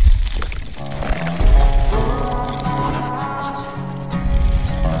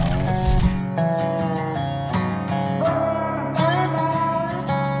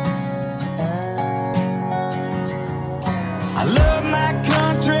 I love my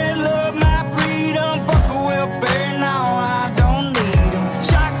country, love my freedom. Fuck a welfare, now I don't need 'em.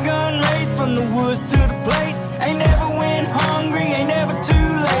 Shotgun race from the woods to the plate. Ain't never went home.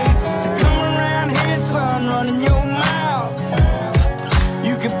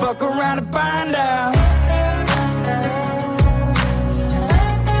 fuck around and find out.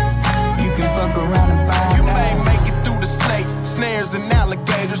 You can fuck around and find out. You may make it through the snakes, snares, and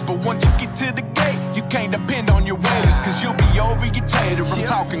alligators, but once you get to the gate, you can't depend on your waiters, cause you'll be over your tater. I'm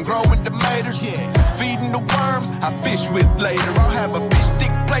talking growing tomatoes, feeding the worms I fish with later. I'll have a fish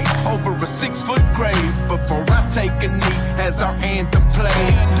stick plate over a 6-foot grave before I take a knee as our anthem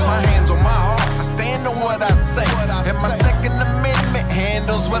plays. My hands on my heart, I stand on what I say, and my Second Amendment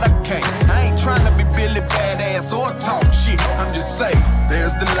handles what I can't. I ain't trying to be Billy Badass or talk shit, I'm just saying,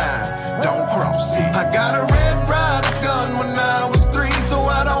 there's the line, don't cross it. I got a Red Ryder gun when I was 3, so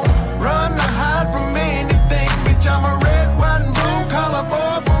I don't run or hide from anything, bitch. I'm a red, white, and blue collar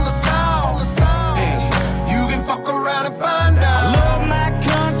boy from the South. And you can fuck around and find out. I love my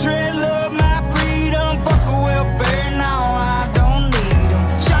country, love my freedom. Fuck a welfare, no, I don't need them.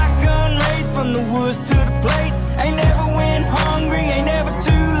 Shotgun race from the woods to the plate. Ain't never went hungry, ain't never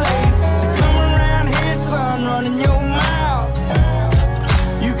too late. So come around here, son, running your mouth.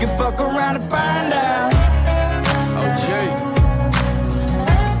 You can fuck around and find out. Oh, Jay.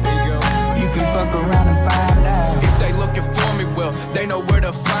 Fuck around and find out. If they looking for me, well, they know where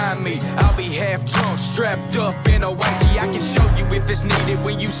to find me. I'll be half drunk, strapped up in a whitey. I can show you if it's needed.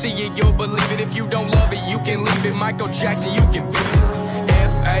 When you see it, you'll believe it. If you don't love it, you can leave it. Michael Jackson, you can beat it.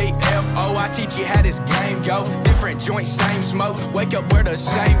 F-A-F-O, I teach you how this game go. Different joints, same smoke. Wake up, wear the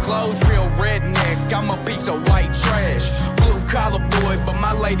same clothes. Real redneck, I'm a piece of white trash. Blue collar boy, but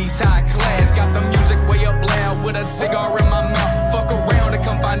my lady's high class. Got the music way up loud with a cigar in my mouth. Fuck around and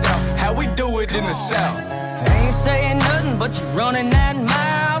come find out how we do it in the South. I ain't saying nothing, but you running that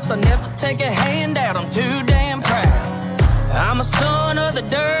mouth. I never take a handout, I'm too damn proud. I'm a son of the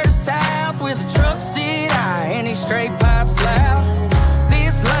dirty South with a truck seat high and these straight pipes loud.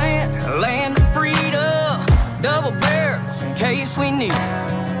 This land of freedom, double barrels in case we need.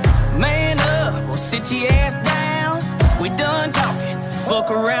 Man up or sit your ass down. We done talking, fuck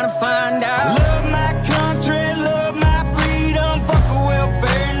around and find out. I love my country.